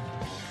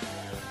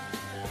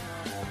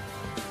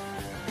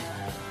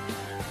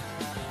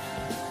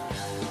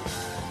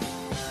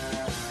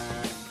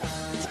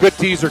 Good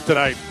teaser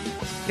tonight.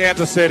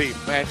 Kansas City.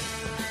 Man,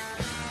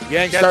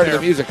 Yang started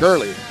the music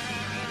early.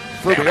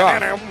 Threw me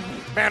off.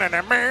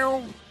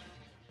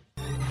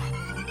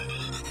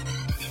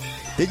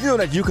 Did you know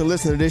that you can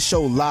listen to this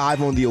show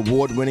live on the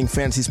award-winning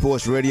Fantasy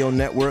Sports Radio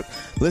Network?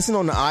 Listen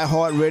on the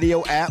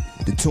iHeartRadio app,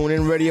 the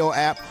TuneIn Radio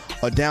app,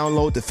 or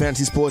download the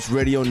Fantasy Sports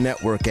Radio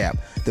Network app.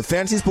 The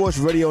Fantasy Sports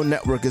Radio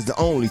Network is the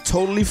only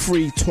totally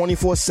free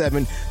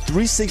 24/7,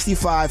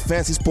 365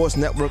 Fantasy Sports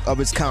Network of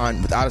its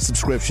kind without a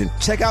subscription.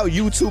 Check out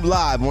YouTube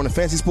Live on the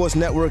Fantasy Sports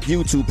Network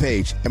YouTube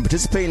page and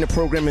participate in the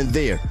programming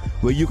there,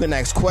 where you can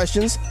ask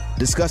questions,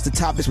 discuss the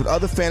topics with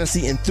other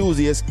fantasy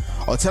enthusiasts,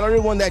 or tell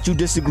everyone that you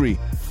disagree.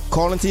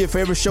 Call into your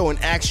favorite show and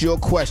ask your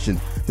question.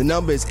 The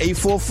number is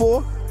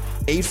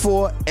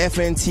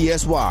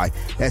 844-84-FNTSY.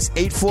 That's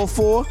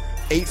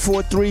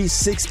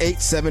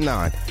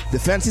 844-843-6879. The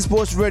Fantasy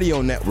Sports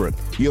Radio Network,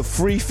 your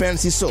free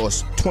fantasy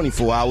source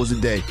 24 hours a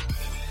day.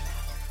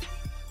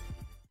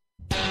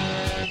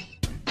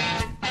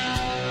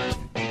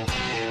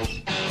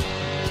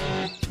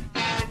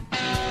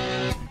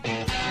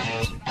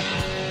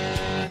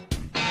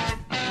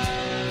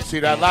 See,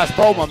 that last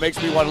promo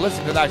makes me want to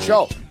listen to that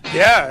show.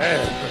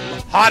 Yeah,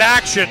 hot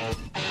action.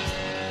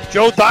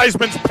 Joe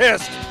Theismann's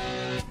pissed.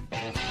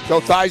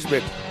 Joe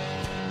Theismann.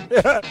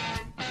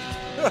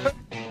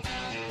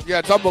 Yeah,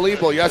 it's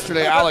unbelievable.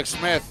 Yesterday, Alex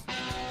Smith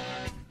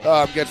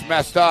gets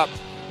messed up.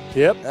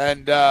 Yep.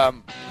 And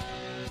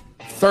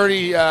so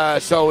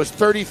it was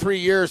 33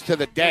 years to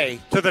the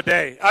day. To the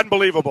day.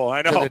 Unbelievable,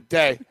 I know. To the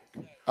day.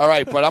 All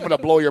right, but I'm going to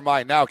blow your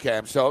mind now,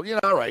 Cam. So,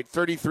 all right,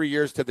 33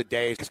 years to the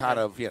day is kind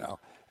of,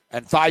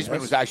 And Theismann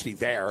was actually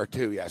there,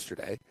 too,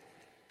 yesterday.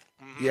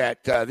 Mm-hmm.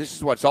 Yet,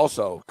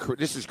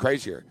 this is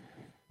crazier.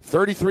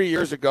 33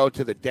 years ago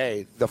to the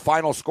day, the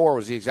final score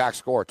was the exact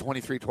score,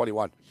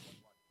 23-21.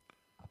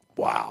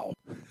 Wow.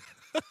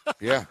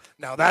 Yeah.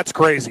 Now that's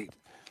crazy.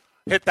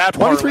 Hit that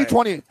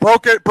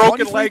 23-20.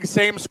 Broken leg,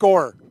 same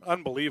score.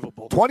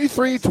 Unbelievable.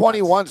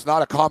 23-21's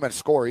not a common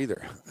score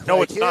either.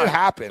 No, it's not. It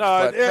happens. No,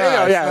 but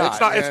it's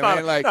not. It's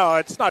not. No,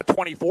 it's not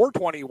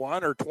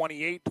 24-21 or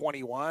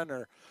 28-21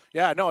 or.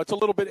 Yeah, no, it's a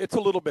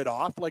little bit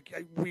off.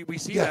 Like we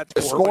see that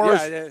score.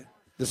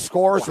 The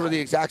scores were the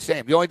exact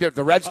same. The only difference,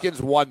 the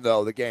Redskins won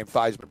though the game.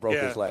 Theismann broke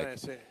his leg.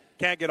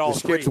 Can't get all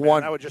three.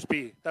 Won. That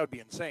would be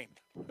insane.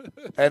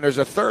 And there's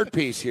a third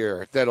piece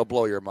here that'll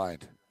blow your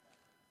mind,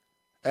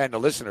 and the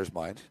listener's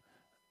mind.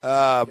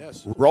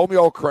 Yes.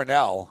 Romeo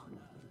Crennel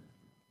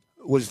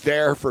was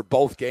there for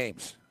both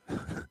games.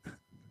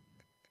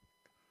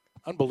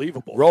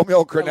 Unbelievable.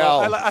 Romeo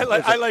Crennel.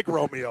 I like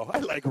Romeo. I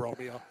like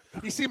Romeo.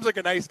 He seems like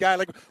a nice guy.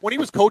 Like when he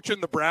was coaching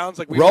the Browns,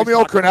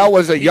 Romeo Crennel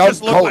was a young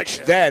coach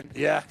then.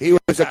 Yeah. He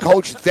was a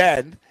coach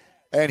then,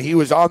 and he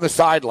was on the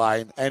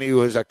sideline, and he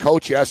was a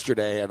coach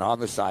yesterday and on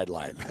the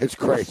sideline. It's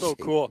crazy. So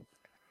cool.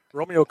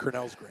 Romeo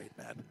Crennel's great,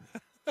 man.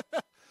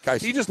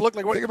 Guys, he just looked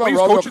like when he was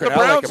coaching the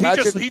Browns. Like,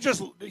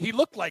 he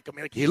looked like him.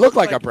 He looked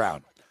like a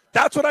Brown.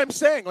 That's what I'm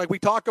saying. Like we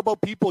talk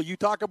about people, you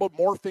talk about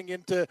morphing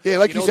into. Yeah,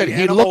 like you said,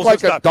 he looked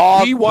like a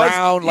dog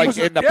Brown, like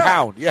in the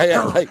pound.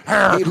 Yeah.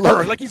 He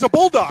looked like he's a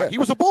bulldog. He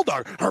was a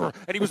bulldog,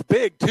 and he was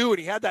big too, and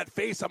he had that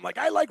face. I'm like,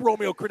 I like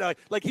Romeo Crennel.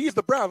 Like he's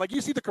the Brown. Like you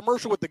see the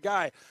commercial with the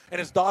guy, and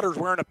his daughter's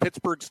wearing a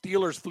Pittsburgh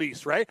Steelers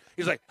fleece, right?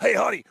 He's like, hey,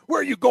 honey,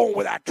 where are you going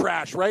with that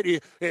trash,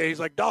 right?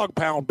 He's like, dog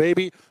pound,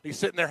 baby. He's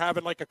sitting there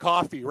having like a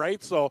coffee,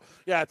 right? So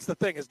yeah, it's the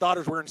thing. His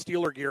daughter's wearing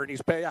Steeler gear, and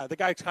the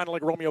guy's kind of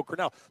like Romeo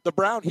Crennel. The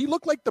Brown, he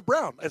looked like the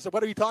Brown. As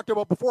what have you talked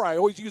about before? I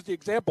always use the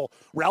example,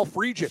 Ralph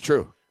Regent. It's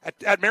true.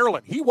 At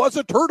Maryland. He was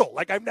a turtle.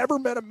 Like, I've never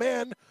met a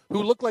man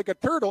who looked like a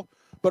turtle,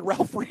 but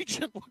Ralph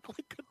Regent looked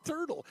like a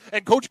turtle.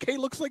 And Coach K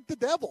looks like the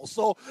devil.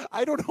 So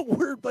I don't know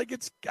I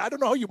don't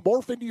know how you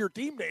morph into your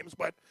team names,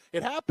 but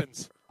it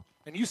happens.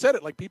 And you said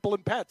it, like people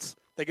and pets.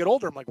 They get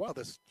older. I'm like, wow,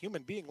 this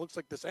human being looks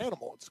like this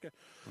animal.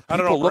 I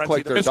don't know. Look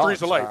like the their mysteries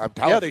dogs. of life.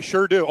 Yeah, they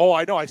sure do. Oh,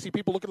 I know. I see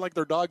people looking like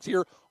their dogs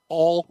here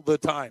all the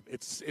time.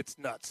 It's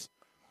nuts.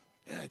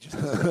 Yeah, it just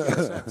doesn't make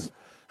any sense.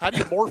 How do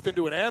you morph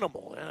into an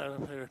animal?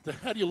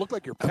 How do you look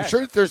like your pet?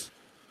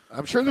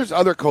 I'm sure there's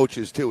other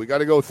coaches too. We got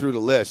to go through the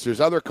list. There's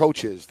other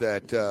coaches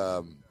that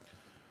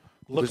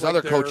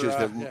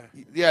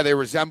they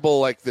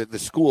resemble like the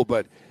school.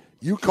 But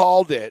you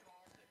called it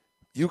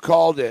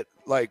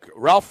like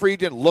Ralph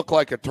Regent looked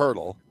like a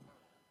turtle,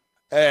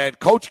 and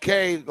Coach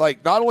K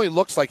like not only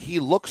looks like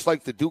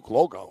the Duke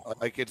logo.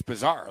 Like it's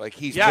bizarre. Like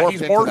he's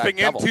morphing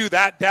into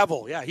that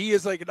devil. Yeah, he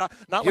is like not.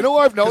 You like, know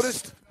what I've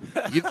noticed?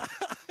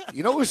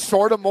 You know who's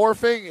sort of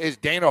morphing is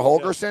Dana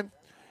Holgerson. Yeah.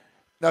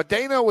 Now,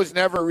 Dana was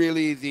never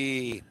really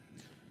the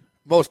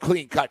most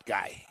clean-cut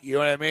guy. You know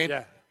what I mean?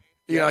 Yeah.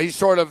 You know, he's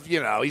sort of,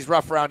 he's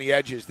rough around the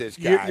edges, this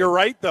guy. You're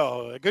right,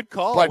 though. A good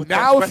call. But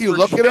now if you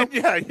look at him,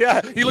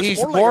 he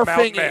looks more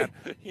like a mountain man.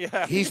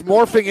 Yeah. He's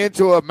morphing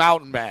into a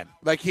mountain man.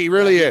 Like, he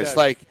really is. Yeah.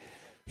 Like,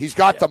 he's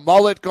got the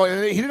mullet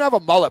going. He didn't have a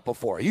mullet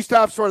before. He used to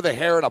have sort of the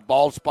hair in a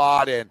bald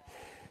spot and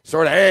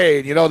sort of,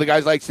 the guy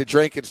likes to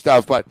drink and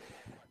stuff, but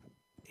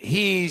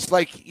he's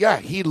like,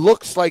 he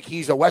looks like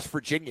he's a West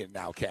Virginian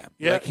now, Cam.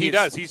 Yeah, like he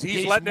does. He's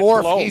letting morphed,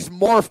 it flow. He's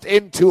morphed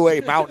into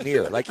a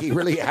mountaineer. Like he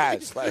really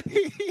has. Like,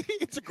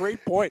 it's a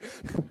great point.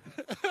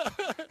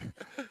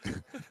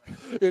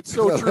 It's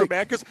so true,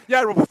 man. Because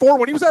before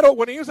when he was at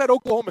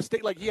Oklahoma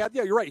State, like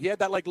you're right. He had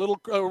that like little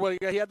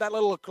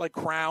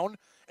crown.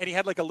 And he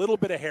had like a little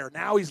bit of hair.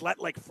 Now he's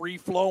like free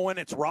flowing.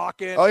 It's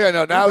rocking. Oh yeah,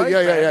 no, now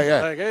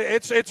yeah. Like,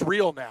 it's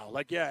real now.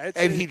 Like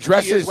and he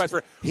dresses. What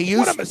a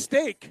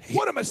mistake!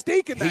 What a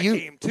mistake in that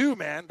game too,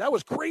 man. That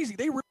was crazy.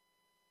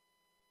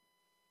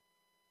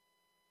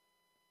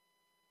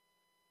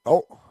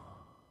 All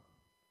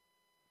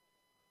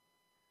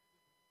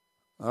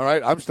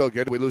right, I'm still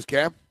good. Did we lose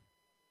Cam?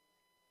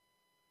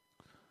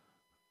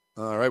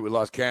 All right, we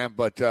lost Cam.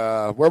 But where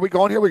are we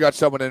going here? We got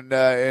someone in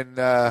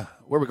where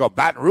we go?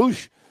 Baton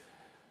Rouge.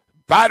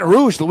 Baton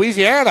Rouge,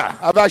 Louisiana.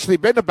 I've actually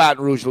been to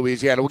Baton Rouge,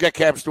 Louisiana. We'll get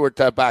Cam Stewart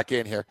back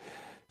in here.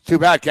 Too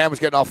bad Cam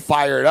was getting all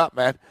fired up,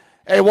 man.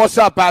 Hey, what's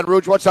up, Baton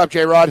Rouge? What's up,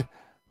 J-Rod?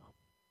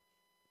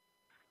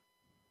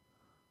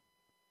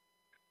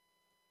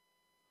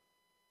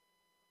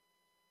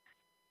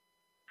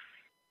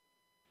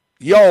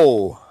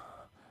 Yo.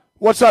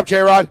 What's up,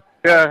 J-Rod?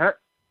 Yeah.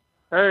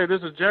 Hey,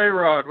 this is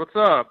J-Rod. What's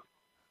up?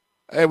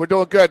 Hey, we're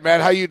doing good, man.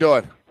 How you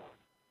doing?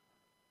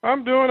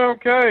 I'm doing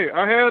okay.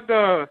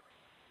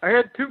 I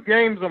had two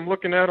games I'm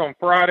looking at on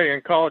Friday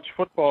in college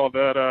football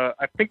that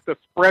I think the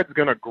spread's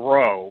going to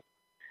grow.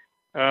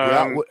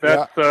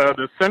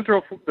 The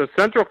Central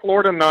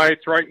Florida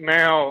Knights right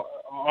now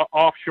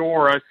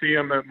offshore. I see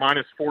them at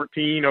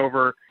 -14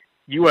 over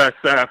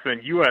USF,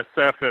 and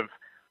USF have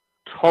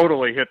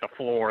totally hit the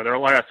floor. Their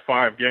last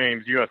 5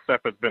 games, USF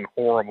has been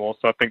horrible,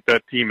 so I think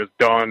that team is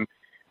done.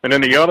 And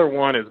then the other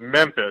one is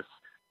Memphis.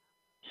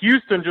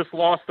 Houston just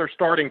lost their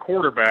starting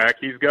quarterback.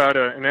 He's got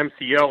an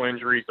MCL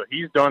injury, so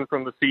he's done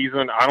from the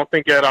season. I don't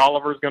think Ed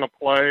Oliver's going to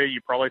play.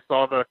 You probably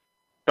saw the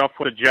stuff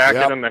with the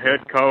jacket and the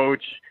head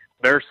coach.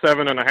 They're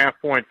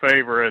 7.5-point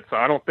favorites.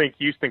 I don't think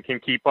Houston can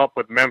keep up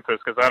with Memphis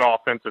because that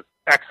offense is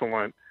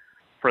excellent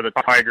for the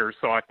Tigers.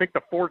 So I think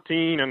the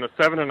 14 and the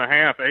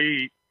 7.5,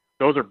 8,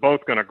 those are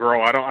both going to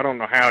grow. I don't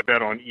know how to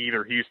bet on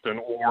either Houston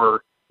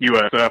or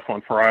USF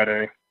on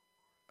Friday.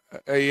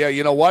 Yeah,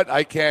 you know what?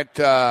 I can't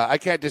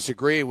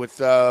disagree with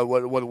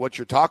what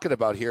you're talking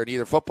about here in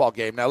either football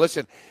game. Now,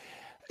 listen,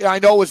 I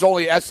know it was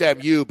only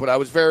SMU, but I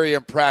was very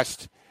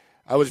impressed.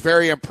 I was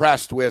very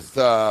impressed with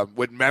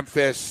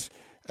Memphis,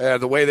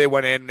 the way they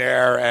went in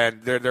there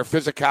and their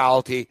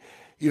physicality.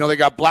 You know, they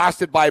got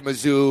blasted by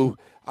Mizzou.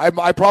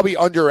 I probably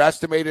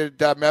underestimated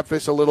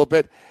Memphis a little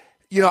bit.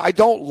 You know, I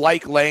don't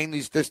like laying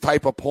this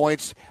type of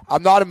points.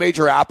 I'm not a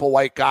major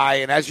Applewhite guy,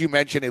 and as you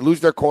mentioned, they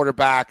lose their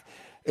quarterback.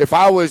 If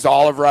I was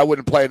Oliver, I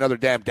wouldn't play another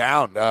damn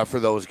down for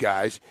those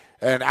guys.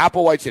 And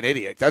Applewhite's an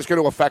idiot. That's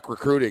going to affect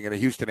recruiting in the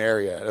Houston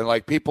area. And,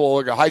 like,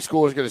 people, high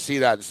schoolers going to see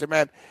that and say,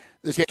 man,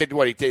 this kid,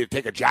 he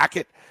take a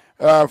jacket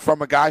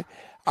from a guy?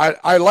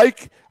 I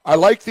like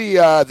the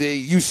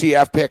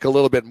UCF pick a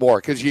little bit more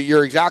because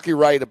you're exactly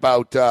right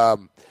about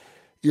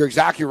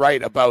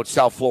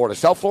South Florida.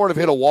 South Florida have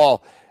hit a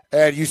wall.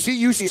 And you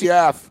see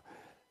UCF,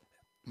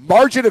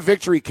 margin of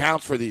victory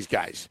counts for these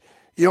guys.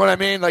 You know what I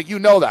mean? Like, you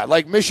know that.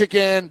 Like,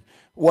 Michigan,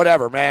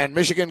 whatever, man.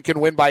 Michigan can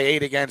win by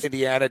 8 against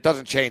Indiana. It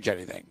doesn't change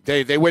anything.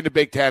 They win the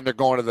Big Ten. They're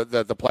going to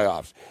the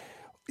playoffs.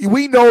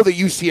 We know that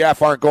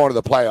UCF aren't going to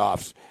the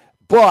playoffs,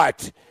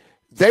 but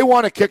they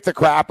want to kick the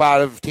crap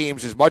out of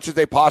teams as much as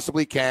they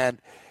possibly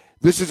can.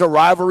 This is a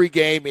rivalry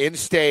game in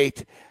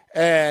state,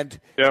 and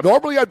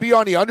normally I'd be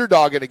on the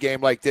underdog in a game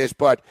like this,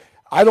 but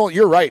I don't.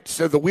 You're right.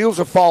 So the wheels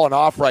have fallen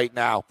off right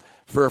now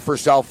for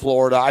South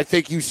Florida. I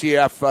think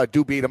UCF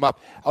do beat them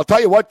up. I'll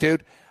tell you what,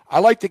 dude. I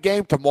like the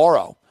game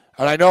tomorrow.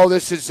 And I know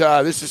this is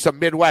some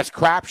Midwest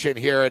craption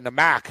here in the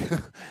MAC,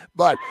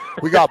 but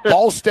we got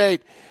Ball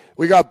State.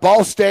 We got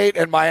Ball State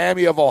and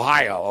Miami of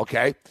Ohio,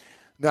 okay?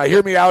 Now,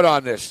 hear me out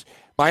on this.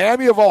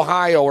 Miami of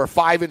Ohio are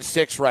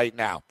 5-6 right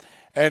now.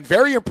 And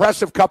very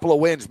impressive couple of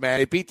wins, man.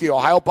 They beat the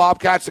Ohio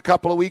Bobcats a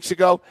couple of weeks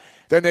ago.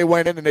 Then they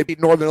went in and they beat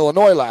Northern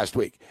Illinois last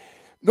week.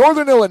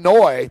 Northern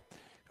Illinois,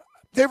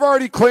 they've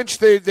already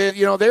clinched.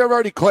 They've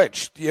already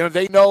clinched. You know,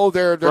 they know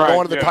they're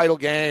going to the title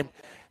game.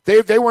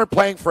 They weren't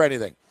playing for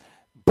anything.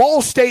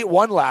 Ball State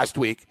won last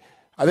week.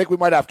 I think we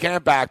might have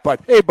Cam back, but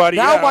hey, buddy,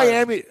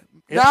 Miami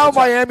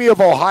of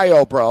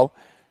Ohio, bro.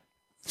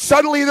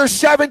 Suddenly they're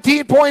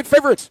 17-point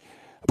favorites.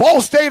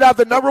 Ball State have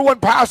the number one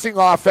passing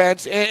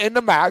offense in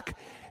the MAC.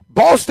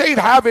 Ball State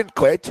haven't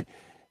quit.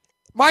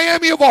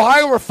 Miami of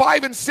Ohio are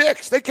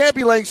 5-6. They can't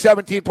be laying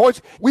 17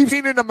 points. We've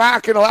seen in the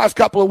MAC in the last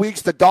couple of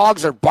weeks, the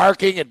dogs are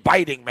barking and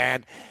biting,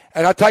 man.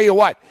 And I'll tell you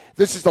what,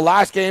 this is the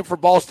last game for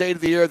Ball State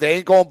of the year. They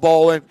ain't going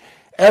bowling.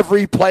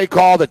 Every play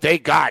call that they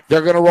got,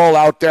 they're going to roll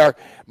out there.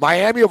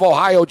 Miami of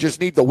Ohio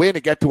just need the win to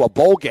get to a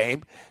bowl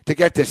game, to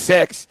get to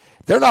 6.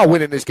 They're not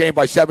winning this game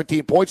by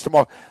 17 points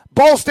tomorrow.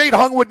 Ball State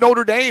hung with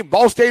Notre Dame.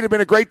 Ball State have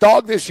been a great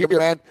dog this year,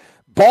 man.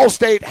 Ball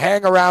State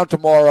hang around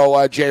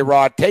tomorrow,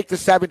 J-Rod. Take the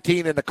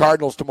 17 and the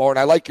Cardinals tomorrow, and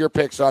I like your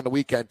picks on the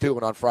weekend, too,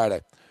 and on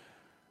Friday.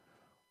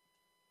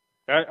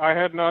 I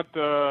had not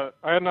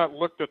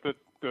looked at the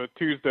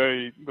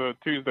Tuesday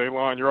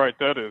line. You're right,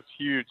 that is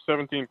huge.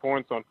 17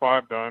 points on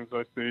 5 dimes,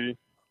 I see.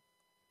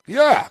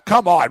 Yeah,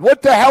 come on.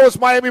 What the hell has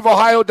Miami of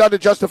Ohio done to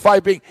justify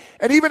being?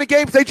 And even the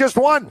games they just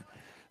won.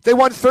 They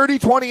won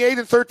 30-28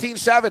 and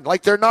 13-7.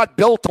 Like, they're not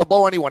built to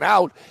blow anyone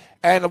out.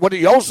 And what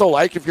you also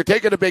like, if you're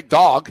taking a big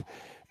dog,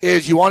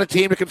 is you want a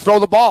team that can throw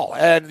the ball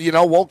and,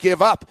 won't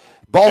give up.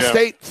 Ball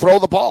State, throw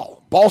the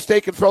ball. Ball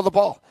State can throw the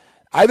ball.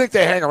 I think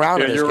they hang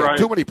around in this game. Right.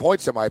 Too many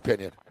points, in my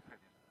opinion.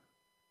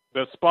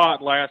 The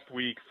spot last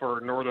week for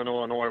Northern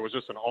Illinois was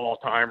just an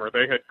all-timer.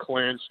 They had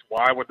clinched.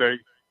 Why would they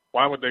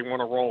want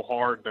to roll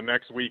hard the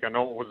next week? I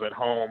know it was at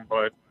home,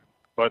 but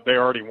they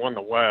already won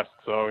the West.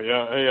 So,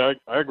 yeah, hey,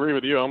 I agree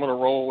with you. I'm going to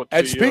roll with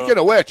And speaking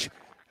of which,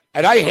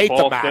 and I hate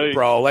the MAC, State.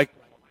 Bro. Like,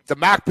 the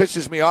MAC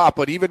pisses me off,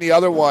 but even the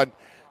other one,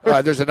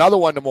 there's another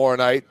one tomorrow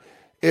night,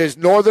 is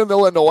Northern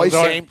Illinois,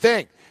 same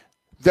thing.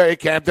 They're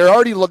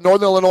already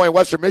Northern Illinois and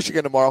Western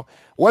Michigan tomorrow.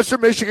 Western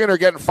Michigan are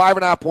getting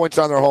 5.5 points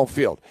on their home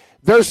field.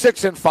 They're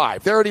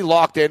 6-5. They're already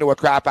locked into a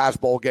crap-ass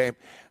bowl game.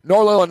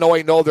 Northern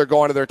Illinois know they're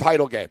going to their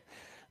title game.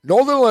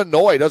 Northern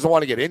Illinois doesn't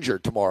want to get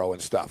injured tomorrow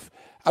and stuff.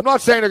 I'm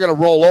not saying they're going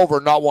to roll over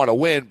and not want to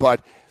win,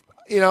 but,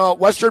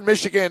 Western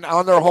Michigan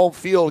on their home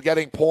field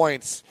getting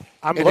points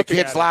in the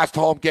kids' last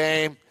home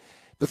game.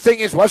 The thing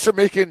is, Western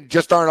Michigan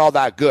just aren't all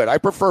that good. I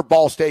prefer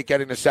Ball State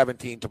getting to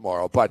 17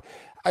 tomorrow, but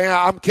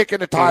I'm kicking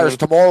the tires.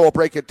 Tomorrow we'll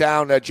break it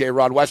down,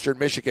 J-Rod, Western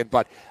Michigan,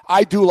 but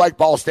I do like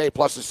Ball State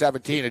plus the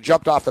 17. It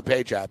jumped off the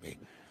page at me.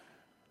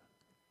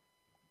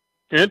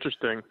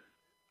 Interesting.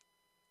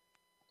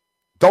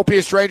 Don't be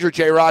a stranger,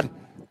 J-Rod.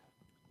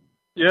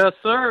 Yes,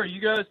 sir.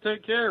 You guys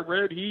take care.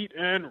 Red Heat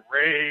and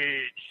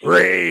Rage.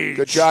 Rage.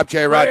 Good job,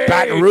 J-Rod.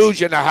 Baton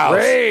Rouge in the house.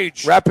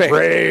 Rage. Repping.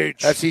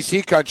 Rage.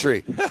 SEC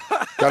country.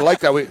 Gotta like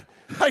that.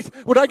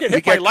 Would I get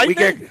hit by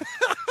lightning?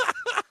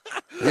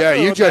 Yeah,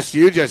 you just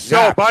No,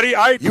 zapped. buddy,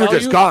 you were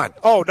just gone.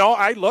 Oh, no,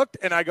 I looked,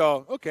 and I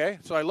go, okay.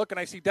 So I look, and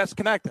I see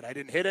disconnected. I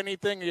didn't hit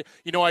anything.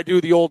 You know, I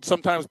do the old,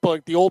 sometimes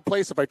like the old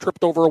place, if I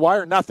tripped over a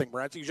wire, nothing,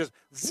 Brent. So you just,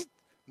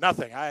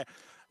 nothing.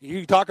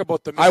 You talk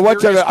about the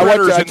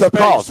I took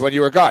calls when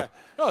you were gone.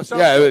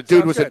 The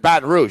dude was at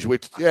Baton Rouge.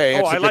 He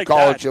answered like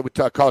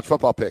college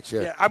football picks.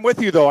 Yeah, I'm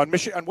with you though on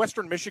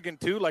Western Michigan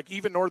too. Like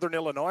even Northern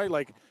Illinois,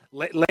 like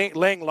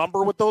laying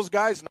lumber with those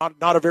guys,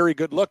 not a very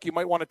good look. You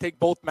might want to take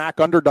both MAC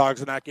underdogs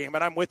in that game.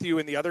 And I'm with you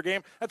in the other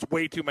game. That's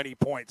way too many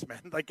points,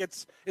 man. Like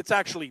it's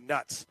actually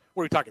nuts.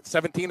 What are we talking?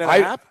 17 and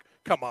a half?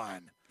 Come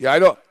on.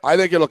 Yeah, I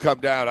think it'll come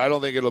down. I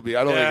don't think it'll be.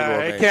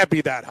 It can't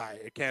be that high.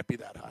 It can't be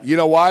that high. You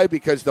know why?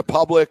 Because the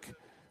public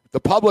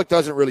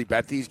doesn't really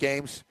bet these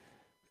games.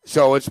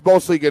 So it's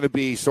mostly going to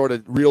be sort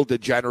of real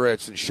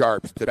degenerates and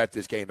sharps to bet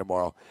this game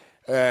tomorrow.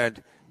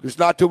 And there's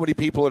not too many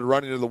people that are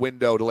running to the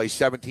window to lay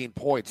 17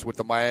 points with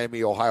the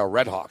Miami, Ohio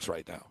Redhawks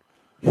right now.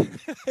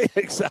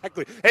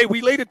 Exactly. Hey,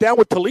 we laid it down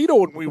with Toledo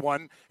when we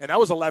won, and that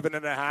was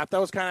 11.5. That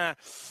was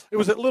it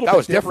was a little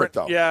bit different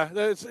though. Yeah,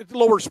 it's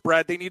lower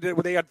spread.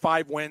 They had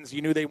 5 wins.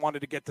 You knew they wanted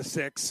to get to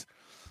 6.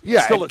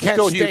 Yeah, still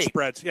huge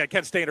spreads. Yeah,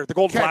 Kent State. The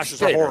Golden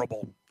Flashes are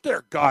horrible.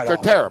 They're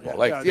terrible.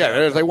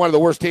 They're like one of the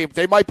worst teams.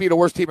 They might be the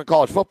worst team in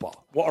college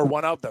football. Or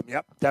one of them.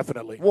 Yep,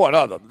 definitely. One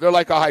of them. They're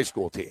like a high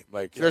school team.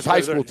 Like there's high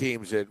school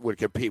teams that would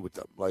compete with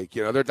them. Like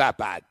they're that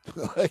bad.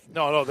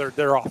 No,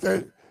 they're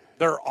awful.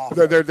 They're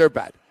awful. They're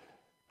bad.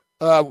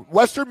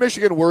 Western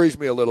Michigan worries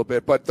me a little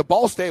bit, but the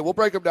Ball State. We'll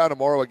break them down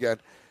tomorrow again.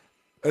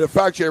 And in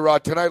fact,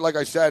 J-Rod, tonight, like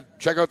I said,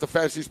 check out the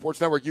Fantasy Sports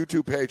Network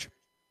YouTube page.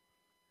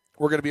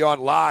 We're going to be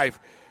on live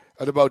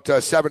at about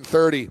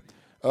 7:30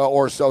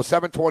 or so,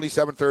 7:20,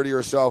 7:30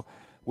 or so,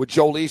 with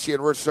Joe Lisi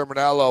and Rich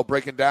Sermonello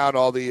breaking down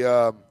all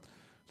the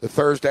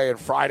Thursday and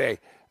Friday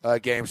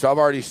games. So I've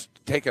already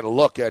taken a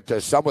look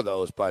at some of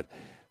those, but,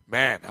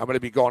 man, I'm going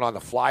to be going on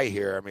the fly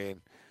here. I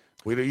mean,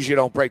 we usually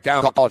don't break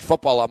down college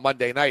football on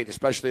Monday night,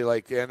 especially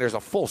and there's a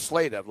full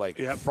slate of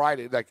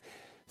Friday,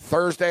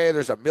 Thursday,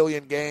 there's a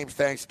million games,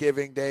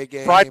 Thanksgiving Day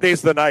games.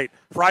 Friday's the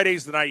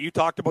night. You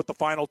talked about the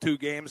final 2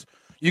 games.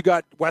 You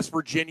got West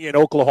Virginia and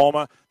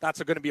Oklahoma.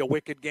 That's going to be a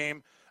wicked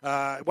game.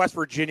 West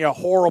Virginia,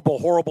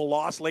 horrible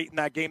loss late in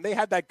that game. They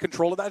had that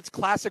control of that. It's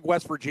classic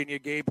West Virginia,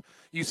 Gabe.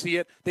 You see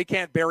it. They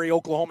can't bury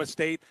Oklahoma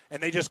State,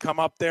 and they just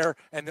come up there,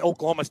 and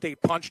Oklahoma State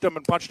punched them.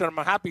 I'm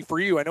happy for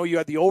you. I know you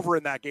had the over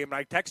in that game, and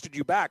I texted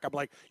you back. I'm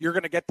like, you're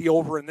going to get the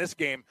over in this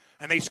game.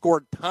 And they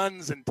scored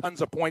tons and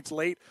tons of points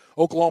late.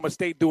 Oklahoma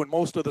State doing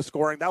most of the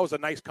scoring. That was a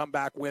nice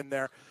comeback win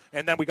there.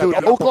 And then we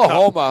got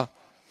Oklahoma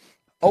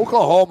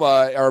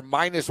are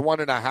minus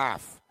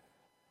 1.5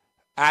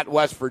 at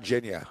West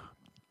Virginia.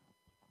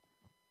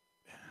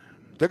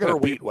 They're going to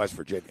beat West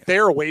Virginia.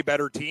 They're a way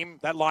better team.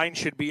 That line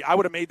should be – I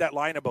would have made that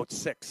line about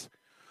 6.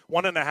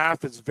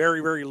 1.5 is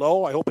very, very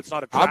low. I hope it's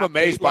not a trap. I'm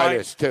amazed by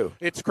this, too.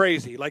 It's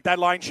crazy. Like, that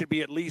line should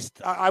be at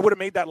least – I would have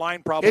made that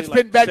line probably It's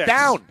been bet 6.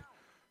 down.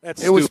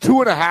 That's it was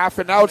 2.5,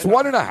 and now it's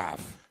 1.5.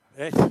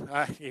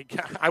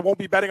 I won't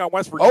be betting on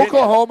West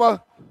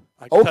Virginia.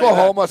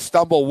 Oklahoma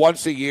stumble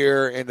once a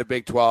year in the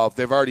Big 12.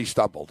 They've already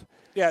stumbled.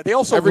 Yeah, they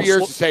also every year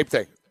it's the same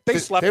thing.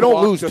 They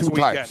don't lose 2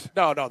 times.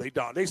 No, they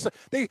don't.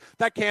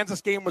 That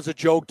Kansas game was a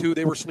joke too.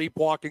 They were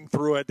sleepwalking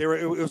through it.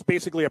 It was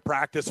basically a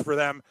practice for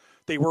them.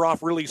 They were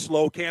off really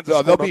slow. Kansas.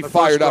 No, they'll be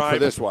fired up for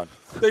this one.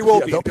 They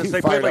will be because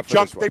they played like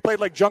junk. They played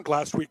like junk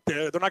last week.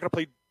 They're not going to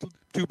play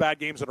 2 bad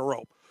games in a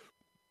row.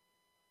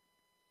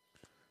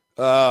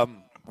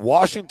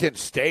 Washington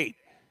State.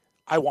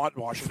 I want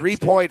Washington.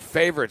 3-point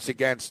favorites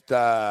against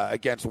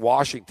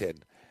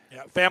Washington.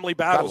 Yeah, family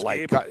battles.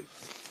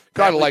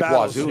 Gotta like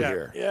Wazoo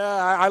here. Yeah,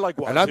 I like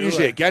Wazoo. And I'm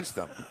usually against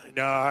them.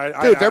 No,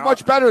 they're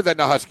much better than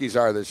the Huskies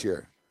are this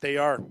year. They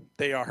are.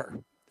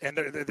 And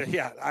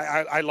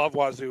I love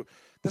Wazoo.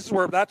 That's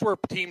where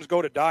teams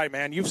go to die,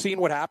 man. You've seen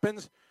what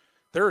happens.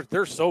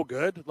 They're so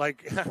good.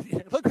 Like,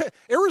 look,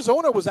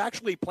 Arizona was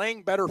actually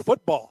playing better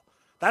football.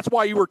 That's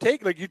why you were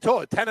taking, like you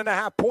told,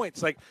 10.5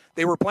 points. Like,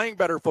 they were playing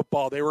better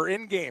football. They were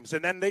in games.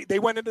 And then they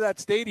went into that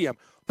stadium.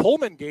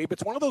 Pullman, Gabe,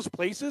 it's one of those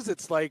places,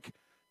 it's like,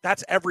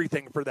 that's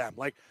everything for them.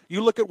 Like,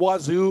 you look at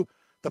Wazoo,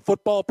 the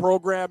football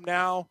program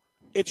now,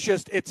 it's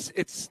just,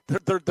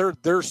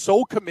 they're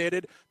so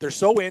committed. They're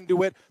so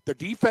into it. Their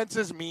defense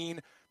is mean.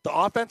 The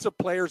offensive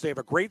players, they have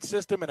a great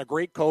system and a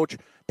great coach.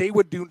 They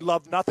would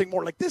love nothing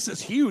more. Like, this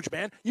is huge,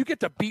 man. You get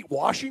to beat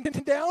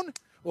Washington down?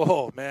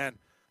 Whoa, man.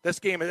 This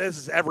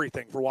is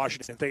everything for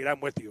Washington State.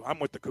 I'm with you. I'm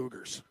with the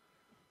Cougars.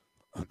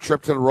 A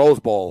trip to the Rose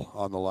Bowl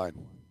on the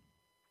line.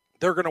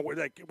 They're going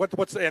to, like,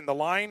 what's in the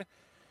line?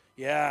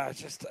 Yeah, it's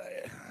just,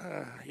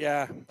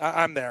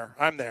 I'm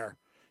there.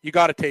 You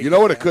got to take it. You know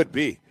what it could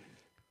be?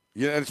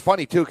 Yeah, it's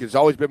funny, too, because it's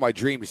always been my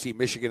dream to see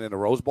Michigan in the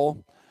Rose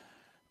Bowl.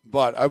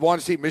 But I want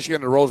to see Michigan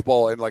in the Rose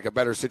Bowl in, like, a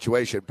better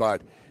situation.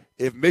 But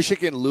if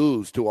Michigan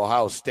lose to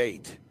Ohio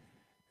State,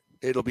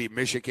 it'll be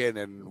Michigan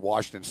and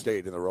Washington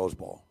State in the Rose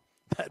Bowl.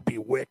 That'd be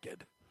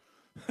wicked.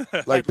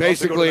 Like,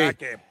 basically,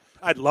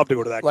 I'd love to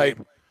go to that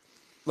game.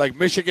 Like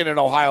Michigan and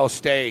Ohio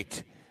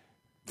State,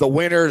 the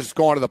winners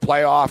going to the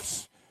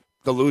playoffs,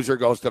 the loser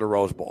goes to the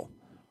Rose Bowl.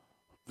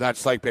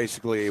 That's like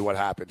basically what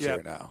happens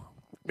here now.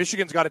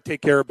 Michigan's got to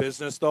take care of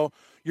business, though.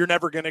 You're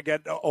never going to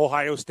get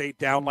Ohio State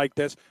down like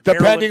this.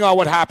 Depending on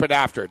what happened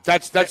after.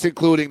 That's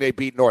including they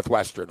beat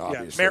Northwestern,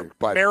 obviously.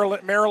 But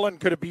Maryland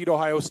could have beat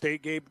Ohio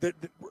State, Gabe.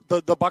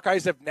 The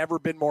Buckeyes have never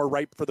been more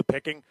ripe for the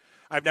picking.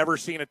 I've never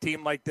seen a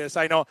team like this.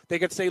 I know they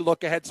could say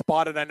look-ahead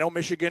spot, and I know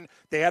Michigan,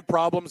 they had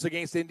problems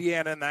against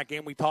Indiana in that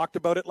game. We talked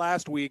about it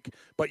last week.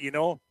 But,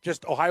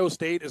 just Ohio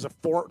State is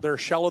they're a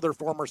shell of their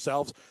former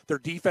selves. Their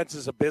defense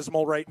is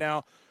abysmal right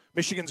now.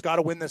 Michigan's got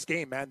to win this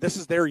game, man. This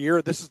is their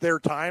year. This is their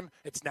time.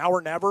 It's now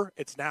or never.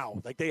 It's now.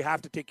 Like, they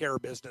have to take care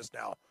of business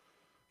now.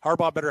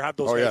 Harbaugh better have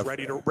those guys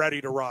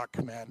ready to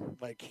rock, man.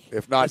 Like,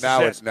 if not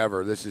now, it's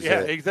never. This is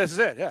it. This is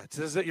it. Yeah, this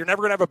is it. You're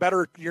never going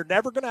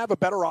to have a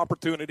better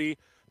opportunity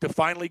to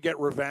finally get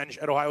revenge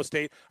at Ohio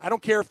State. I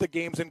don't care if the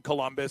game's in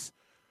Columbus.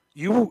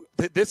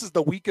 This is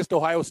the weakest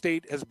Ohio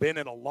State has been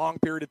in a long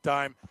period of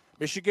time.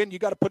 Michigan, you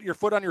got to put your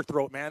foot on your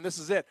throat, man. This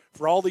is it.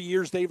 For all the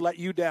years they've let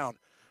you down.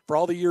 For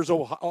all the years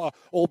old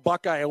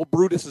Buckeye, old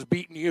Brutus has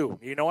beaten you.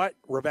 You know what?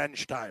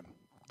 Revenge time.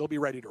 They'll be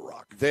ready to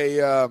rock.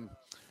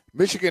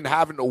 Michigan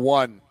haven't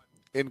won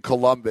in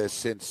Columbus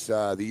since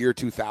the year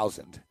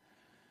 2000.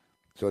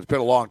 So it's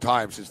been a long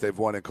time since they've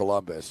won in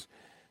Columbus.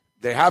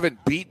 They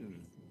haven't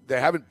beaten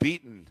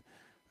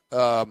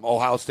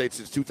Ohio State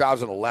since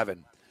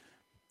 2011.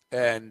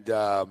 And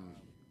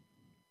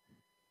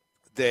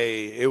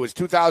it was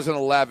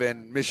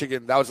 2011,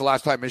 Michigan. That was the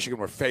last time Michigan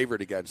were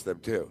favored against them,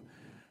 too.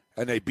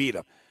 And they beat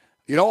them.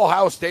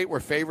 Ohio State were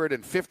favored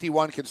in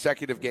 51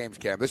 consecutive games,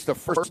 Cam. This is the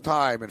first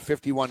time in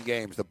 51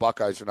 games the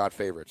Buckeyes are not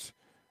favorites.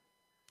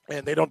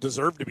 And they don't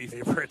deserve to be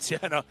favorites.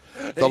 Yeah, no.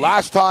 The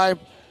last time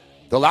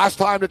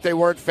that they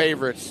weren't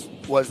favorites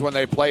was when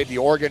they played the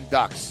Oregon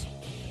Ducks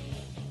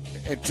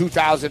in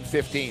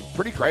 2015.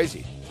 Pretty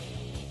crazy.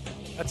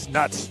 That's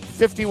nuts.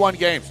 51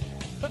 games.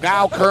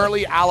 Now,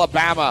 currently,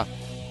 Alabama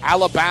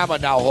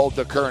now hold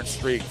the current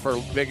streak for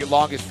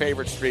longest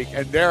favorite streak,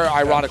 and they're,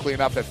 ironically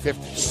enough, at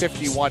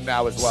 51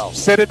 now as well.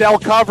 Citadel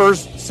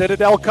covers.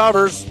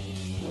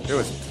 It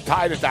was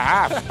tied at the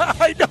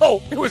half. I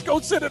know. It was go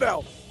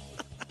Citadel.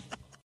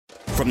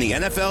 From the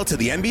NFL to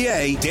the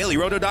NBA,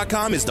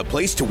 DailyRoto.com is the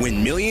place to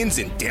win millions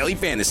in daily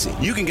fantasy.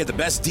 You can get the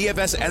best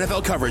DFS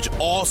NFL coverage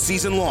all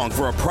season long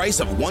for a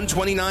price of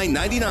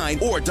 $129.99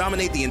 or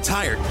dominate the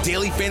entire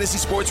daily fantasy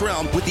sports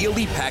realm with the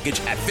Elite Package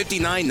at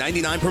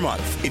 $59.99 per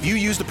month. If you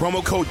use the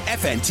promo code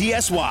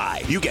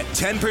FNTSY, you get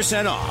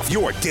 10% off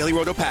your Daily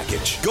Roto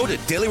package. Go to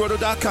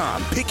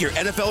DailyRoto.com, pick your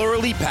NFL or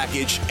Elite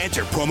Package,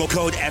 enter promo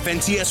code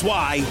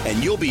FNTSY,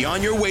 and you'll be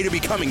on your way to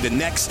becoming the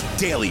next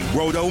Daily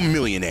Roto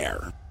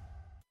millionaire.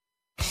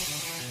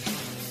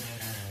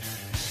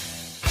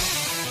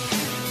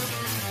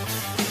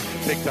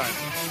 Big time.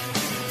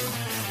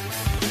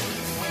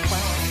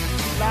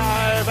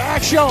 Live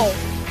action.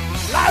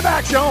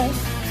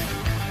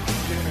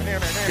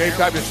 Game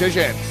time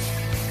decisions.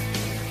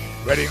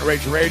 Ready to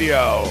Rage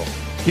Radio.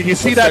 Can you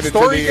see that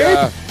story,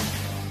 Gabe?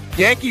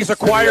 Yankees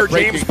acquire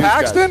James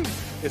Paxton?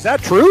 Is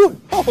that true?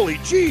 Holy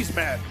jeez,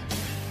 man.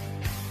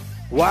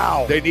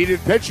 Wow. They needed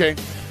pitching.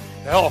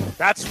 Oh,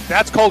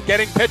 that's called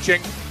getting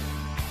pitching.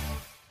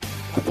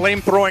 A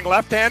flame-throwing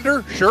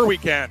left-hander? Sure we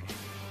can.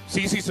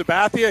 CC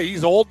Sabathia,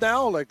 he's old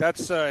now. Like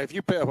that's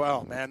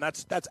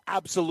that's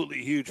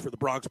absolutely huge for the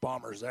Bronx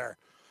Bombers there.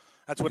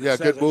 That's what it says.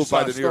 Good move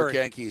by the New York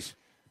Yankees.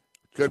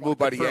 Good move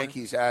by the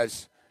Yankees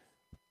as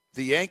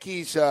the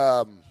Yankees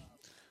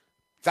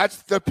that's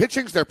the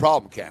pitching's their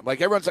problem, Cam.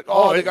 Like everyone's like,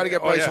 they got to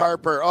get Bryce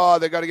Harper. Oh,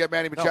 they got to get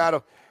Manny Machado.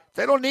 No.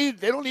 They don't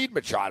need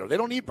Machado. They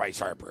don't need Bryce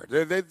Harper.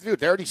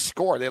 They already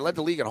score. They led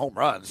the league in home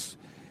runs.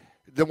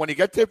 Then when you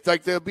get to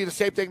they'll be the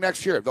same thing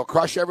next year. They'll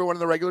crush everyone in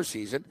the regular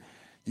season.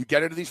 You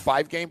get into these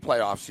 5-game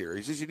playoff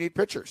series, you need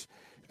pitchers.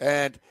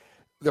 And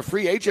the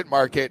free agent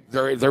market,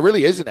 there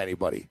really isn't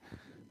anybody.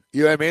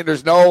 You know what I mean?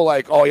 There's no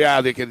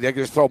they can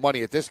just throw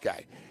money at this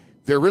guy.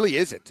 There really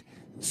isn't.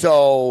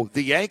 So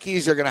the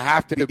Yankees are going to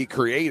have to be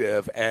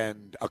creative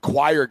and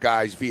acquire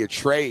guys via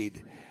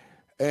trade.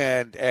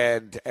 And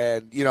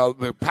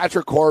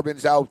Patrick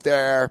Corbin's out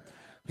there.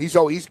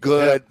 He's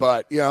good,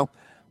 but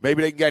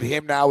maybe they can get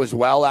him now as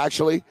well,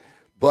 actually.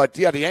 But,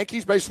 the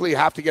Yankees basically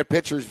have to get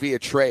pitchers via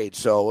trade.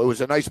 So it was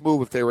a nice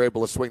move if they were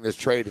able to swing this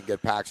trade and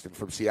get Paxton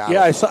from Seattle.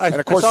 Yeah, I saw it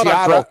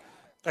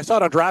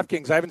on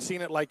DraftKings. I haven't seen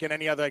it like in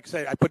any other. Like I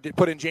said, I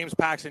put in James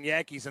Paxton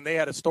Yankees, and they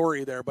had a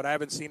story there, but I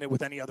haven't seen it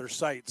with any other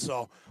site.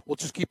 So we'll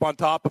just keep on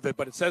top of it.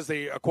 But it says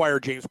they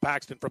acquired James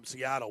Paxton from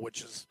Seattle,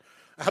 which is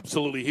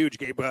absolutely huge,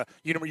 Gabe.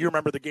 You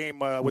remember the game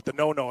with the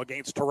no-no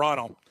against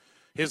Toronto.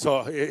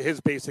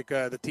 His basic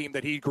the team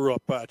that he grew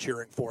up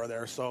cheering for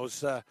there. So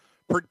it's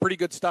pretty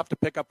good stuff to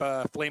pick up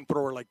a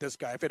flamethrower like this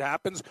guy. If it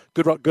happens,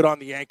 good on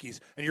the Yankees.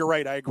 And you're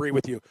right, I agree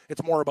with you.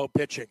 It's more about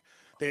pitching.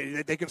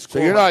 They can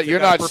score. So you're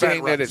not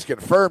saying that it's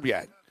confirmed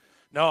yet?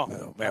 No.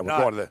 Oh, man, we're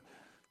going to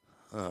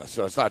the.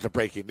 So it's not the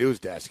breaking news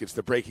desk; it's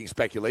the breaking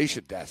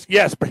speculation desk.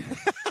 Yes.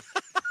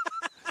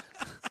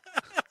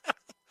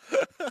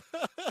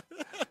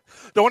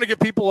 don't want to give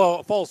people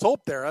a false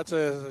hope there. That's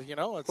a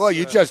It's, well,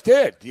 you just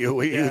did.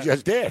 You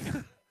just did.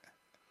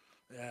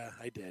 Yeah,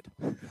 I did.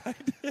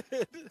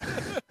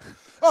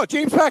 Oh,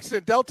 James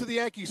Paxton dealt to the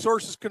Yankees.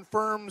 Sources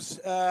confirms.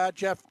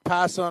 Jeff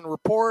Passan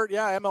report.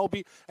 Yeah,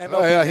 MLB.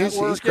 Oh, yeah, he's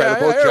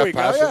credible. Yeah, Jeff we go.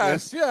 Passan.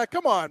 Yes. Yeah,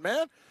 come on,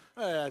 man.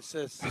 Hey,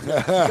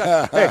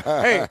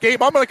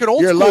 Gabe, I'm like an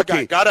old You're school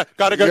lucky. guy.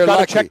 Gotta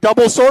lucky. check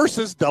double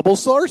sources. Double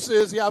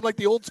sources. Yeah, I'm like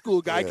the old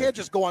school guy. I can't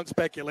just go on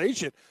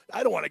speculation.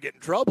 I don't want to get in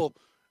trouble.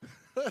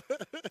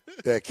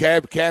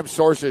 Cam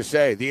sources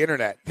say the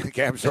internet.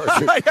 Cam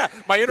sources. Yeah,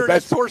 my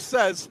internet source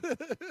says.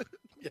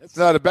 Yes.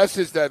 No, the best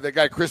is that the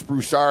guy Chris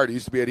Broussard. He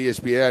used to be at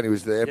ESPN. He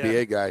was the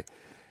NBA guy.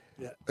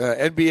 Yeah.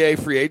 NBA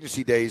free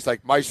agency days.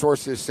 Like my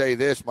sources say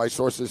this. My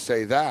sources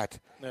say that.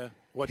 Yeah.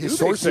 What His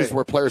sources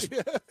were players.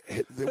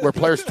 Were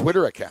players'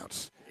 Twitter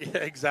accounts. Yeah,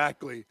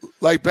 exactly.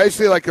 Like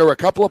basically, like there were a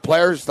couple of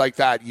players like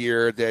that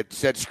year that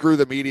said, "Screw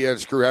the media and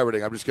screw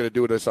everything. I'm just going to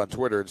do this on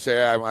Twitter and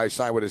say I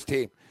signed with his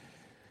team."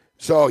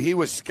 So he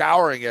was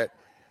scouring it,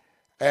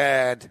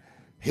 and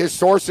his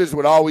sources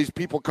would always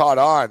people caught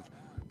on.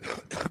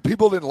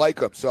 People didn't like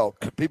him, so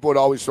people would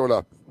always sort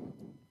of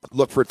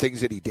look for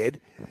things that he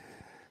did.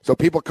 So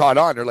people caught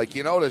on. They're like,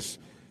 you notice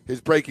his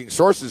breaking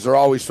sources are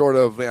always sort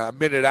of a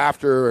minute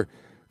after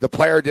the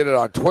player did it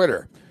on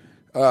Twitter,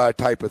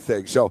 type of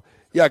thing. So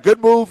yeah,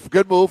 good move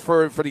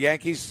for the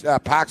Yankees.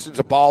 Paxton's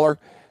a baller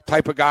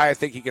type of guy. I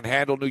think he can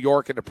handle New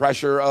York and the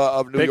pressure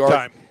of New Big York.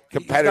 time.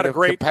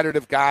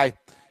 Competitive guy.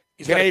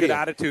 He's Canadian.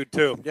 got a good attitude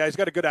too. Yeah, he's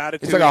got a good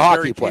attitude. He's like a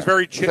hockey player. He's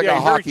very chill. He's like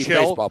a hockey he's very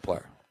chill. baseball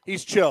player.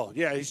 He's chill.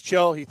 Yeah, he's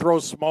chill. He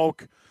throws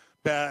smoke.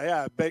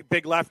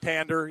 Big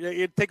left-hander.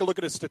 You take a look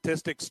at his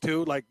statistics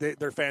too. Like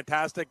they're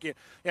fantastic.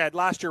 Yeah,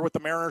 last year with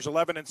the Mariners,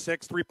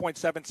 11-6,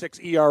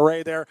 3.76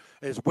 ERA. There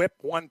his WHIP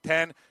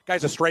 110.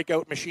 Guy's a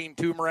strikeout machine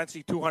too.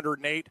 Morency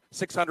 208,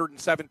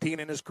 617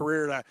 in his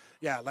career.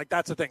 Like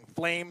that's the thing.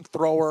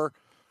 Flamethrower.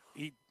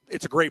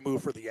 It's a great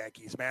move for the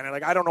Yankees, man.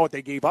 And I don't know what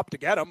they gave up to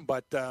get him,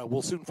 but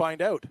we'll soon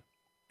find out.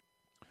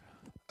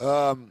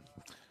 All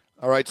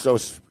right, so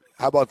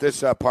how about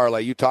this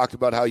parlay? You talked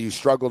about how you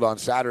struggled on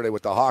Saturday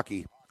with the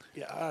hockey.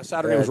 Yeah,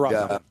 Saturday was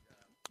rough.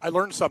 I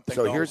learned something,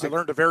 so though. I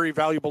learned a very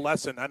valuable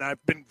lesson, and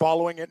I've been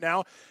following it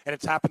now, and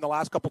it's happened the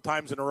last couple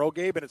times in a row,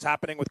 Gabe, and it's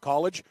happening with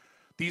college.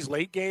 These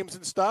late games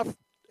and stuff,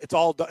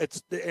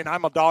 and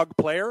I'm a dog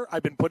player.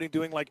 I've been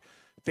doing like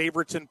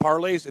favorites in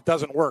parlays. It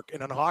doesn't work.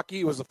 And in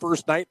hockey, it was the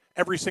first night,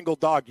 every single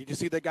dog. Did you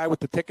see the guy with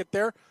the ticket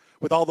there?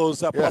 With all those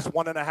plus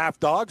 1.5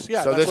 dogs,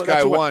 yeah. So this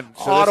guy won.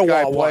 So Ottawa this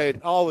guy played.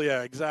 Won. Oh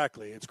yeah,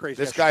 exactly. It's crazy.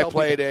 This guy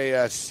played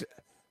a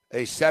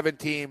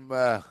 7-team.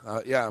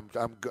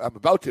 I'm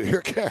about to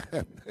here.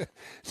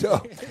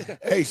 So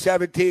a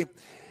 7-team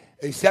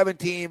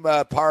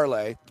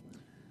parlay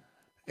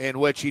in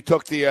which he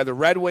took the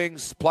Red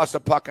Wings plus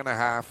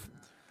 1.5,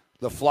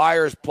 the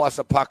Flyers plus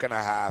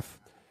 1.5,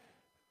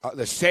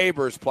 the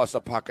Sabres plus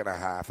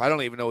 1.5. I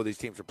don't even know who these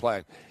teams are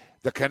playing.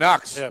 The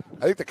Canucks. Yeah.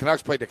 I think the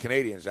Canucks played the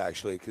Canadians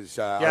actually because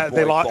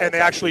they lost, and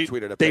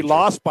they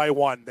lost by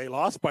one. They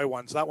lost by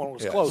one, so that one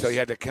was close. So you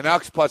had the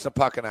Canucks plus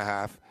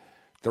 1.5,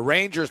 the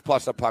Rangers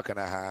plus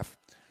 1.5,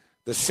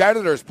 the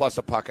Senators plus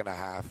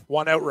 1.5,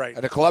 one outright,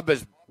 and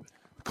the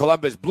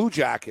Columbus Blue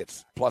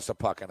Jackets plus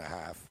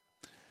 1.5.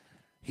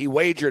 He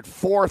wagered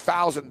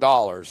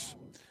 $4,000,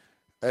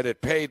 and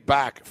it paid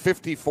back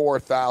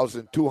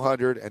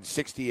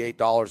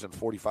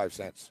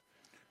 $54,268.45.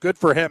 Good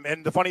for him.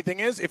 And the funny thing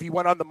is, if he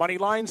went on the money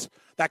lines,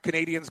 that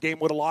Canadians game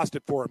would have lost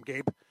it for him,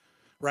 Gabe.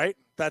 Right?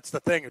 That's the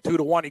thing.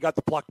 2-1, he got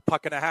the puck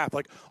and a half.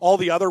 Like all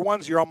the other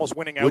ones, you're almost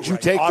winning outright. Would you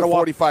take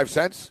Ottawa, the 45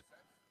 cents?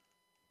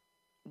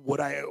 Would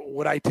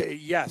I take?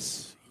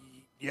 Yes.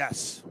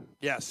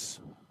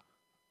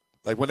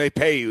 Like when they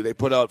pay you, they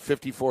put out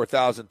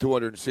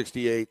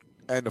 $54,268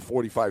 and the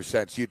 45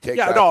 cents. You'd take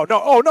that? No.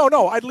 Oh,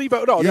 no. I'd leave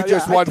out. No, you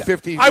just won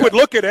 50. I would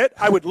look at it.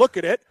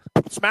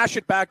 Smash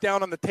it back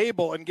down on the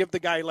table and give the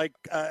guy like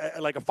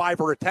a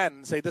 5 or a 10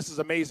 and say, "This is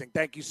amazing.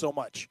 Thank you so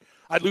much."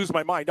 I'd lose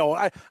my mind. No,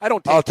 I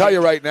don't. I'll tell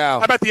you right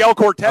now. I'm at the El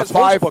Cortez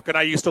book, and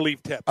I used to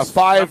leave tips.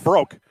 I'm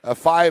broke. A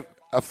 5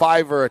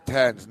 or a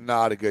 10 is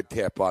not a good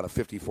tip on a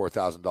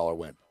 $54,000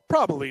 win.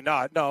 Probably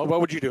not. No.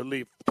 What would you do?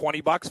 Leave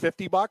 $20,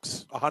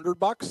 $50,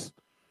 $100?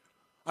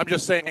 I'm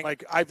just saying.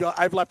 Like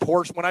I've left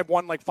when I've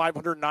won like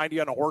 590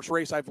 on a horse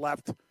race. I've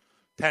left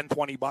 $10,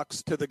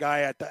 $20 to the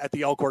guy at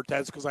the El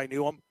Cortez because I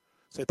knew him.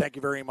 Say thank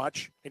you very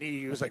much, and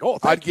he was like, "Oh,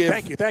 thank you."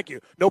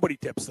 Nobody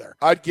tips there.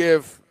 I'd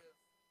give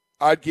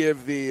the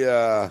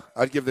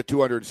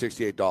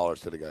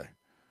 $268 to the guy.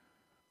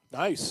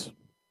 Nice.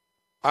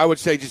 I would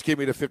say just give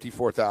me the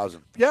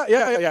 54,000.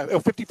 Yeah.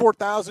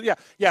 54,000. Yeah.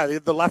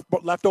 The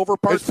leftover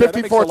part. It's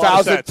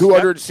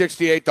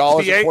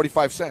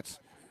 $54,268.45.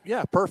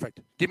 Yeah, perfect.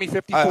 Give me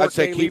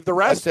 54K. Leave the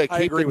rest. I'd say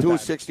keep the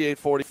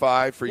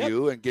 268.45 for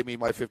you, and give me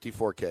my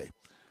 54K.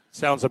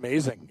 Sounds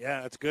amazing.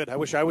 Yeah, that's good. I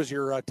wish I was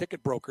your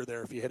ticket broker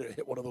there if you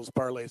hit one of those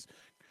parlays.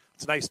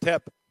 It's a nice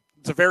tip.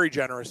 It's a very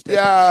generous tip.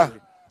 Yeah.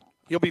 Actually.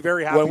 He'll be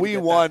very happy. When we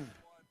won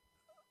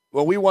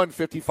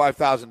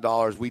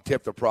 $55,000, we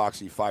tipped the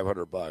proxy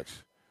 $500.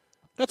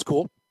 That's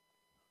cool.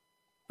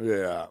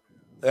 Yeah.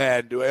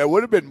 And it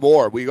would have been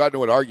more. We got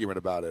into an argument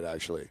about it,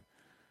 actually.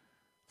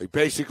 Like,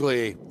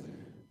 basically,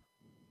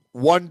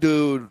 one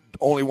dude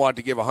only wanted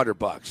to give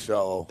 $100.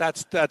 So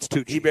that's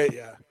too cheap.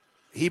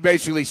 He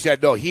basically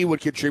said, no, he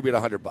would contribute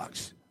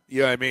 $100.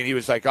 You know what I mean? He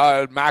was like,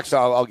 max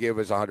I'll give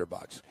is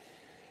 $100.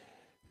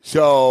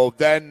 So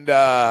then,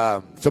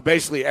 so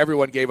basically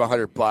everyone gave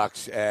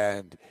 $100,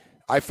 and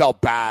I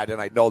felt bad,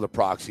 and I know the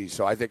proxy,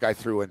 so I think I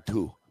threw in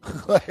 2.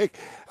 Like,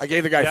 I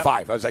gave the guy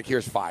 5. I was like,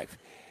 here's 5.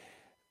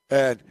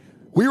 And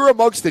we were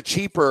amongst the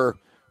cheaper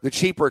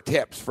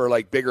tips for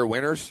like bigger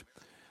winners.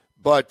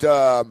 But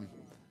the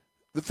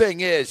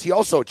thing is, he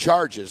also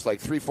charges like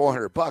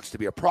 $300-400 to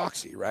be a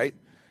proxy, right?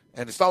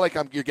 And it's not like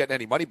you're getting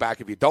any money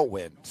back if you don't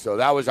win. So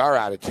that was our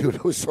attitude.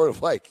 It was sort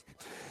of like,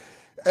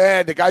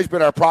 and the guy's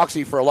been our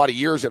proxy for a lot of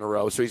years in a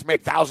row, so he's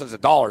made thousands of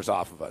dollars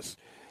off of us,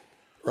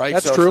 right?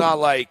 That's so true. It's not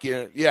like,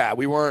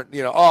 we weren't,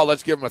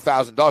 let's give him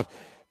 $1,000.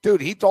 Dude,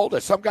 he told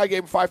us some guy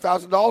gave him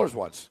 $5,000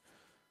 once.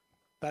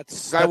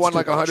 That's guy won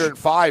like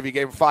 105. He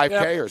gave him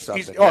 $5K or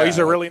something. He's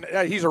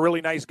a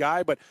really nice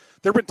guy. But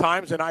there've been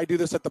times, and I do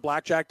this at the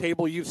blackjack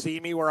table. You've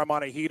seen me where I'm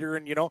on a heater,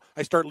 and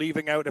I start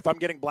leaving out. If I'm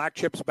getting black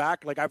chips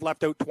back, like I've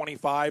left out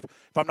 25.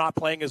 If I'm not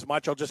playing as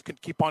much, I'll just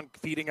keep on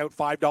feeding out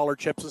 $5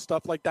 chips and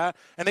stuff like that.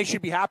 And they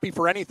should be happy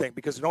for anything,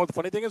 because the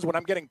funny thing is, when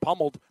I'm getting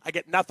pummeled, I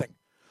get nothing.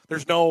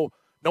 There's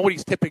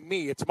nobody's tipping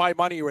me. It's my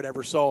money or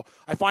whatever. So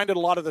I find it a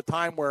lot of the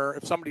time where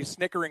if somebody's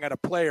snickering at a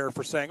player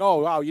for saying, oh,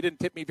 wow, you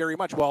didn't tip me very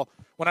much. Well,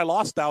 when I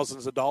lost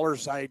thousands of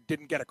dollars, I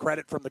didn't get a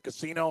credit from the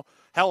casino.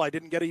 Hell, I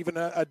didn't get even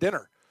a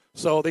dinner.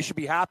 So they should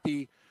be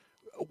happy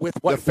with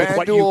what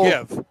you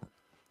give.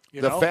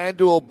 The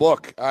FanDuel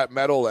book at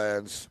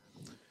Meadowlands,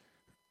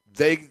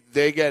 they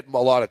get a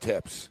lot of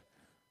tips.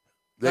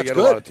 They get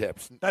a lot of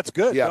tips. That's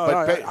good. Yeah,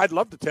 I'd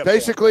love to tip.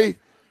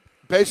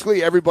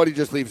 Basically, everybody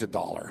just leaves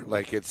 $1.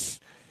 Like, it's,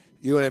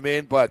 you know what I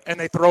mean? But and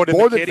they throw it in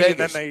the kitty, and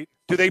then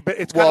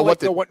it's kind of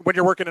like when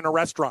you're working in a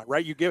restaurant,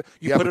 right? You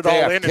put it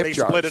all in, and they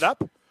split it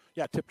up.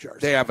 Yeah, tip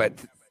jars. They have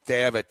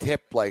a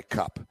tip like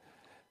cup,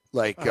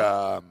 like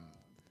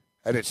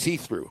and it's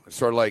see-through. It's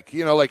sort of like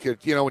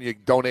when you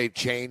donate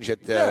change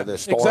at the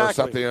store or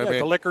something. You know what I mean?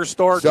 The liquor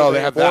store. So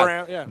they have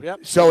that. Yeah.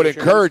 So it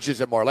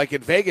encourages it more. Like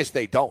in Vegas,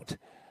 they don't.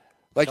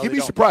 Like, you'd be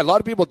surprised. A lot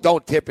of people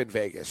don't tip in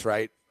Vegas,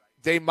 right?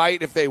 They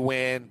might if they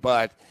win,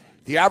 but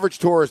the average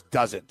tourist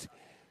doesn't,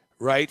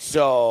 right?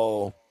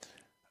 So,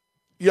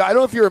 I don't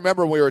know if you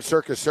remember when we were at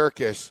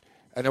Circus,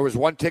 and there was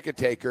one ticket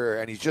taker,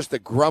 and he's just the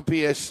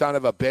grumpiest son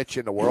of a bitch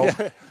in the world.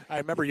 I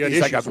remember you had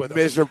he's issues like a with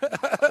miserable.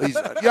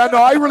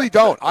 I really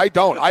don't. I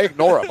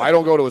ignore him. I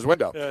don't go to his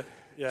window.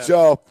 Yeah.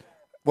 So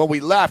when we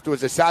left, it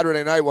was a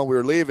Saturday night when we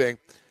were leaving.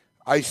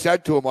 I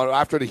said to him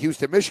after the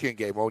Houston-Michigan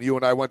game, when you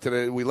and I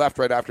we left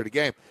right after the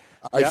game.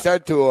 I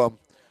said to him,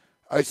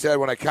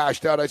 when I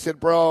cashed out, I said,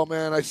 bro,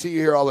 man, I see you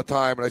here all the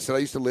time. And I said, I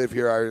used to live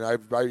here.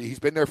 He's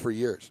been there for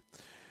years.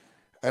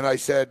 And I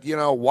said,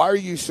 why are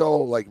you so,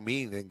 like,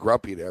 mean and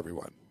grumpy to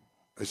everyone?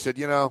 I said,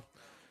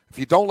 if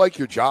you don't like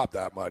your job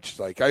that much,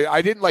 like,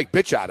 I didn't, like,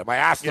 bitch at him. I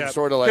asked him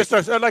sort of like.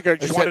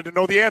 Just wanted to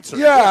know the answer.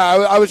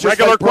 Yeah, I was just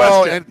regular like,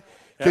 bro. question.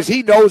 Because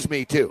he knows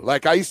me, too.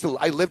 Like, I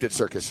lived at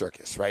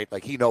Circus, right?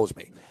 Like, he knows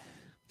me.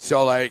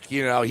 So, like,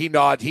 he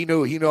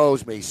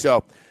knows me.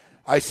 So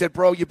I said,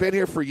 bro, you've been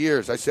here for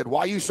years. I said,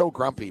 why are you so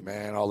grumpy,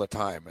 man, all the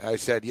time? I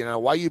said,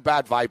 why you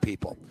bad vibe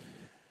people?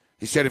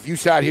 He said, if you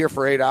sat here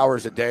for 8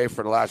 hours a day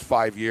for the last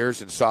 5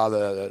 years and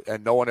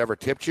and no one ever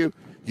tipped you,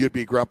 you'd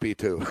be grumpy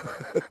too.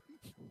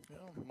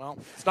 Well,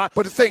 it's not.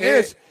 But the thing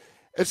is,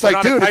 it's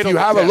like, dude, if you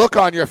have a look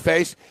on your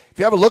face,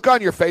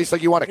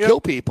 like you want to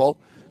kill people,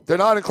 they're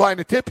not inclined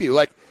to tip you.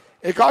 Like,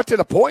 it got to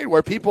the point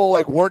where people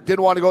like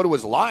didn't want to go to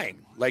his line.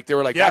 Like, they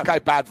were like, that guy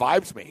bad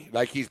vibes me.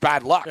 Like, he's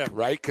bad luck,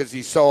 right? Because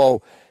he's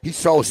so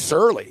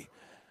surly.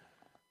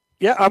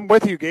 Yeah, I'm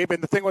with you, Gabe.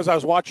 And the thing was, I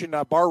was watching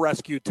Bar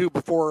Rescue, too,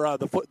 before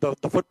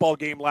the football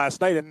game last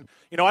night. And,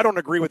 I don't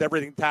agree with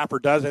everything Tapper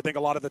does. I think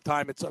a lot of the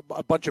time it's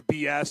a bunch of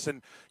BS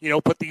and,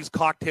 put these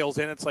cocktails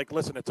in. It's like,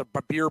 listen, it's a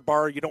beer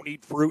bar. You don't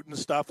eat fruit and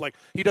stuff. Like,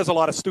 he does a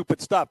lot of stupid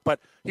stuff. But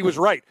he was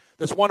right.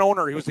 This one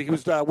owner, he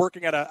was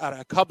working at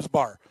a Cubs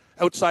bar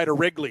outside of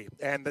Wrigley,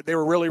 and they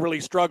were really, really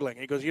struggling.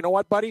 He goes, you know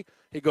what, buddy?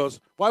 He goes,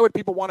 why would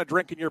people want to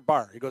drink in your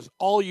bar? He goes,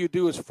 all you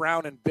do is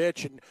frown and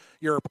bitch, and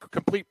you're a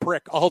complete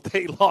prick all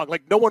day long.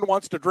 Like, no one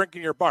wants to drink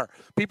in your bar.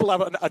 People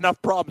have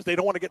enough problems. They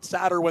don't want to get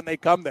sadder when they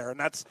come there, and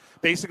that's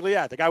basically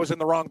it. The guy was in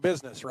the wrong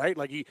business, right?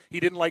 Like, he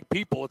didn't like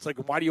people. It's like,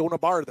 why do you own a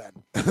bar then?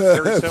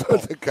 Very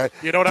simple.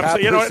 You know what I'm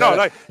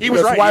saying? He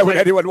was right. Why would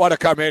anyone want to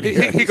come in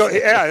here? He goes,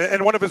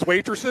 and one of his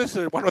waitresses,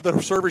 one of the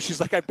servers, she's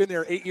like, I've been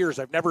there 8 years.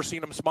 I've never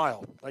seen him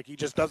smile. Like, he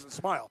just doesn't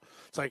smile.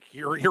 It's like,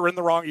 you're in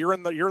the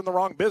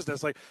wrong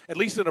business. Like, at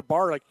least in a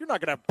bar, like, you're not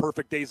gonna have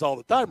perfect days all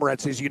the time,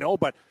 Retzies,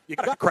 but you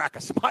gotta crack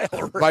a smile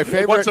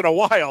once in a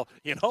while,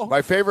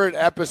 My favorite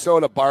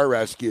episode of Bar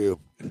Rescue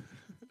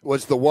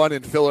was the one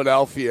in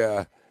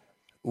Philadelphia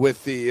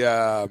with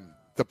the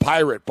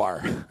pirate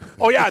bar.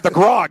 Oh yeah, the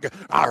grog.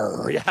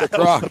 Arr, yeah, the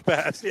grog. Was the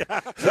best.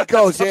 Yeah, he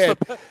goes in.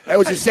 It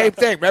was the same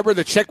thing. Remember,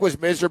 the chick was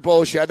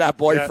miserable. She had that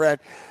boyfriend.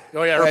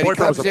 Oh, yeah, her and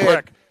boyfriend was a in,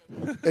 prick.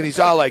 And he's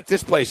all like,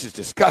 this place is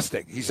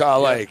disgusting. He's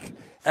all like,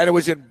 and it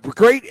was in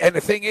great, and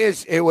the thing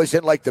is, it was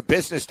in like the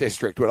business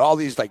district with all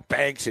these like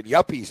banks and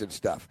yuppies and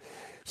stuff.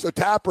 So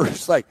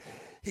Tapper's like,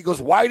 he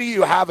goes, why do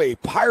you have a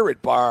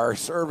pirate bar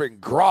serving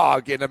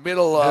grog in the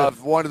middle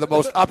of one of the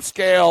most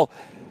upscale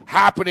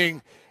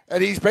happening?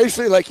 And he's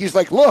basically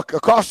like, look,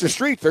 across the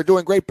street, they're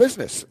doing great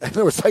business. And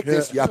there was like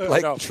this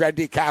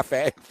trendy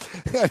cafe.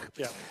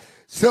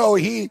 So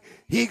he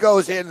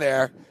goes in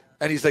there,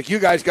 and he's like, you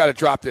guys got to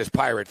drop this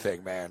pirate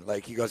thing, man.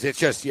 Like, he goes, it's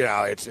just,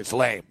 it's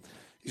lame.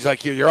 He's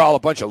like, you're all a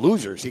bunch of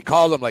losers. He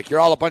called them like, you're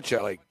all a bunch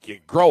of, like, you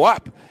grow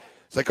up.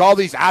 It's like all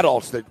these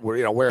adults that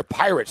wear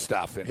pirate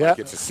stuff, and like,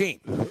 it's a scene.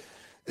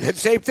 And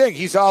same thing.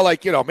 He's all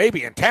like,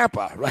 maybe in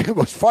Tampa, right? It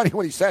was funny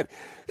when he said,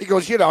 he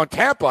goes, in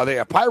Tampa, they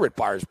have pirate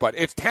bars, but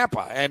it's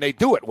Tampa, and they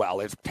do it well.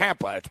 It's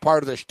Tampa. It's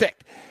part of the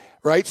shtick,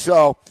 right?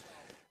 So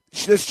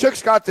this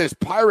chick's got this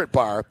pirate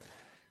bar.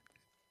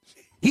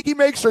 He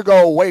makes her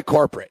go way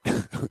corporate,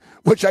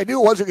 which I knew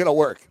wasn't going to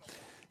work.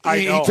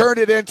 He turned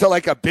it into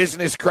like a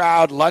business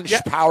crowd, lunch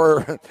power.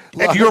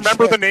 And do you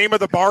remember the name of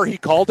the bar he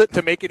called it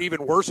to make it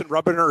even worse and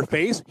rub it in her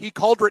face? He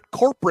called it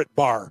Corporate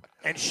Bar.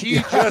 And she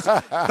just,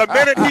 the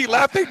minute he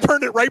left, they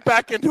turned it right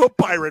back into a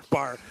pirate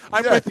bar.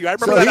 I'm with you. I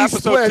remember that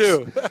episode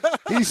too.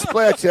 He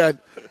splits it.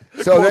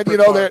 So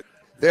then,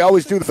 they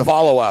always do the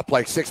follow-up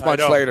like 6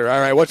 months later. All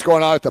right, what's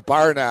going on at the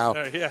bar now?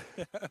 And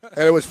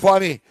it was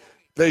funny.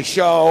 They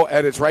show,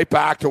 and it's right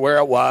back to where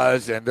it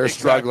was, and they're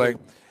struggling.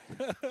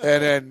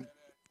 And then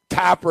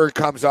Tapper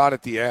comes on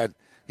at the end.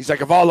 He's like,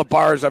 of all the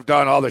bars I've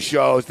done, all the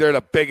shows, they're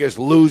the biggest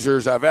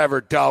losers I've ever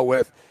dealt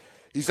with.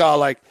 He's all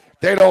like,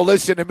 they don't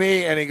listen to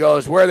me. And he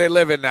goes, where are they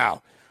living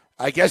now?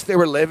 I guess they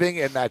were living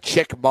in that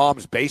chick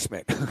mom's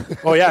basement.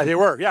 Oh, yeah, they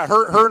were. Yeah,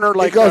 her and her,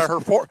 like, her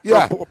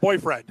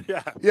boyfriend.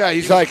 Yeah. Yeah,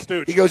 he's like,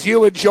 he goes,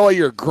 you enjoy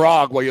your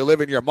grog while you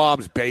live in your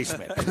mom's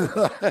basement.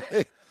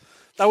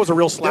 That was a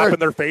real slap in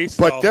their face.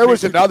 But there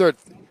was another.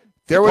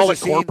 There was a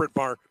scene, corporate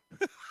bar.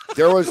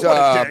 There was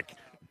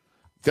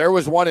there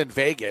was one in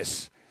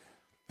Vegas.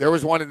 There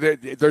was one. They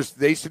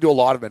used to do a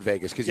lot of them in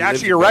Vegas because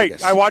actually you're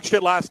right. I watched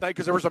it last night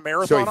because there was a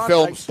marathon. So he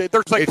films.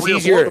 There's like 3 or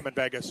 4 of them in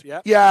Vegas.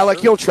 Yeah, like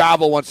he'll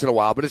travel once in a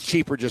while, but it's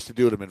cheaper just to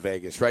do them in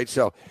Vegas, right?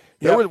 So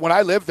when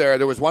I lived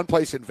there was one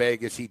place in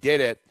Vegas. He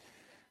did it,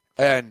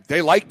 and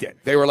they liked it.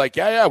 They were like,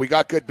 yeah, we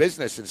got good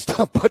business and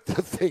stuff. But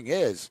the thing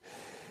is,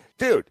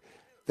 dude,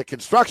 the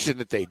construction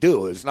that they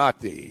do is not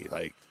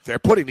they're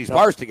putting these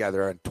bars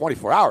together in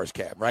 24 hours,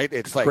 Cam, right?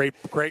 It's like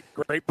great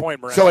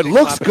point, Miranda. So it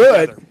looks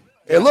good.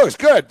 It looks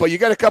good, but you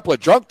got a couple of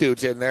drunk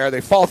dudes in there.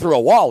 They fall through a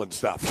wall and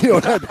stuff. You know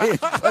what I mean?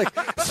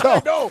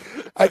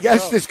 I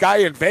guess this guy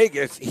in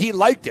Vegas, he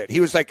liked it. He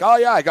was like, oh,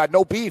 yeah, I got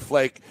no beef.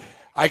 Like,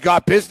 I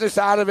got business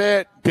out of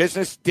it.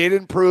 Business did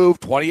improve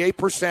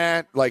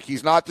 28%. Like,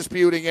 he's not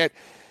disputing it.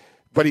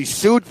 But he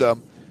sued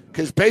them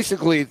because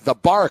basically the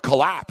bar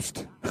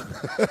collapsed.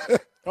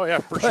 Oh, yeah,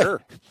 for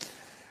sure.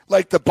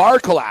 Like the bar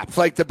collapsed.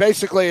 Like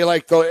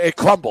it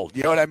crumbled.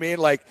 You know what I mean?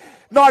 Like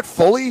not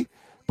fully,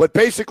 but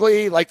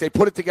basically like they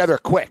put it together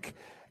quick.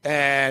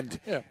 And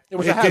it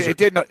was a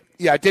hazard. It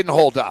didn't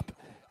hold up.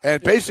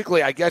 And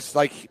basically, I guess,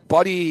 like,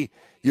 buddy,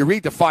 you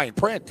read the fine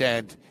print,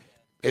 and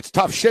it's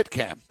tough shit,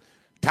 Cam.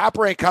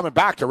 Tapper ain't coming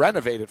back to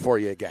renovate it for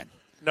you again.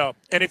 No,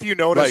 and if you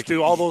notice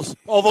too, all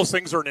those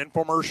things are an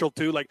infomercial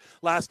too. Like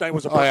last night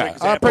was a perfect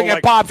example. I'm bringing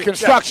Bob's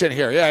Construction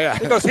here. Yeah.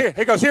 He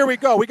goes here we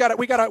go. We got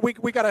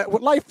a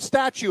life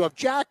statue of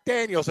Jack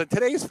Daniels, and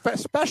today's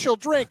special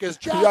drink is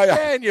Jack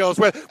Daniels.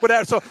 So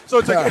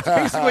it's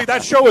basically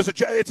that show it's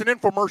an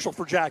infomercial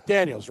for Jack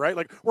Daniels, right?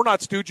 Like we're not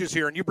stooges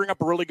here, and you bring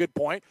up a really good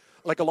point.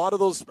 Like a lot of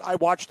those, I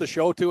watched the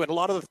show too, and a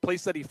lot of the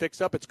places that he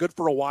fixed up, it's good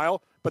for a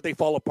while, but they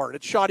fall apart.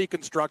 It's shoddy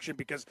construction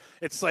because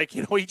it's like,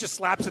 he just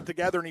slaps it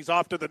together and he's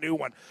off to the new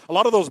one. A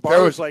lot of those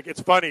bars, it's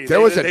funny.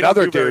 There was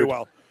another dude. Very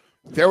well.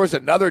 There was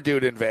another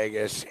dude in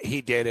Vegas. He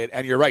did it,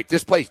 and you're right.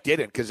 This place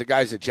didn't because the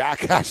guy's a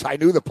jackass. I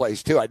knew the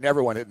place too. I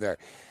never went in there.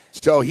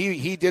 So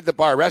he did the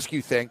bar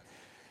rescue thing.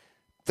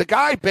 The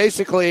guy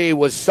basically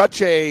was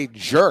such a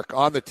jerk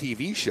on the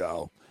TV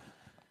show.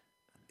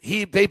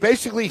 They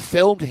basically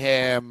filmed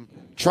him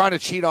trying to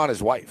cheat on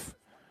his wife.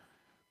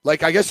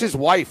 Like, I guess his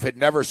wife had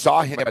never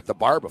saw him at the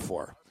bar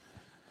before.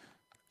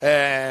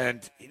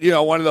 And,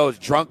 one of those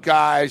drunk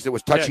guys that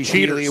was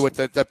touchy-feely with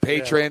the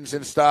patrons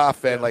and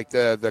stuff and, like,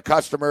 the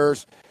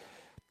customers.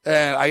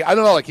 And I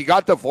don't know, like, he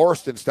got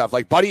divorced and stuff.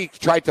 Like, Buddy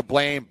tried to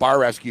blame Bar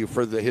Rescue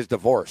for his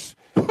divorce.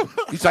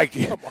 He's like,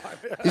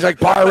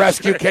 Bar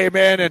Rescue came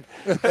in and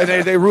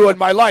they ruined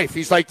my life.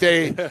 He's like,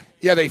 they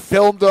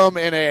filmed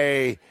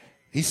him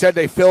he said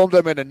they filmed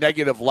him in a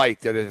negative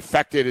light that it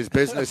affected his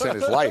business and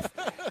his life.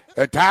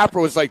 And Tapper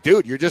was like,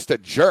 dude, you're just a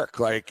jerk.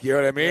 Like, you know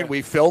what I mean? Yeah.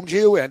 We filmed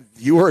you, and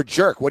you were a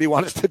jerk. What do you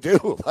want us to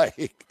do?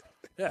 Like,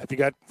 if you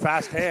got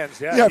fast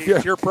hands,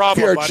 it's your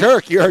problem. If you're a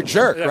jerk, you're a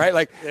jerk, right?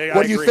 Like,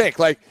 what do you agree. think?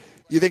 Like,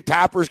 you think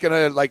Tapper's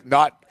going to, like,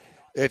 not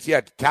 – it's,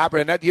 Tapper.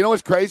 And that,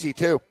 what's crazy,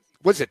 too?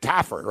 What's it,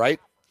 Taffer,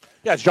 right?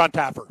 Yeah, it's John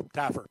Taffer.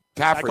 Taffer.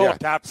 I call him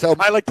Tapper. So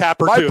I like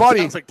Tapper, my too.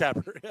 Buddy, sounds like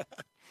Tapper.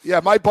 Yeah,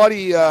 my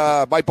buddy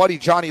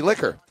Johnny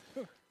Liquor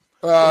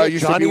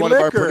used to be one of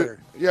our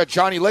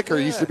Johnny Liquor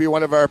used to be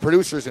one of our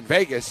producers in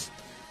Vegas.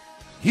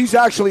 He's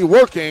actually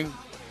working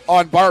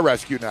on Bar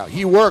Rescue now.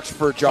 He works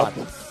for John.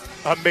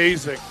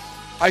 Amazing.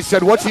 I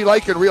said, "What's he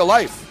like in real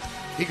life?"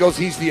 He goes,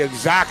 "He's the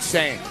exact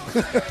same."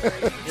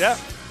 Yeah,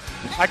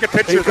 I can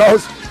picture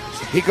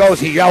that.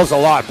 He yells a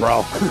lot,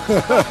 bro.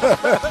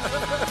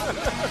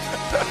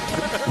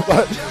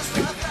 But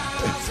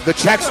the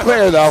check's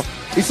clear, though.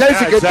 He said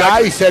he's a good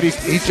guy. He said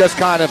he's just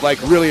kind of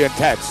like really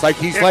intense. Like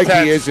he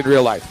is in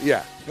real life.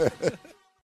 Yeah.